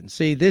recession?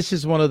 See, this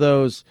is one of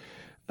those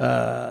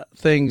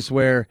things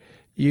where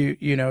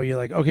you're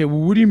like, okay, well,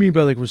 what do you mean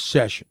by like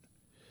recession?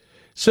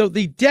 So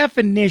the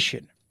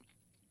definition,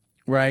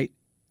 right,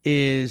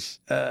 is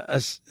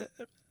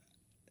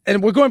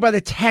and we're going by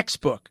the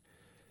textbook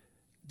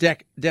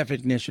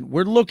definition.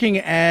 We're looking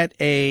at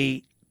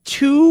a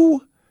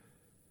 2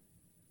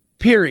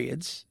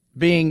 periods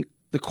being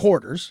the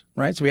quarters,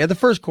 right? So we had the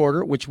first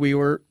quarter, which we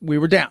were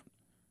down,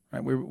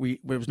 right?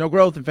 There was no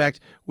growth. In fact,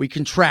 we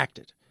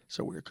contracted.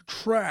 So we're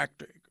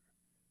contracting.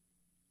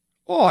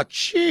 Oh,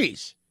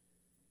 geez,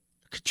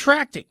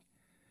 contracting.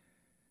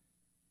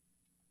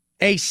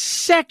 A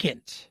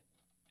second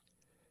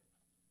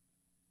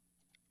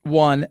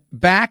one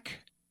back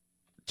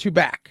to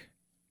back.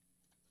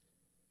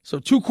 So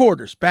 2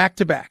 quarters back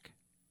to back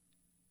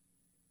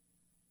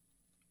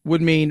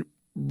would mean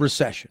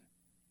recession.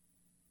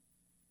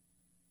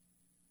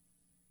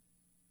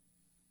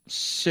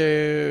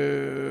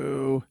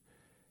 So,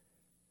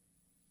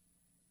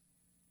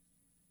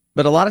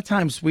 but a lot of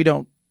times we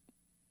don't.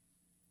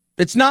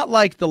 It's not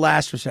like the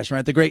last recession,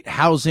 right? The great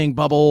housing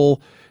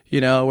bubble,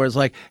 where it's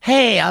like,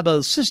 hey, I'm an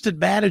assistant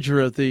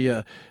manager at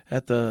the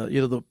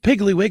the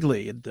Piggly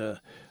Wiggly, and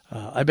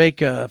I make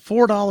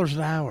 $4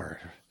 an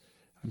hour.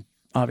 I'm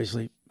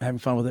obviously having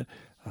fun with it,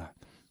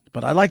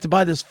 but I'd like to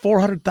buy this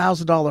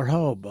 $400,000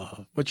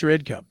 home. What's your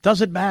income?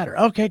 Doesn't matter.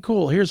 Okay,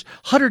 cool. Here's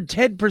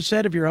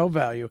 110% of your home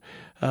value.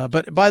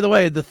 But by the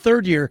way, the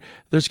third year,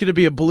 there's going to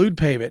be a balloon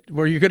payment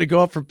where you're going to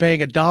go up from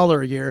paying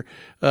 $1 a year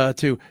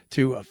to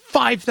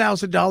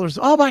 $5,000.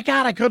 Oh my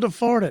God, I couldn't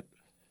afford it.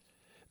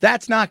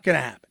 That's not going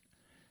to happen,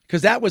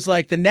 because that was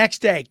like the next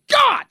day.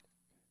 God,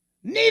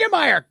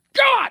 Niedermeyer,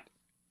 God.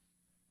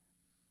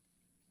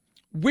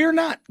 We're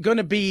not going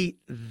to be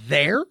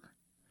there,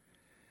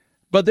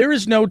 but there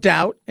is no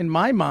doubt in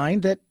my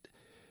mind that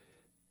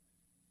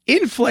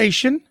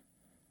inflation,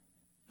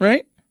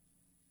 right?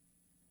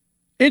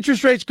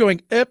 Interest rates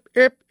going up.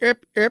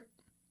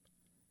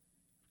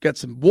 Got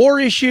some war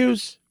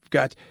issues. We've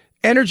got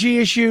energy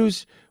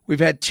issues. We've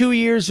had 2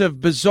 years of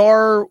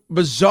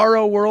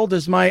bizarro world,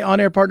 as my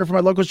on-air partner from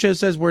my local show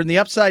says. We're in the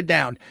upside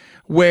down,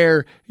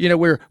 where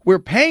we're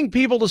paying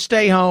people to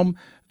stay home.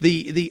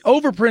 The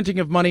overprinting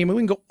of money. I mean,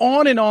 we can go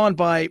on and on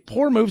by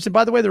poor moves. And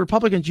by the way, the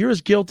Republicans, you're as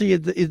guilty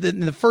in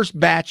the first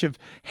batch of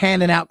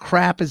handing out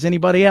crap as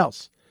anybody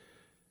else.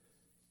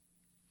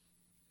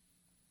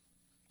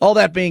 All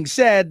that being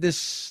said,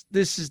 this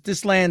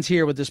lands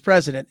here with this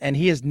president, and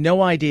he has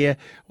no idea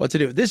what to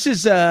do. This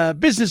is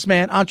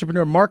businessman,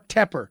 entrepreneur Mark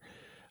Tepper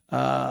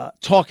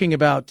talking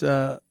about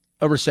a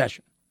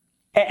recession.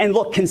 And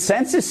look,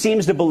 consensus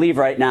seems to believe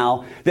right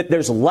now that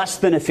there's less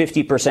than a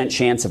 50%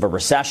 chance of a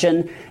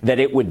recession, that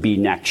it would be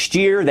next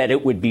year, that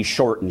it would be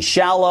short and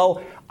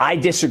shallow. I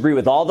disagree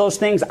with all those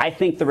things. I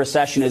think the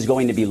recession is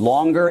going to be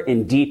longer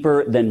and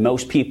deeper than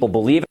most people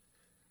believe.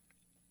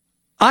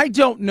 I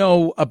don't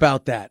know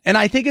about that. And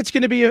I think it's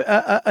going to be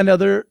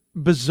another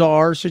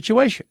bizarre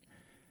situation.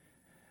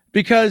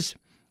 Because,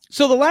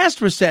 so the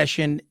last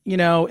recession,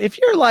 if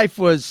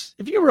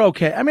you were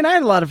okay, I mean, I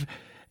had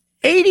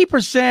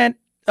 80%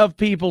 of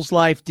people's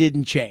life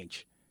didn't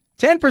change.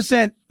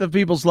 10% of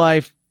people's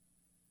life,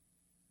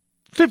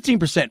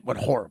 15%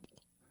 went horrible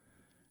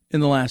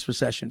in the last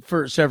recession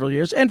for several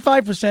years. And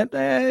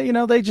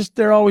 5%,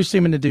 they're always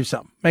seeming to do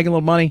something. Making a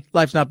little money,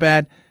 life's not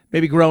bad,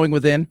 maybe growing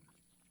within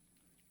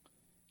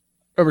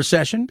a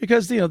recession,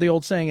 because the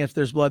old saying, if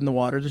there's blood in the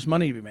water, there's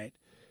money to be made.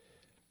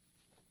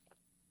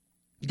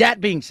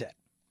 That being said,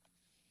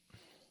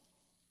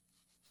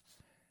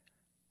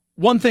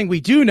 one thing we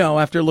do know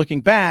after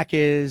looking back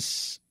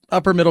is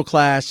upper middle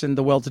class and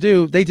the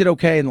well-to-do, they did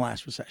okay in the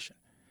last recession.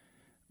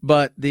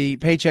 But the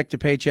paycheck to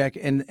paycheck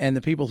and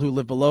the people who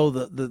live below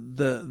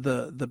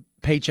the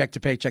paycheck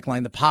to paycheck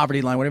line, the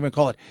poverty line, whatever you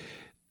call it,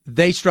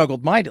 they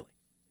struggled mightily.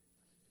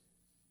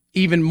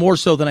 Even more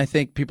so than I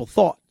think people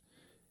thought.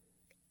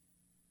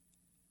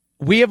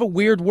 We have a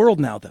weird world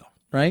now, though,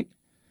 right?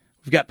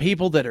 We've got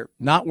people that are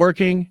not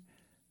working,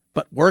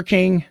 but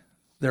working.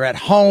 They're at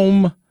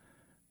home,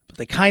 but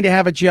they kind of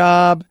have a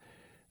job.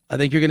 I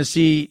think you're going to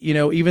see,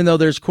 even though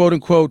there's, quote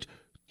unquote,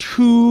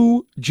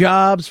 2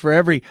 jobs for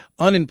every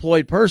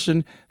unemployed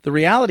person, the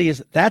reality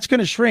is that's going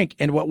to shrink.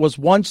 And what was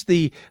once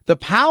the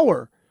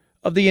power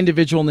of the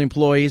individual and the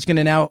employee is going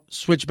to now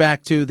switch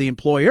back to the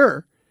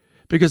employer,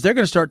 because they're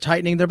going to start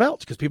tightening their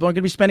belts because people aren't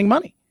going to be spending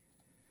money.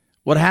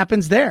 What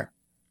happens there?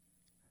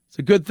 It's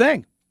a good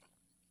thing.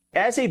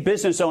 As a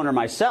business owner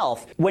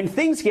myself, when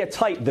things get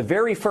tight, the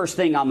very first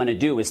thing I'm going to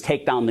do is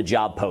take down the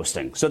job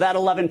posting. So that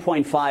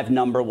 11.5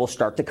 number will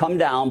start to come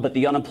down, but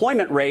the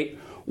unemployment rate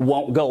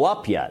won't go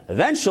up yet.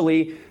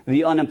 Eventually,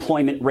 the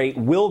unemployment rate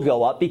will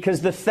go up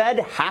because the Fed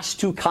has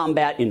to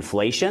combat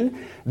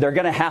inflation. They're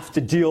going to have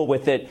to deal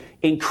with it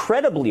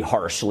incredibly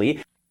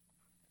harshly.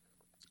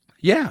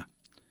 Yeah.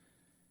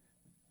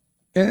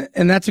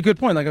 And that's a good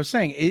point. Like I was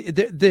saying,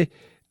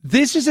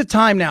 this is a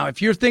time now.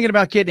 If you're thinking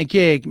about getting a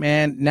gig,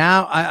 man,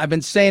 now I've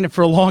been saying it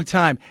for a long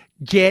time.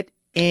 Get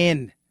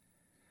in.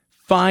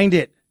 Find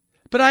it.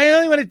 But I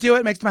only want to do it.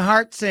 It makes my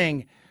heart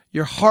sing.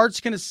 Your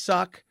heart's going to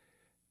suck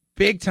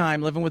big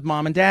time living with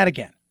mom and dad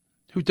again,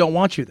 who don't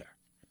want you there.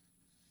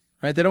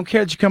 Right? They don't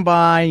care that you come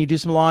by and you do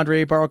some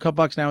laundry, borrow a couple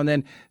bucks now and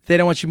then. They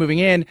don't want you moving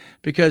in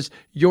because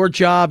your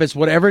job is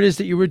whatever it is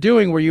that you were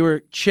doing, where you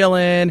were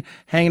chilling,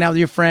 hanging out with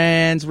your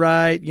friends,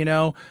 right?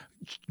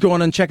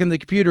 Going and checking the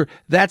computer.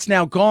 That's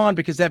now gone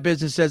because that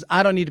business says,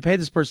 I don't need to pay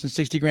this person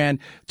 $60,000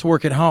 to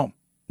work at home.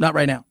 Not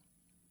right now.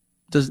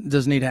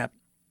 Doesn't need to happen.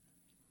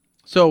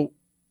 So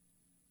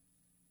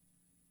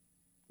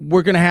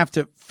we're going to have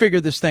to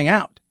figure this thing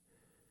out,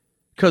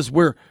 because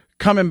we're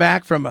coming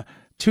back from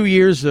 2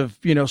 years of,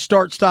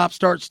 start, stop.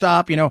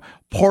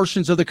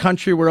 Portions of the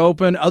country were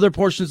open. Other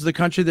portions of the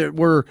country that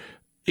were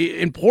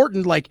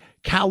important, like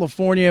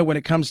California, when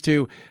it comes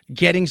to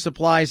getting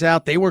supplies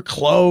out, they were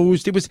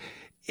closed.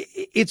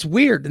 It's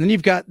weird. And then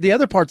you've got the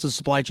other parts of the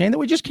supply chain that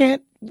we just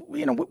can't,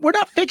 we're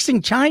not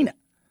fixing China.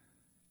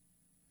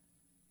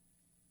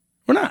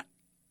 We're not.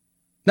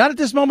 Not at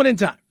this moment in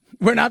time.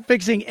 We're not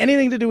fixing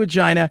anything to do with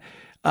China.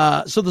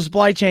 So the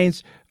supply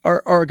chains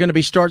are going to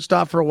be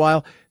start-stop for a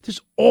while.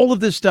 There's all of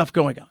this stuff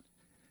going on.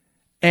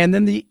 And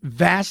then the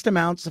vast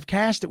amounts of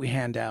cash that we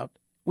hand out,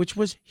 which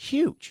was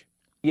huge.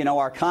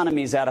 Our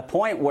economy is at a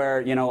point where,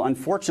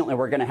 unfortunately,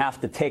 we're going to have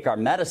to take our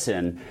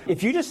medicine.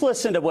 If you just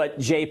listen to what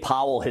Jay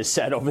Powell has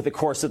said over the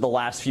course of the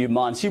last few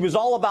months, he was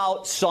all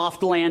about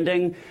soft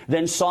landing.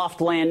 Then soft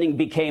landing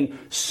became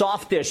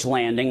softish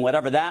landing,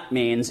 whatever that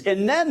means.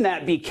 And then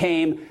that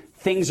became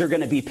things are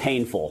going to be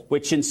painful,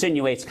 which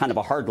insinuates kind of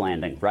a hard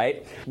landing,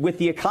 right? With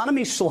the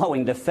economy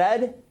slowing, the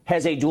Fed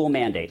has a dual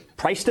mandate: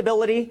 price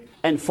stability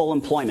and full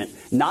employment,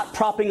 not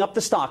propping up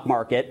the stock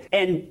market.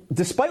 And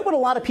despite what a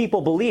lot of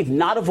people believe,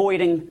 not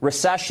avoiding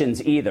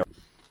recessions either.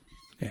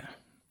 Yeah.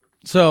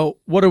 So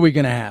what are we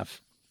going to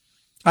have?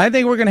 I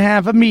think we're going to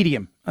have a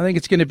medium. I think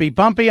it's going to be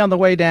bumpy on the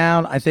way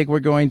down. I think we're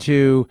going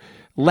to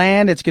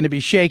land. It's going to be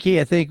shaky.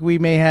 I think we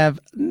may have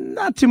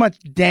not too much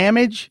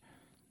damage,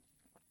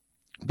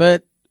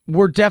 but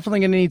we're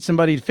definitely going to need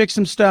somebody to fix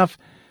some stuff,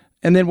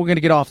 and then we're going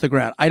to get off the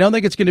ground. I don't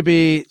think it's going to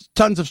be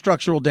tons of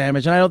structural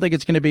damage, and I don't think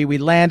it's going to be we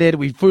landed,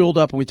 we fueled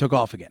up, and we took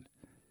off again.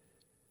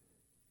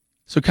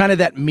 So kind of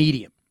that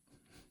medium.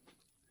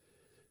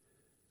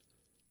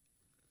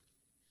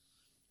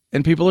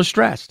 And people are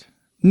stressed.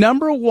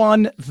 Number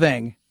one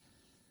thing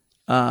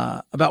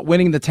about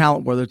winning the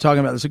talent war, they're talking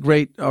about, there's a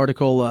great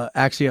article,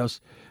 Axios,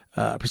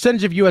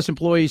 percentage of U.S.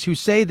 employees who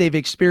say they've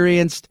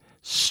experienced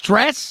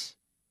stress,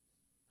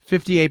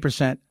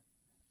 58%.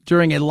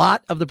 During a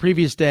lot of the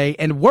previous day,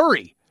 and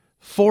worry,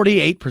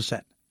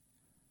 48%.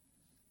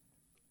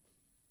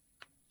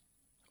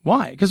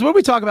 Why? Because what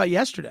we talked about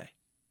yesterday,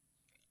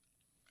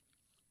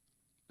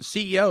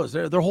 CEOs,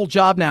 their whole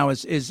job now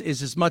is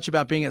as much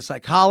about being a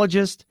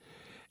psychologist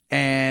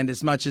and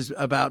as much as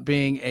about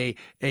being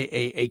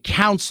a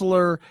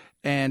counselor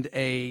and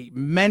a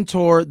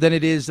mentor than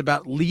it is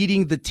about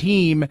leading the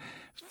team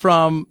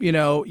from,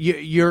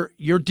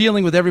 you're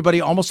dealing with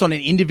everybody almost on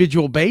an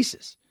individual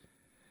basis.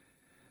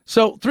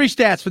 So 3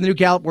 stats for the new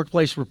Gallup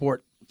Workplace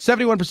Report.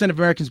 71% of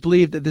Americans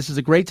believe that this is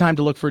a great time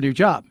to look for a new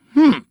job.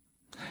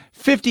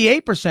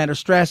 58% are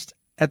stressed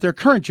at their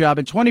current job,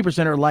 and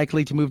 20% are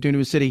likely to move to a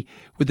new city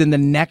within the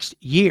next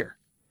year.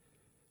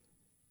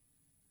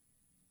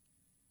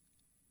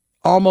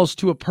 Almost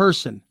to a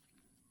person,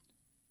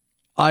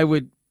 I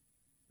would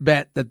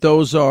bet that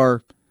those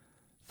are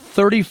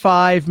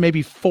 35,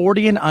 maybe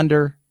 40 and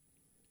under,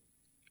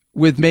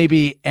 with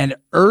maybe an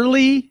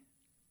early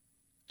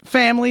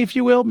family, if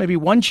you will, maybe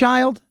one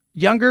child,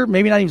 younger,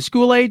 maybe not even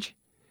school age,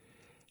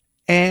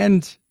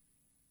 and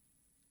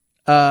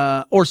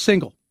or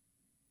single.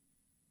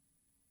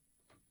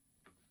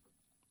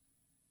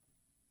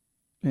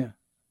 Yeah.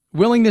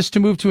 Willingness to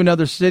move to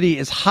another city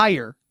is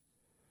higher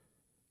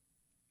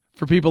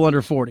for people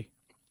under 40.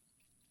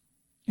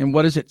 And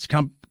what is it? It's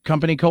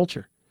company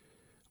culture.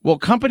 Well,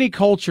 company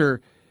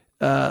culture,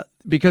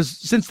 because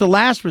since the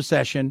last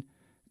recession,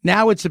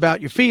 now it's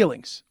about your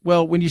feelings.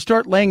 Well, when you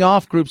start laying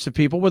off groups of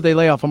people, where they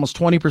lay off almost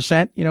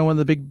 20%, one of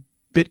the big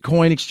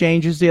Bitcoin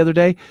exchanges the other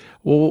day,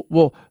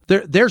 well,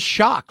 they're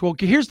shocked. Well,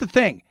 here's the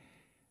thing.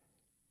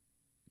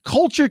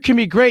 Culture can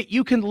be great.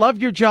 You can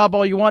love your job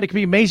all you want. It can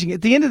be amazing.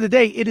 At the end of the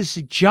day, it is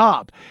a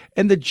job.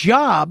 And the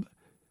job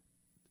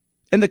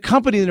and the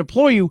company that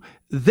employ you,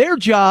 their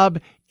job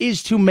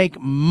is to make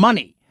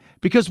money.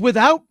 Because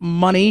without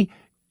money,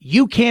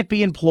 you can't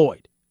be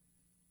employed.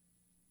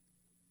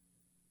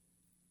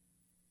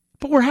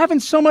 But we're having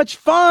so much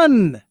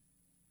fun.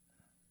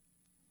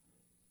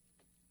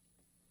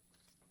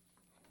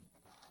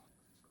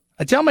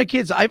 I tell my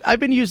kids, I've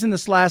been using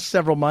this last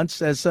several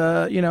months as,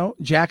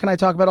 Jack and I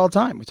talk about all the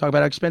time. We talk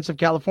about how expensive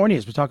California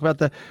is. We talk about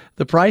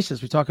the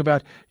prices. We talk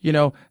about,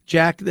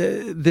 Jack,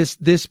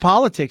 this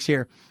politics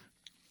here.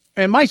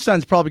 And my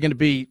son's probably going to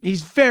be,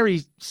 he's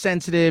very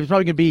sensitive. He's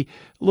probably going to be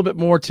a little bit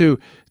more to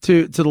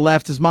the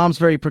left. His mom's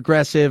very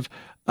progressive,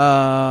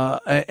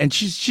 and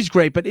she's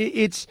great. But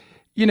it's,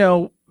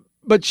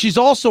 but she's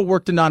also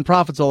worked in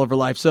nonprofits all of her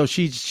life, so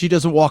she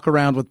doesn't walk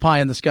around with pie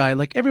in the sky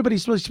like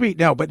everybody's really sweet.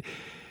 No, but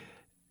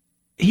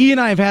he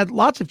and I have had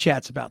lots of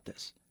chats about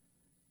this,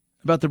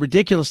 about the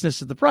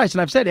ridiculousness of the price.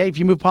 And I've said, hey, if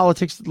you move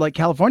politics like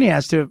California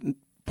has to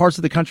parts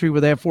of the country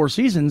where they have 4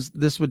 seasons,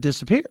 this would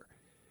disappear.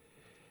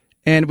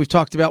 And we've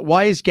talked about,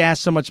 why is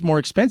gas so much more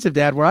expensive,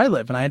 Dad, where I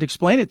live? And I had to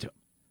explain it to him.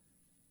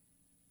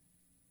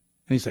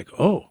 And he's like,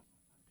 oh,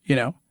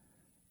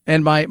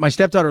 And my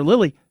stepdaughter,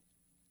 Lily,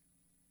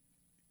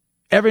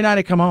 every night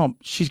I come home,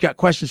 she's got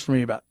questions for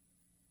me about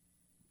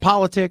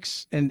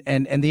politics and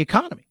the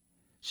economy.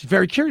 She's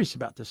very curious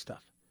about this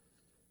stuff.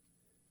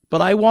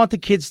 But I want the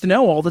kids to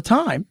know all the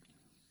time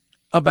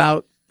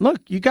about,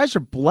 look, you guys are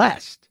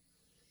blessed.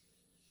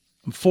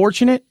 I'm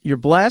fortunate. You're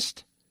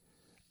blessed.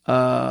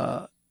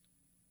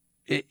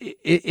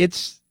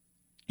 It's,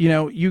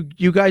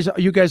 you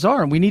guys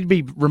are, and we need to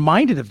be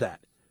reminded of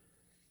that.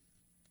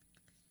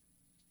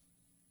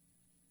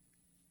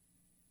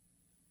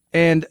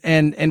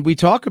 And we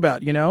talk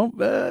about, you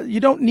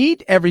don't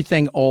need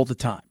everything all the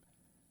time.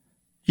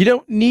 You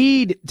don't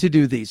need to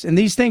do these. And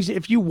these things,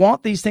 if you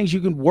want these things, you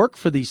can work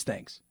for these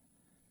things.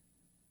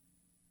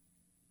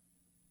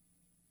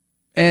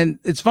 And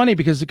it's funny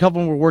because a couple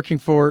of them were working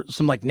for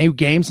some like new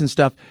games and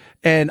stuff,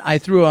 and I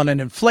threw on an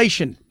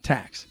inflation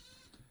tax.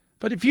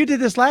 But if you did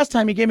this last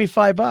time, you gave me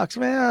 $5.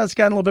 Well, it's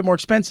gotten a little bit more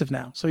expensive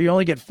now, so you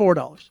only get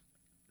 $4.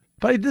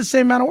 But I did the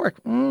same amount of work.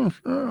 I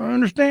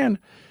understand.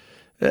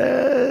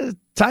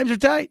 Times are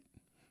tight.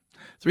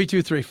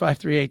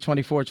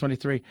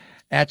 323-538-2423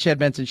 at Chad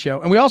Benson Show.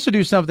 And we also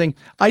do something.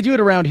 I do it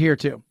around here,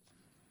 too.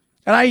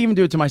 And I even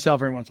do it to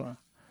myself every once in a while.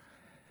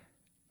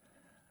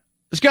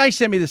 This guy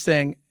sent me this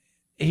thing.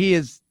 He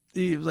was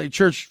like a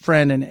church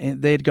friend, and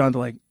they had gone to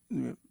like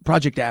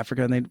Project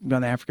Africa, and they'd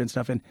gone to Africa and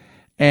stuff.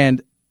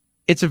 And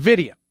it's a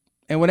video.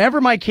 And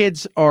whenever my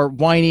kids are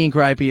whiny and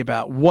gripey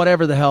about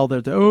whatever the hell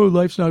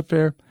life's not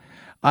fair,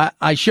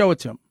 I show it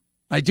to them.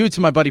 I do it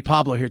to my buddy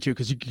Pablo here, too,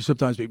 because he can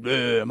sometimes be,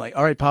 I'm like,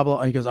 all right, Pablo.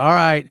 And he goes, all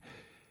right.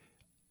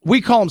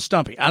 We call him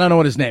Stumpy. I don't know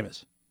what his name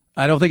is.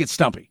 I don't think it's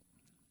Stumpy.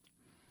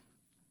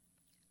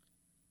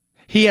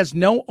 He has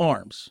no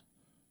arms.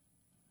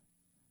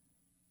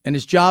 And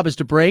his job is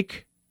to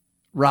break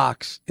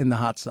rocks in the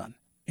hot sun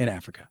in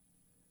Africa.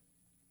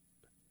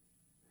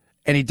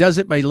 And he does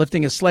it by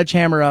lifting a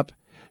sledgehammer up,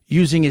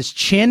 using his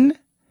chin,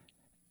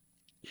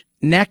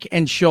 neck,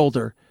 and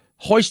shoulder,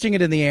 hoisting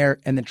it in the air,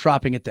 and then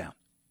dropping it down.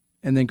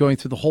 And then going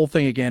through the whole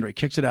thing again where he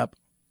kicks it up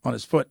on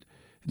his foot.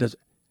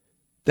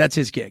 That's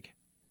his gig.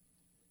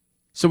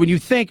 So when you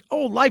think,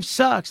 oh, life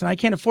sucks and I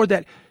can't afford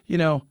that,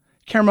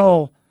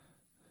 caramel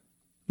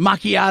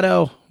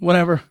macchiato,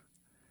 whatever,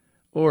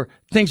 or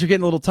things are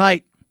getting a little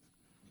tight.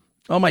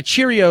 Oh, my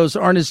Cheerios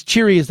aren't as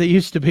cheery as they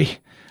used to be.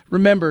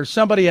 Remember,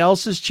 somebody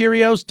else's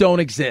Cheerios don't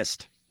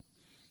exist.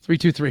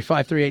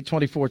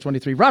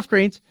 323-538-2423. Rough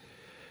Greens,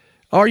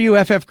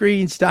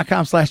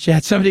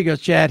 ruffgreens.com/Chad. Somebody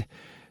goes, Chad,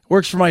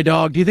 works for my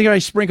dog. Do you think if I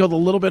sprinkled a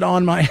little bit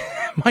on my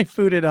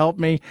food, it'd help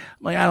me?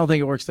 I'm like, I don't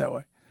think it works that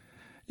way.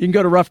 You can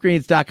go to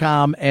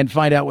ruffgreens.com and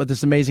find out what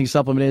this amazing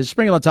supplement is.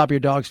 Sprinkle on top of your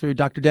dog's food.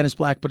 Dr. Dennis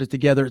Black put it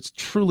together. It's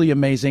truly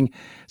amazing.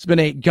 It's been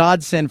a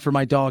godsend for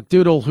my dog,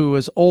 Doodle, who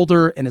is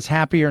older and is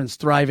happier and is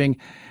thriving.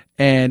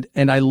 And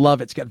I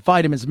love it. It's got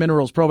vitamins,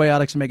 minerals,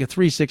 probiotics,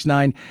 omega-3, 6,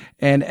 9.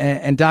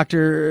 And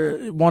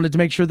Doctor wanted to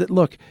make sure that,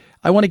 look,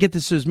 I want to get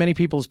this to as many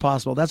people as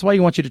possible. That's why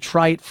he wants you to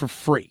try it for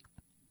free.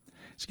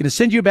 It's going to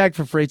send you a bag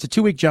for free. It's a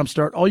 2-week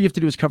jumpstart. All you have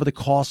to do is cover the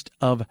cost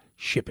of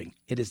shipping.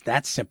 It is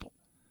that simple.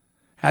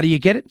 How do you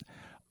get it?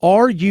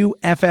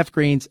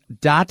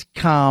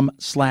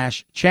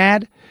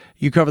 ruffgreens.com/Chad.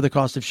 You cover the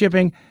cost of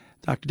shipping.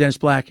 Dr. Dennis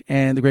Black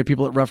and the great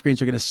people at Rough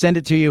Greens are going to send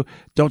it to you.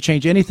 Don't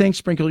change anything.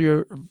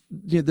 Sprinkle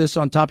this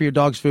on top of your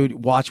dog's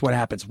food. Watch what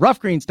happens.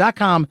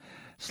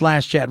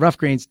 ruffgreens.com/Chad.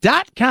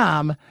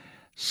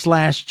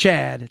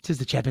 ruffgreens.com/Chad. It is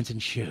the Chad Benson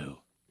Show.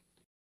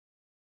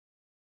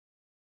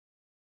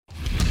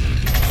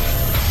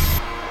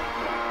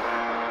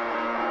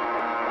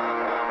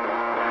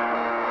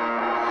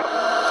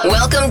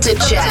 Welcome to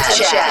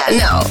Chad.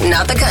 No,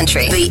 not the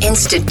country. The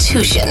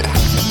institution.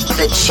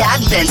 The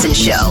Chad Benson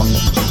Show.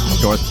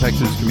 North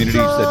Texas communities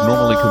that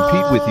normally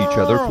compete with each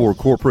other for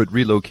corporate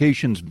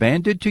relocations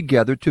banded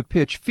together to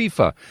pitch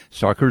FIFA,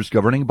 soccer's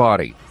governing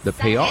body. The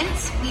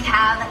payoff? We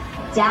have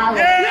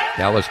Dallas.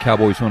 Dallas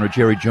Cowboys owner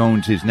Jerry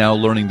Jones is now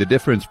learning the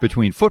difference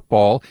between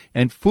football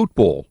and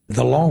football.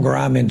 The longer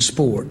I'm in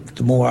sport,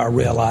 the more I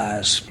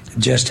realize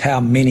just how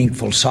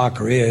meaningful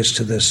soccer is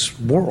to this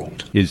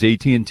world. His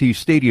AT&T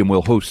Stadium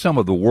will host some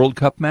of the World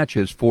Cup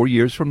matches 4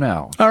 years from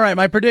now. All right,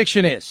 my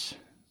prediction is,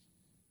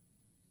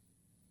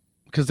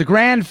 because the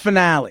grand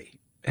finale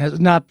has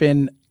not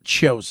been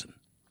chosen.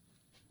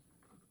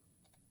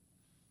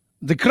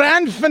 The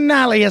grand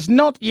finale has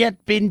not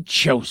yet been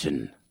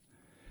chosen.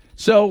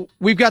 So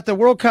we've got the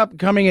World Cup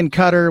coming in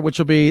Qatar, which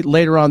will be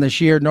later on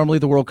this year. Normally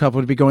the World Cup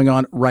would be going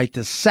on right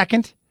this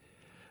second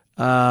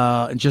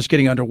and just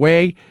getting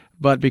underway.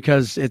 But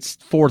because it's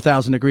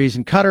 4,000 degrees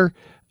in Qatar,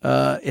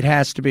 it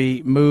has to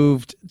be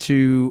moved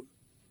to,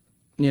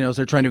 as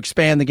they're trying to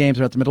expand the games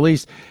throughout the Middle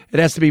East, it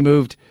has to be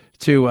moved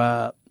to,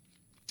 I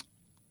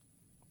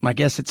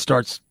guess it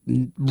starts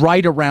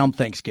right around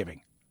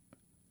Thanksgiving.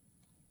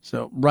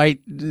 So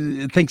right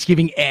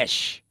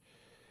Thanksgiving-ish.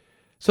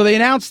 So they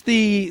announced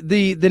the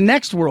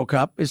next World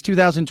Cup is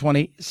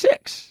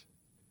 2026.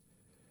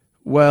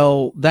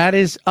 Well, that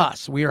is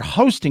us. We are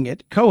hosting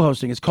it,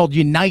 co-hosting. It's called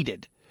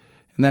United.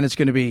 And then it's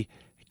going to be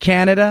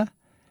Canada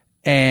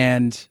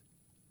and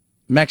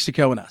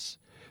Mexico and us.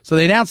 So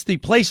they announced the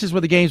places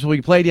where the games will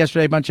be played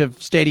yesterday. A bunch of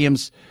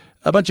stadiums,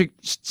 a bunch of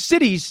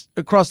cities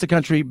across the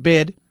country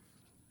bid.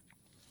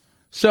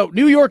 So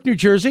New York, New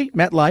Jersey,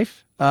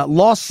 MetLife,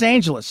 Los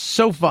Angeles,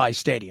 SoFi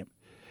Stadium.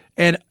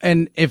 And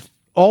if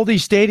all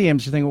these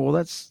stadiums, you think,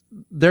 well,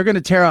 they're going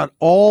to tear out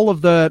all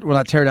of the, well,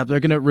 not tear it up, they're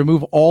going to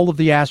remove all of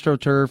the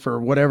AstroTurf or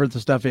whatever the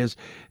stuff is,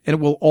 and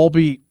it will all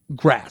be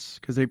grass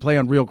because they play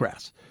on real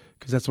grass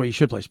because that's the way you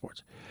should play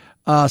sports.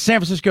 San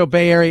Francisco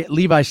Bay Area,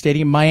 Levi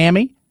Stadium,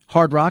 Miami,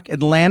 Hard Rock,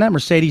 Atlanta,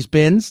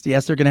 Mercedes-Benz.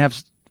 Yes, they're going to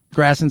have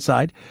grass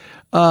inside.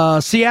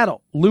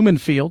 Seattle, Lumen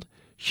Field,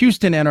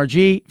 Houston,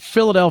 NRG,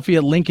 Philadelphia,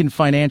 Lincoln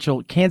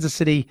Financial, Kansas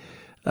City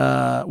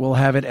will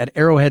have it at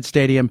Arrowhead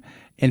Stadium,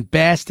 and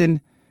Boston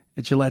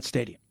at Gillette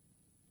Stadium.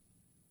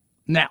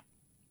 Now,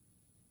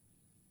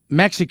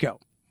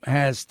 Mexico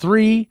has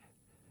 3.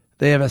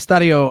 They have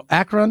Estadio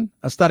Akron,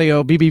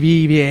 Estadio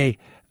BBVA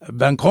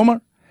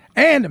Bancomer,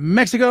 and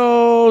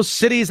Mexico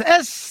City's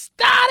Estadio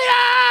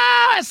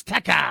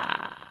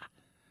Azteca.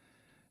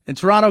 And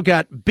Toronto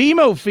got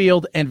BMO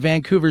Field and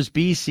Vancouver's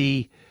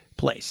BC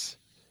Place.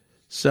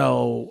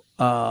 So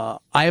I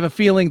have a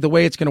feeling the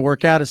way it's going to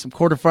work out is some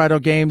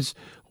quarterfinal games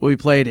will be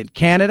played in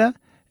Canada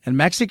and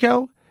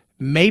Mexico.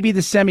 Maybe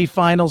the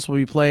semifinals will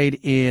be played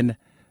in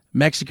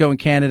Mexico and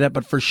Canada,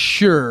 but for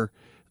sure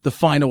the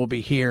final will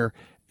be here.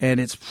 And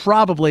it's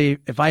probably,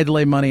 if I had to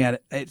lay money at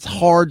it, it's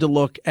hard to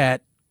look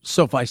at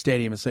SoFi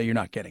Stadium and say you're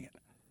not getting it.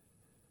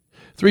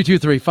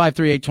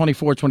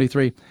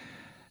 323-538-2423.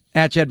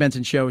 At Chad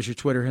Benson Show is your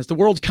Twitter. As the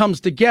world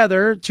comes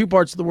together, 2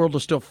 parts of the world are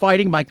still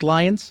fighting. Mike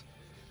Lyons,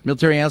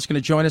 military analyst, going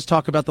to join us,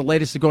 talk about the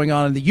latest going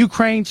on in the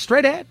Ukraine.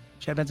 Straight ahead,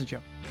 Chad Benson Show.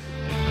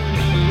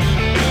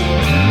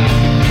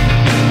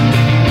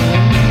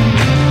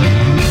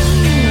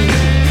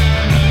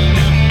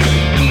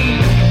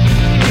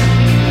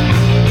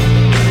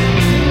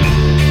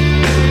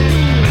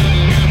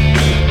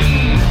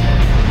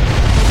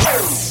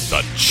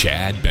 The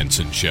Chad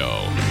Benson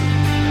Show.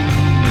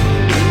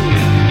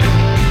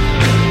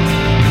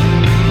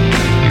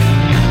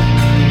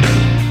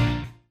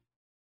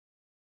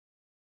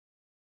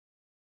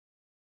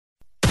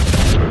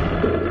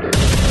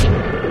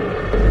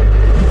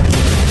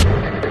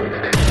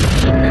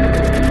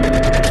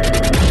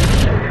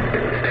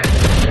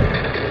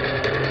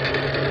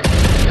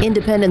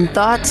 Independent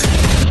thoughts,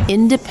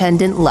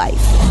 independent life.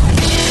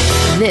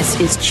 This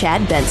is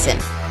Chad Benson.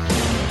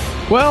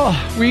 Well,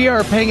 we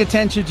are paying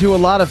attention to a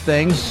lot of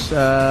things.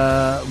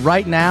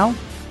 Right now,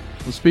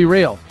 let's be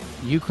real.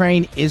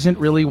 Ukraine isn't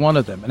really one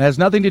of them. It has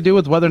nothing to do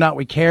with whether or not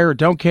we care or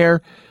don't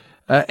care.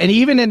 And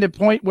even in the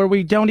point where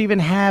we don't even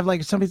have,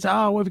 like, somebody says,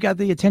 oh, we've got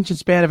the attention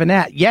span of a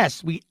gnat.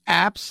 Yes, we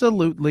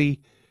absolutely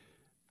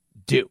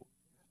do.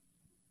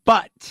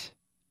 But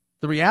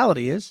the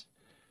reality is,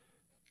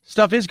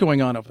 stuff is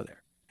going on over there.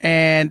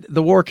 And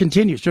the war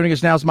continues. Joining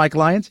us now is Mike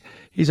Lyons.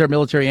 He's our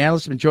military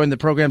analyst. Been joining the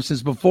program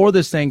since before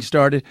this thing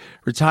started.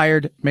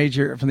 Retired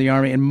major from the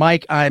Army. And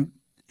Mike,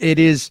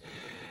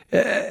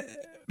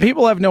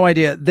 people have no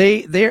idea.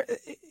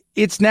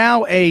 It's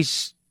now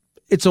it's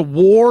a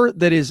war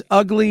that is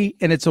ugly,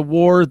 and it's a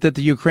war that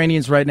the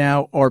Ukrainians right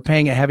now are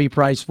paying a heavy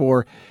price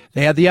for.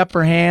 They had the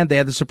upper hand. They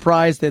had the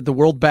surprise. They had the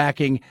world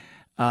backing.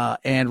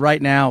 And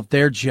right now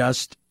they're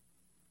just,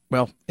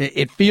 well,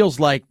 it feels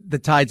like the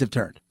tides have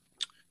turned.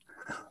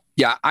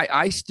 Yeah,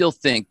 I still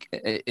think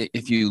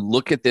if you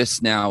look at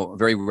this now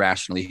very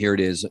rationally, here it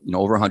is,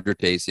 over 100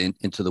 days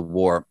into the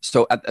war.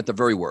 So at the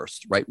very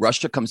worst, right,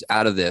 Russia comes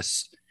out of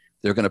this.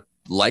 They're going to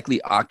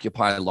likely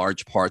occupy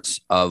large parts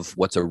of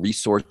what's a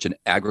resource and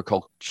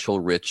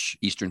agricultural-rich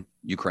eastern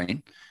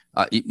Ukraine,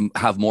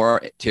 have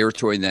more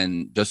territory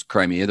than just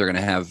Crimea. They're going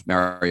to have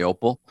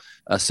Mariupol.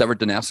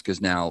 Severodonetsk is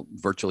now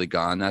virtually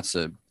gone. That's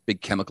a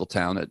big chemical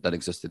town that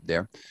existed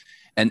there.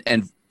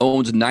 And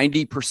owns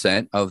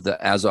 90% of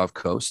the Azov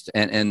coast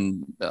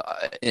and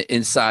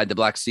inside the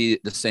Black Sea,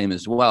 the same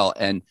as well.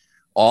 And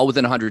all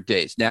within 100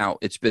 days. Now,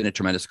 it's been a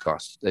tremendous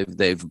cost.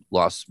 They've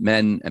lost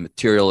men and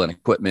material and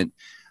equipment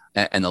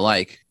and the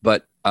like.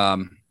 But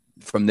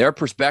from their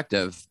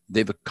perspective,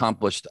 they've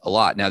accomplished a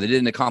lot. Now, they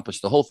didn't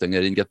accomplish the whole thing.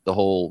 They didn't get the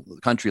whole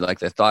country like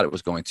they thought it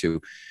was going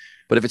to.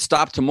 But if it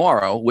stopped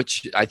tomorrow,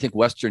 which I think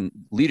Western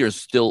leaders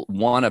still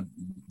want to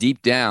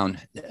deep down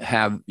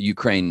have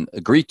Ukraine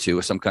agree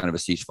to some kind of a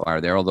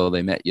ceasefire there, although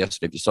they met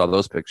yesterday. If you saw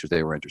those pictures,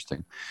 they were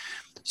interesting.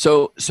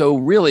 So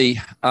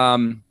really,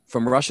 from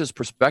Russia's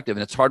perspective,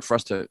 and it's hard for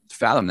us to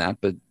fathom that,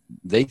 but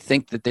they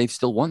think that they've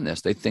still won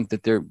this. They think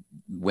that they're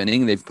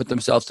winning. They've put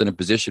themselves in a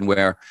position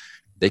where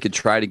they could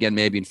try it again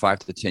maybe in 5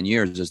 to 10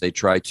 years as they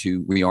try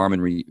to rearm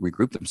and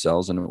regroup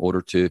themselves in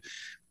order to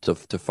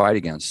fight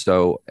against.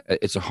 So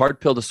it's a hard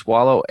pill to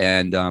swallow,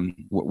 and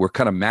we're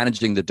kind of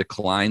managing the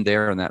decline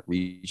there in that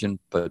region.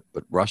 But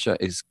Russia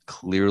is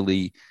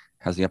clearly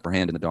has the upper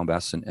hand in the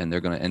Donbass, and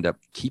they're going to end up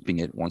keeping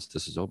it once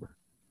this is over.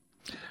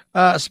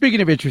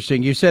 Speaking of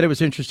interesting, you said it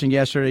was interesting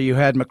yesterday. You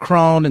had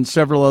Macron and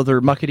several other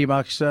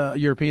muckety-mucks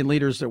European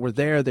leaders that were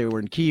there. They were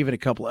in Kyiv and a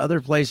couple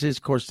other places.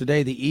 Of course,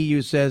 today the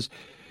EU says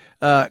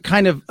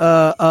kind of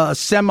a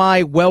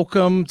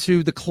semi-welcome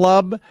to the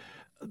club.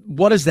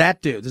 What does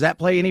that do? Does that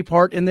play any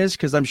part in this?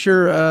 Because I'm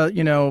sure,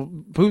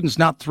 Putin's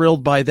not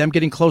thrilled by them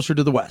getting closer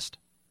to the West.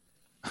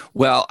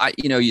 Well,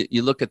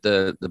 you look at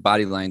the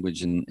body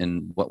language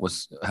and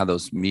how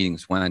those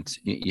meetings went.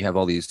 You have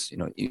all these,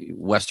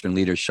 Western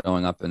leaders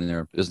showing up in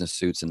their business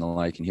suits and the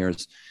like. And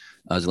here's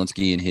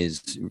Zelensky in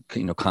his,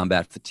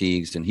 combat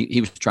fatigues. And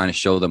he was trying to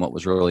show them what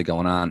was really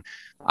going on.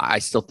 I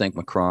still think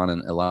Macron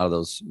and a lot of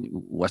those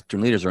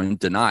Western leaders are in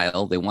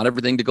denial. They want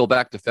everything to go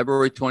back to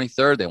February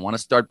 23rd. They want to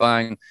start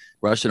buying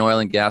Russian oil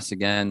and gas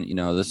again.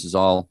 This is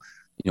all,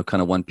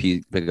 kind of one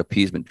big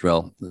appeasement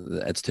drill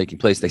that's taking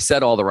place. They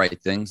said all the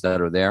right things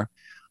that are there.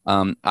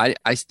 I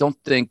don't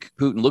think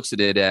Putin looks at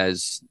it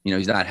as,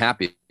 he's not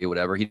happy or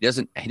whatever. He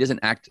doesn't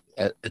act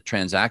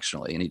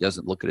transactionally, and he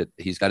doesn't look at it.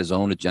 He's got his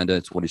own agenda.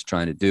 It's what he's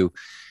trying to do.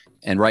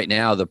 And right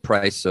now, the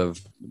price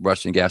of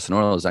Russian gas and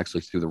oil is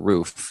actually through the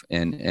roof,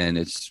 and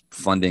it's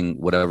funding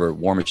whatever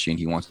war machine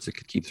he wants to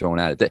keep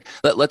throwing at it.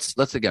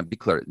 Let's again be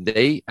clear.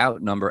 They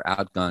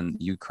outgun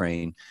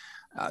Ukraine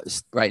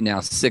right now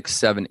 6,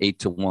 7, 8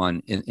 to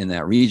 1 in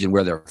that region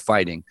where they're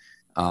fighting.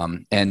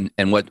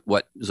 And what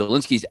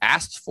Zelensky's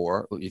asked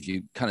for, if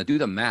you kind of do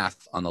the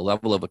math on the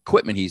level of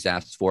equipment he's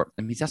asked for,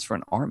 he's asked for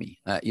an army.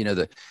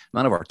 The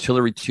amount of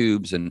artillery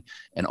tubes and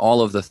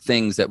all of the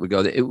things that would go,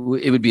 it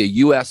would be a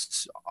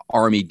U.S.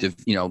 Army,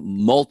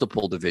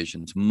 multiple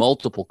divisions,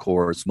 multiple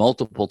corps,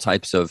 multiple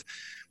types of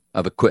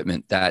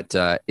equipment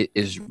that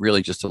is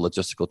really just a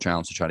logistical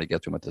challenge to try to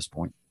get to him at this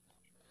point.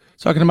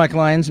 Talking to Mike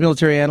Lyons,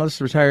 military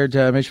analyst, retired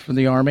mission from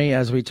the Army,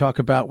 as we talk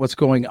about what's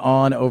going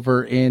on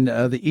over in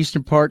the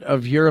eastern part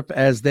of Europe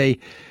as they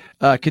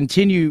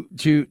continue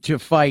to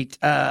fight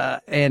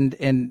and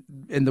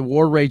the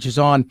war rages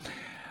on.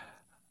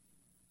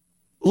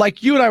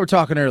 Like you and I were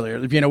talking earlier,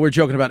 we're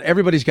joking about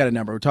everybody's got a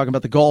number. We're talking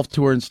about the golf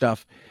tour and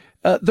stuff.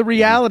 The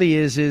reality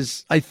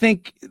is I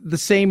think the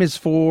same is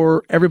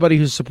for everybody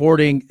who's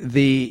supporting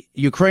the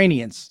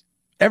Ukrainians.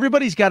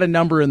 Everybody's got a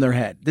number in their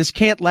head. This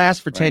can't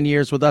last for 10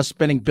 years with us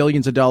spending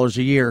billions of dollars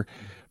a year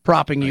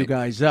propping you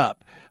guys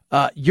up.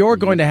 You're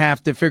going to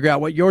have to figure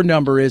out what your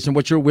number is and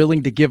what you're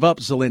willing to give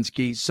up,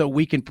 Zelensky, so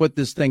we can put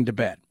this thing to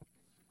bed.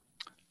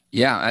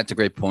 Yeah, that's a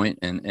great point.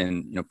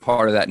 And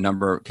part of that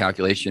number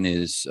calculation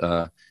is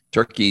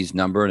Turkey's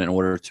number in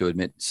order to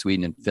admit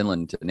Sweden and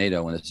Finland to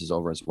NATO when this is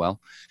over as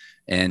well.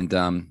 And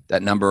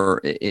that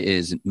number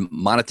is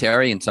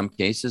monetary in some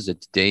cases.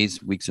 It's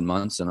days, weeks, and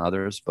months in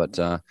others. But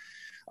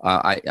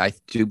I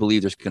do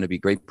believe there's going to be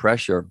great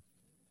pressure.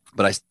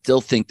 But I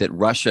still think that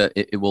Russia,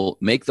 it will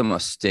make the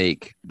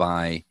mistake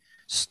by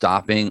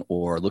stopping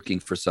or looking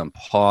for some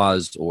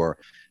pause or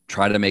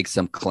try to make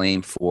some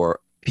claim for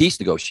peace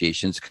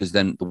negotiations, because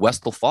then the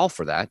West will fall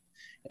for that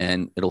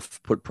and it'll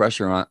put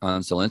pressure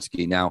on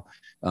Zelensky. Now,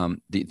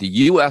 the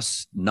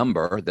U.S.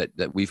 number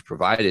that we've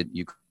provided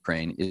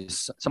Ukraine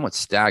is somewhat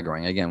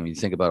staggering. Again, when you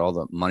think about all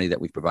the money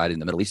that we've provided in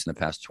the Middle East in the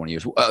past 20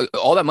 years,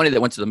 all that money that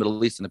went to the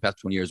Middle East in the past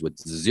 20 years with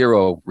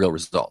zero real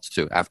results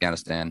to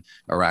Afghanistan,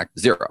 Iraq,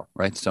 zero,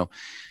 right? So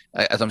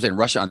as I'm saying,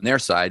 Russia on their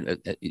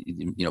side,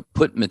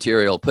 put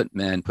material, put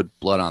men, put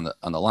blood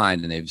on the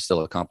line, and they've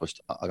still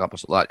accomplished a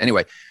lot.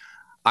 Anyway,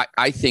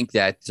 I think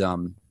that,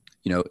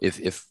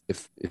 if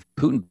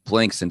Putin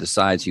blinks and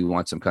decides he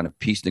wants some kind of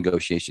peace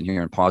negotiation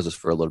here and pauses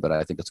for a little bit,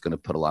 I think that's going to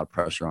put a lot of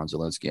pressure on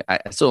Zelensky.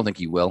 I still don't think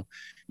he will.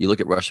 You look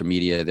at Russian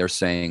media, they're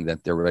saying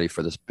that they're ready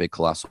for this big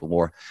colossal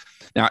war.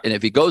 Now, and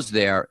if he goes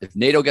there, if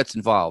NATO gets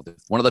involved, if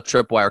one of the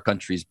tripwire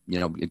countries,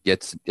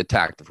 gets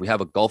attacked, if we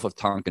have a Gulf of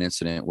Tonkin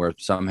incident where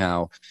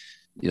somehow,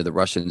 the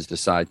Russians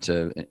decide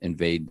to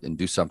invade and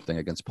do something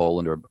against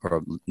Poland or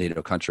a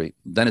NATO country,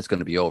 then it's going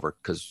to be over,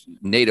 because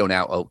NATO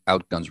now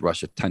outguns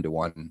Russia 10 to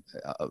 1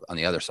 on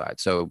the other side.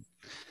 So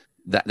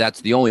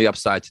that's the only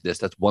upside to this.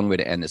 That's one way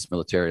to end this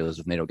militarily, is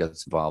if NATO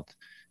gets involved,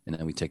 and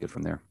then we take it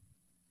from there.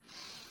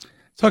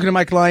 Talking to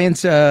Mike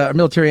Lyons, a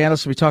military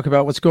analyst, we talk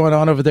about what's going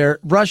on over there.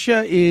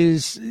 Russia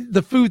is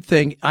the food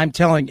thing. I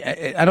don't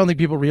think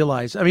people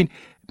realize.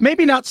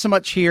 Maybe not so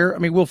much here.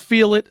 We'll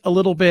feel it a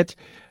little bit.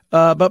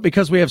 But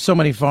because we have so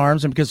many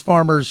farms, and because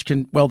farmers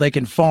can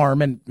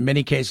farm in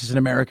many cases in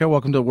America.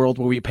 Welcome to a world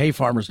where we pay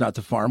farmers not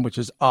to farm, which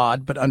is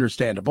odd, but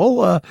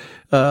understandable,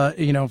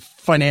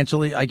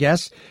 financially, I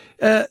guess.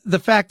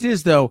 The fact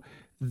is, though,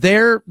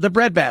 they're the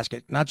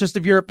breadbasket, not just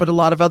of Europe, but a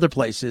lot of other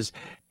places.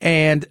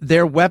 And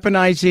they're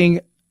weaponizing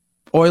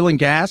oil and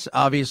gas,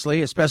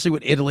 obviously, especially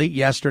with Italy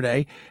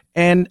yesterday,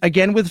 and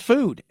again with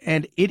food.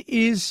 And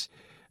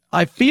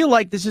I feel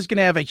like this is going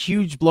to have a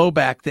huge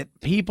blowback that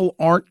people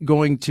aren't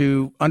going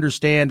to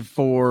understand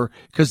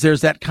because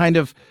there's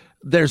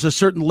a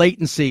certain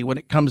latency when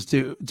it comes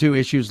to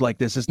issues like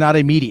this. It's not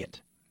immediate.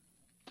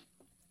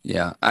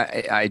 Yeah,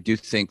 I do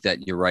think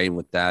that you're right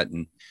with that.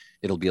 And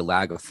it'll be a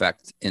lag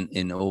effect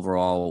in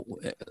overall,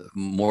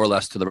 more or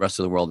less, to the rest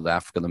of the world, of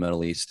Africa, the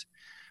Middle East.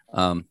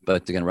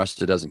 But again,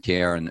 Russia doesn't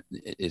care, and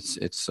this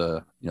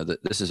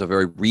is a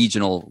very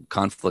regional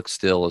conflict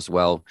still as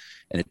well,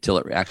 and until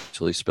it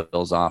actually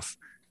spills off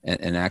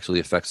and actually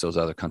affects those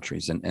other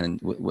countries,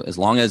 and as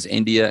long as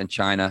India and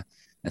China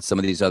and some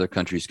of these other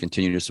countries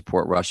continue to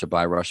support Russia,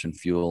 buy Russian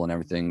fuel and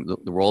everything,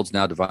 the world's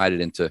now divided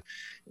into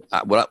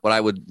what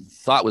I would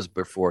thought was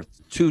before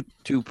two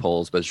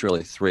poles, but it's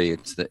really three.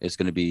 It's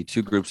going to be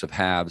two groups of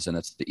haves, and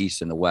it's the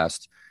East and the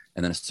West.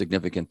 And then a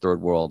significant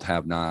third world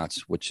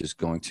have-nots, which is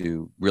going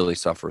to really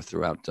suffer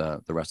throughout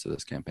the rest of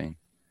this campaign.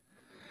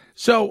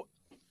 So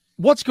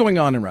what's going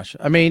on in Russia?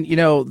 Again,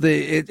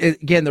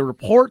 the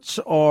reports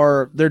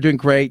they're doing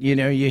great.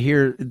 You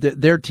hear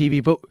their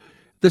TV, but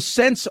the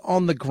sense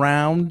on the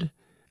ground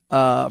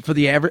for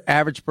the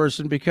average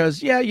person?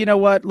 Because, yeah, you know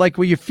what? Like,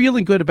 when you're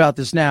feeling good about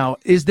this now,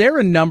 is there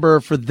a number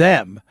for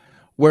them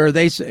where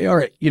they say, all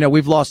right,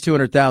 we've lost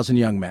 200,000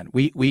 young men.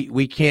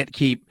 We can't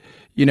keep,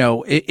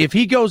 if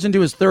he goes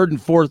into his third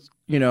and fourth,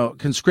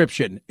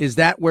 conscription, is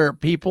that where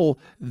people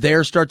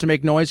there start to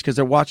make noise because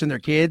they're watching their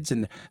kids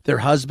and their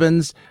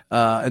husbands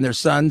and their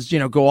sons,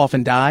 go off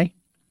and die?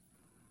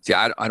 See,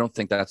 I don't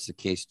think that's the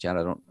case, Chad.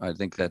 I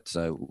think that's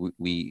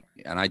we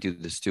and I do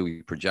this too.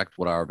 We project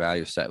what our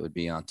value set would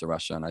be onto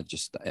Russia, and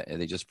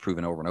they just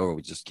proven over and over.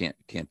 We just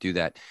can't do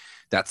that.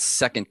 That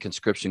second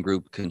conscription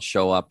group can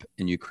show up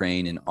in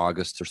Ukraine in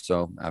August or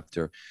so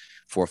after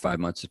 4 or 5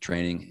 months of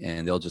training,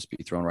 and they'll just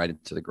be thrown right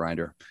into the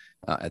grinder.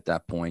 At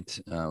that point,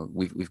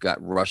 we've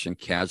got Russian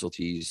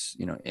casualties,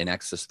 in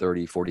excess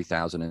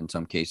 40,000 in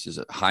some cases,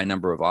 a high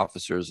number of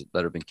officers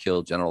that have been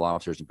killed, general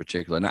officers in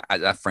particular. And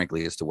that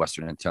frankly is the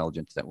Western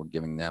intelligence that we're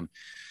giving them.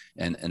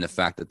 And the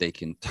fact that they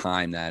can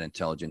time that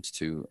intelligence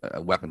to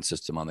a weapon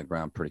system on the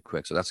ground pretty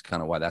quick. So that's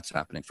kind of why that's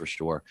happening for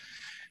sure.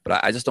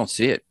 But I just don't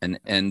see it.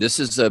 And this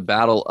is a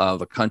battle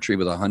of a country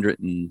with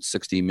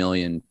 160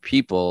 million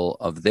people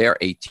of their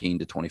 18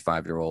 to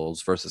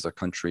 25-year-olds versus a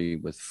country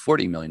with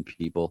 40 million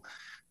people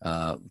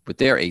with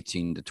their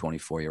 18 to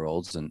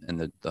 24-year-olds,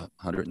 and the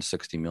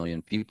 160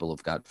 million people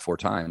have got 4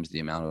 times the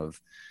amount of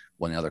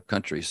one other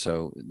country.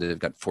 So they've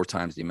got 4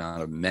 times the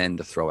amount of men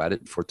to throw at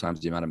it, 4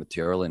 times the amount of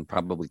material, and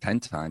probably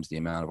 10 times the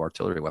amount of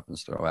artillery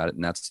weapons to throw at it.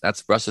 And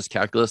that's Russia's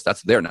calculus.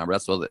 That's their number.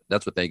 That's what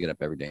they get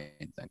up every day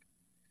and think.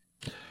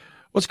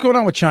 What's going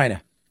on with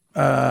China?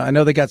 I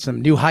know they got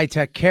some new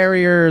high-tech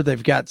carrier.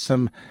 They've got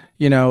some,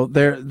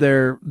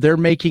 they're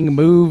making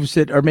moves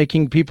that are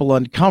making people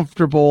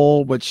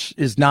uncomfortable, which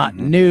is not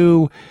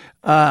new.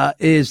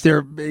 Is there,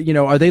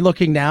 are they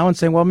looking now and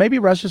saying, well, maybe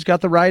Russia's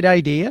got the right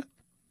idea?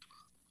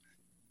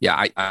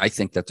 Yeah, I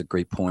think that's a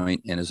great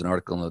point. And there's an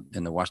article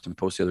in the Washington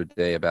Post the other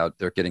day about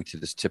they're getting to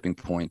this tipping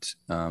point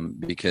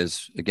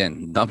because,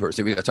 again, numbers.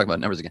 We got to talk about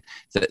numbers again.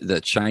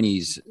 The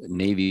Chinese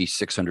Navy,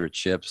 600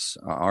 ships.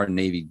 Our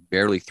Navy,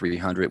 barely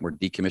 300. We're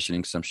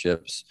decommissioning some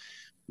ships.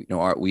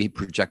 We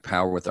project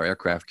power with our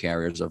aircraft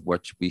carriers, of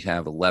which we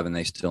have 11.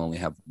 They still only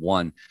have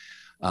 1.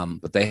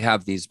 But they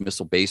have these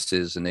missile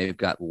bases, and they've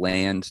got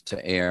land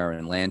to air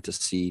and land to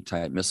sea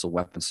type missile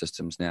weapon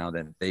systems now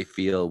that they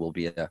feel will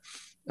be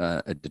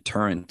a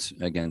deterrent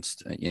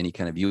against any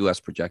kind of U.S.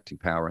 projecting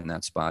power in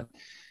that spot.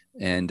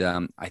 And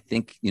I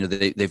think,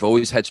 they've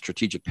always had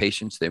strategic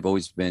patience. They've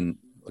always been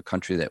a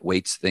country that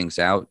waits things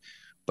out.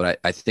 But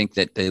I think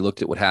that they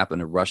looked at what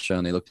happened to Russia,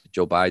 and they looked at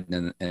Joe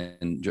Biden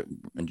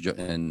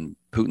and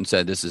Putin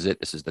said, this is it.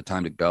 This is the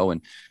time to go.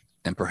 And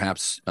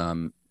perhaps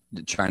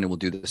China will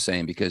do the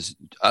same, because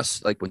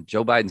like when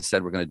Joe Biden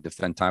said we're going to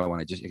defend Taiwan,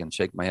 I can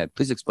shake my head.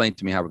 Please explain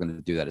to me how we're going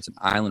to do that. It's an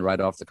island right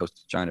off the coast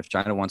of China. If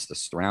China wants to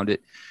surround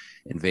it,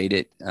 invade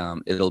it,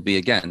 it'll be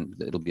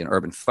an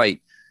urban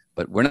fight.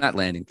 But we're not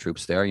landing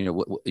troops there.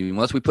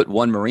 Unless we put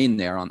 1 Marine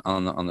there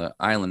on the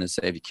island and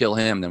say, if you kill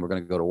him, then we're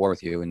going to go to war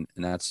with you. And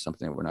that's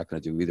something that we're not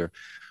going to do either.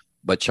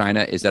 But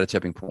China is at a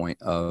tipping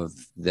point of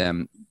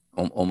them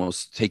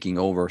almost taking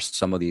over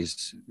some of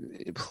these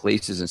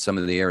places and some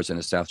of the areas in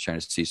the South China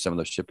Sea, some of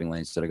those shipping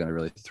lanes that are going to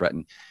really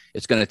threaten.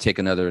 It's going to take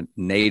another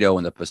NATO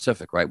in the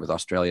Pacific, right, with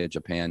Australia,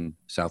 Japan,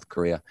 South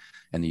Korea,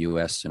 and the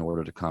U.S. in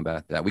order to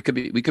combat that. We could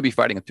be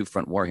fighting a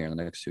 2-front war here in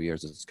the next 2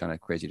 years. It's kind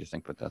of crazy to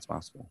think, but that's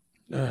possible.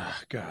 Oh,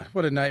 God,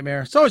 what a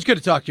nightmare. It's always good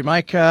to talk to you,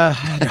 Mike.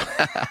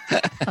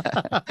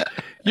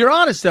 You're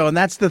honest, though, and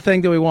that's the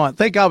thing that we want.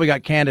 Thank God we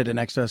got Canada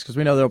next to us, because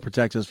we know they'll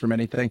protect us from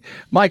anything.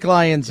 Mike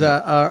Lyons,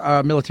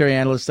 our military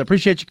analyst. I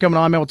appreciate you coming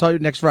on, man. We'll talk to you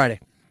next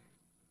Friday.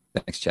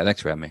 Thanks, Chad.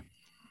 Thanks for having me.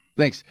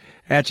 Thanks.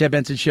 At Chad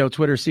Benson Show,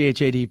 Twitter,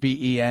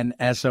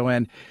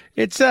 ChadBenson.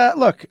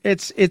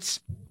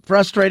 It's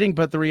frustrating,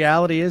 but the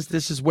reality is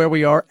this is where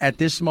we are at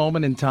this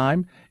moment in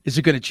time. Is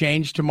it going to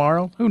change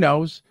tomorrow? Who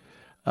knows?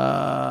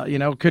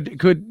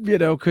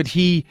 Could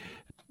he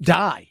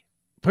die?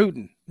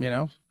 Putin,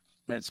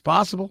 it's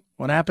possible.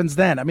 What happens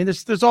then? I mean,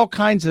 there's all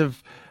kinds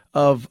of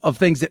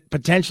things that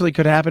potentially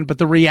could happen, but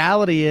the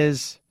reality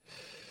is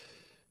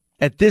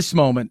at this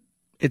moment,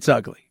 it's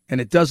ugly,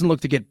 and it doesn't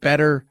look to get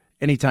better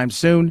anytime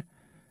soon,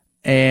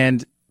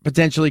 and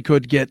potentially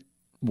could get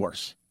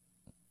worse.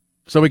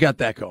 So we got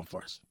that going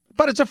for us.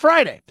 But it's a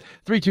Friday.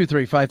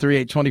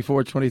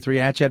 323-538-2423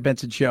 at Chad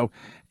Benson Show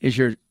is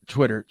your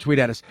Twitter. Tweet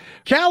at us.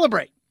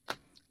 Calibrate.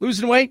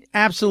 Losing weight,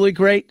 absolutely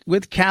great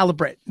with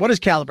Calibrate. What is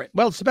Calibrate?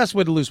 Well, it's the best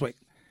way to lose weight.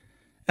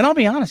 And I'll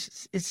be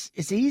honest,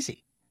 it's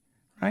easy,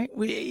 right?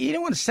 You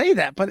don't want to say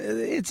that, but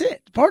it's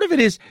it. Part of it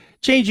is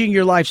changing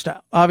your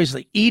lifestyle.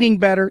 Obviously, eating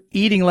better,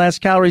 eating less,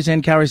 calories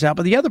in, calories out.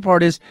 But the other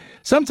part is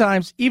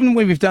sometimes, even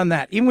when we've done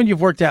that, even when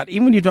you've worked out,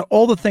 even when you've done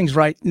all the things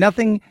right,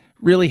 nothing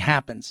really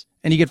happens,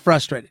 and you get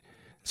frustrated.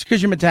 It's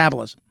because your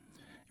metabolism.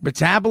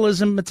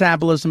 Metabolism.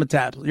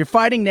 You're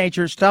fighting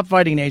nature. Stop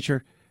fighting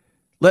nature.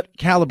 Let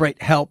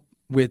Calibrate help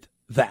with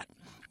that.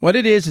 What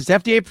it is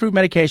FDA-approved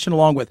medication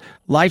along with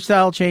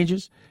lifestyle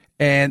changes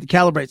And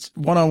Calibrate's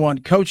one-on-one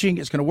coaching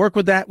is going to work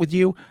with that with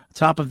you. On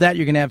top of that,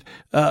 you're going to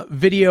have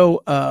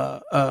video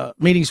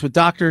meetings with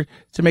doctor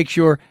to make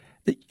sure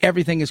that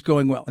everything is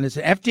going well. And it's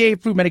an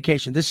FDA-approved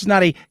medication. This is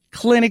not a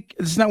clinic.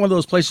 This is not one of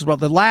those places where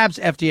the lab's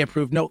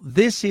FDA-approved. No,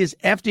 this is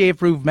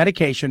FDA-approved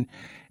medication,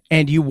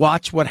 and you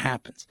watch what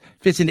happens.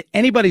 Fits into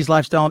anybody's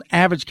lifestyle. On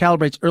average,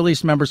 Calibrate's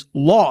earliest members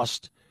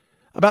lost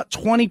about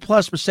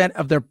 20+%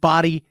 of their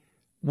body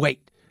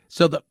weight.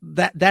 So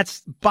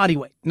that's body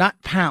weight,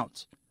 not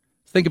pounds.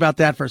 Think about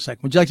that for a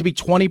second. Would you like to be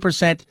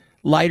 20%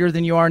 lighter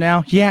than you are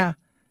now? Yeah,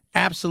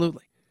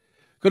 absolutely.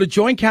 Go to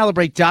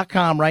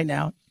joincalibrate.com right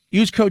now.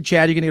 Use code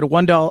Chad. You're going to get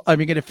you're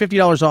going to get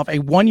 $50 off a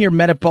 1-year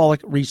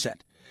metabolic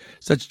reset.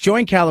 So it's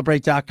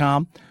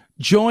joincalibrate.com.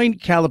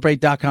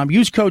 Joincalibrate.com.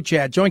 Use code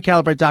Chad.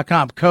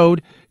 Joincalibrate.com.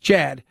 Code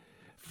Chad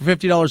for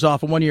 $50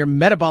 off a 1-year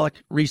metabolic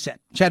reset.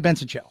 Chad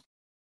Benson Show.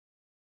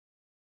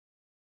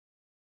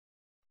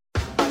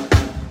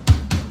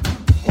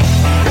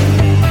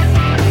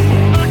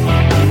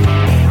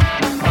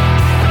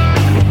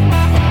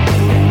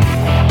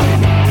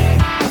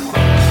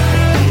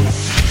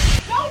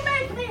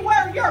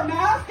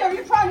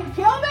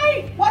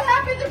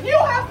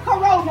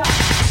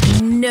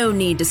 No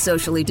need to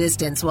socially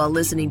distance while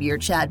listening to your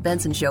Chad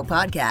Benson Show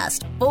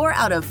podcast. 4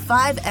 out of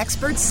 5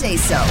 experts say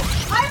so.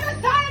 I'm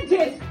a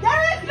scientist.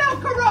 There is no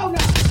corona.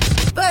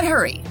 But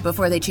hurry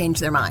before they change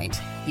their mind.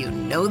 You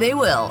know they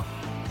will.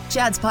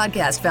 Chad's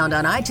podcast found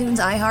on iTunes,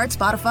 iHeart,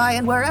 Spotify,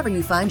 and wherever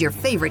you find your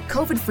favorite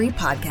COVID-free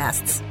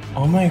podcasts.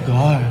 Oh my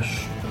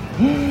gosh.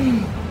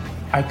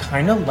 I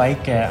kind of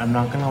like it. I'm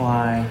not going to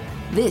lie.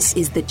 This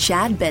is the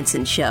Chad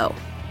Benson Show.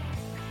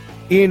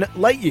 In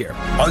Lightyear,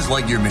 Buzz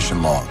Lightyear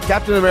mission log.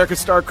 Captain America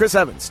star Chris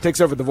Evans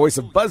takes over the voice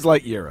of Buzz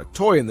Lightyear, a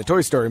toy in the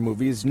Toy Story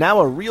movies, now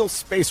a real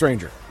space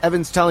ranger.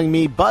 Evans telling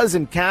me Buzz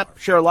and Cap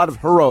share a lot of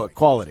heroic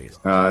qualities.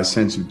 A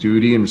sense of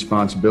duty and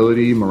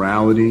responsibility,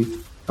 morality,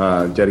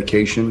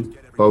 dedication,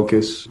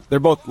 focus. They're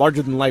both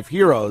larger-than-life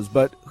heroes,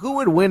 but who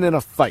would win in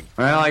a fight?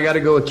 Well, I got to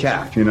go with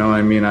Cap. You know,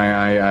 I mean,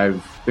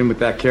 I've been with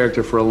that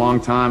character for a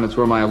long time. It's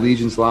where my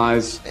allegiance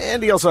lies.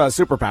 And he also has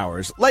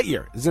superpowers.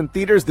 Lightyear is in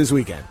theaters this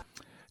weekend.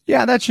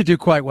 Yeah, that should do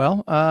quite well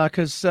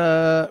because,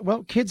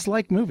 kids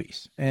like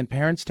movies and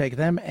parents take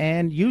them.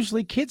 And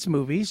usually kids'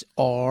 movies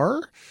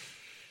are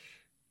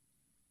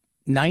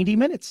 90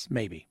 minutes,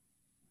 maybe.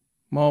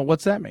 Well,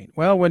 what's that mean?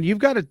 Well, when you've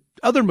got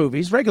other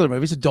movies, regular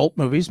movies, adult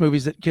movies,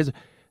 movies that kids,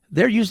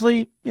 they're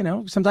usually,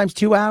 sometimes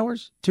 2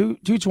 hours,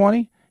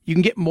 220. You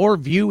can get more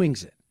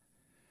viewings in.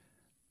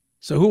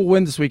 So who will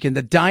win this weekend,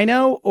 the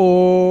Dino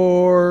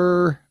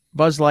or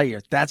Buzz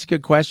Lightyear? That's a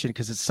good question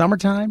because it's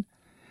summertime.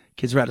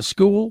 Kids are out of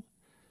school.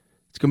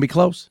 It's going to be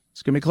close.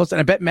 It's going to be close. And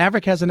I bet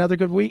Maverick has another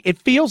good week. It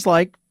feels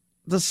like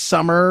the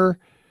summer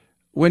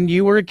when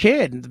you were a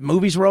kid and the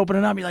movies were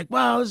opening up. You're like,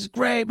 wow, this is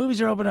great. Movies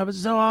are opening up.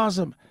 It's so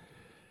awesome.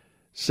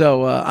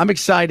 So I'm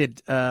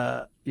excited,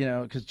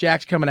 because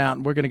Jack's coming out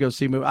and we're going to go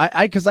see a movie.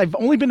 Because I've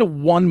only been to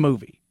one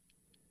movie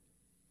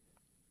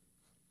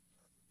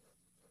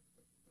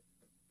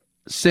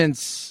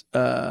since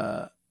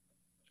COVID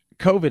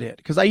hit.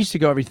 Because I used to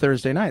go every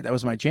Thursday night. That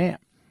was my jam.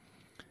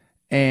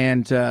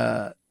 And,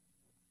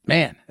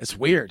 man, it's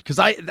weird because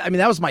I mean,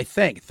 that was my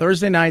thing.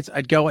 Thursday nights,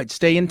 I'd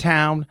stay in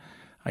town.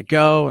 I'd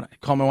go and I'd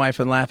call my wife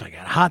and laugh. I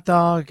got a hot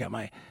dog, got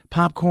my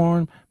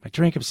popcorn, my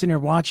drink. I'm sitting here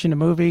watching a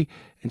movie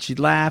and she'd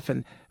laugh.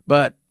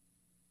 But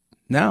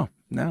no,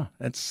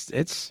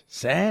 it's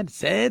sad,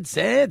 shit.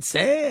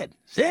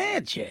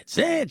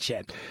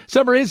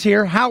 Summer is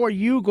here. How are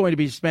you going to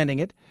be spending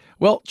it?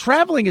 Well,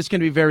 traveling is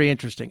going to be very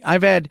interesting.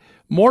 I've had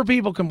more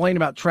people complain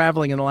about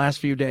traveling in the last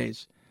few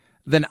days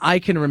than I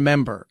can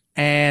remember.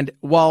 And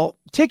while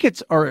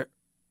tickets are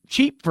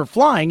cheap for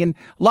flying, and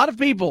a lot of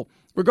people,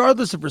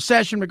 regardless of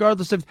recession,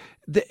 regardless of,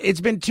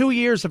 it's been 2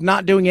 years of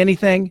not doing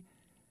anything.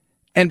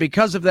 And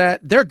because of that,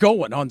 they're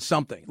going on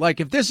something. Like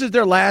if this is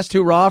their last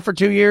hurrah for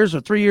 2 years or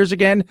 3 years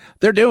again,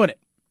 they're doing it.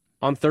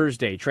 On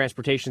Thursday,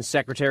 Transportation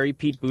Secretary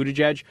Pete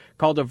Buttigieg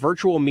called a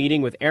virtual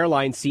meeting with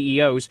airline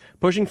CEOs,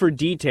 pushing for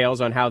details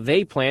on how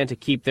they plan to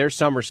keep their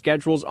summer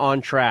schedules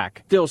on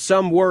track. Still,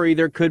 some worry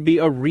there could be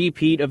a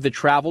repeat of the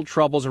travel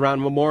troubles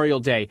around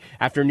Memorial Day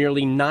after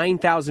nearly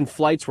 9,000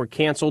 flights were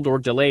canceled or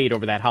delayed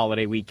over that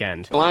holiday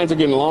weekend. The lines are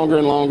getting longer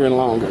and longer and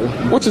longer,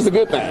 which is a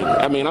good thing.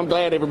 I mean, I'm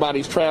glad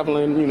everybody's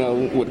traveling,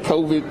 with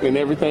COVID and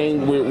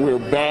everything. We're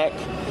back,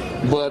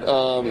 but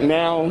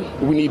now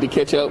we need to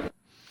catch up.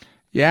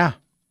 Yeah.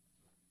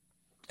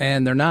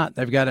 And they're not.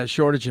 They've got a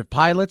shortage of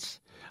pilots.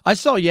 I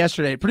saw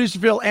yesterday, producer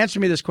Phil, answer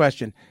me this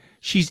question.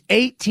 She's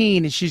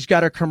 18 and she's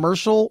got her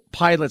commercial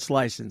pilot's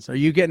license. Are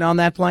you getting on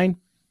that plane?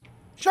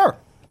 Sure.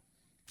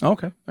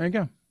 Okay, there you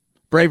go.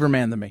 Braver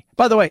man than me.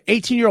 By the way,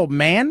 18-year-old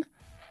man,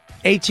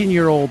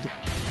 18-year-old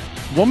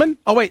woman.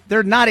 Oh, wait,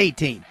 they're not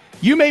 18.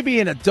 You may be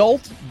an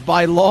adult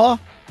by law.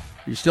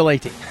 You're still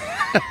 18.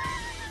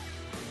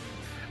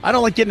 I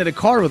don't like getting in a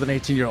car with an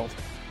 18-year-old.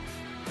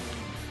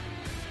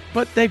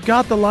 But they've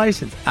got the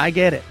license. I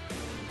get it.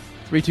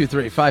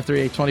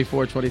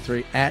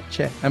 323-538-2423 at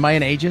Chet. Am I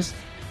in ages?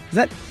 Is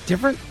that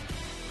different?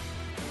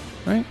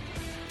 Right?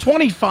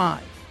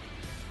 25.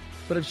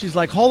 But if she's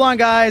like, hold on,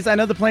 guys, I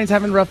know the plane's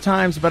having rough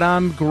times, but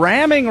I'm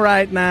gramming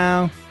right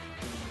now.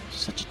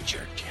 Such a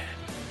jerk, Chad.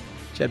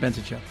 Chad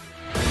Benson Show.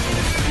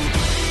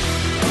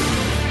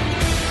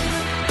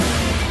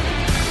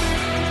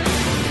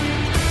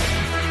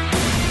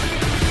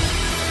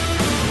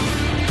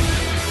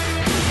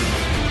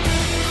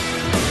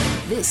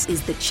 This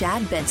is the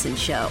Chad Benson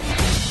Show.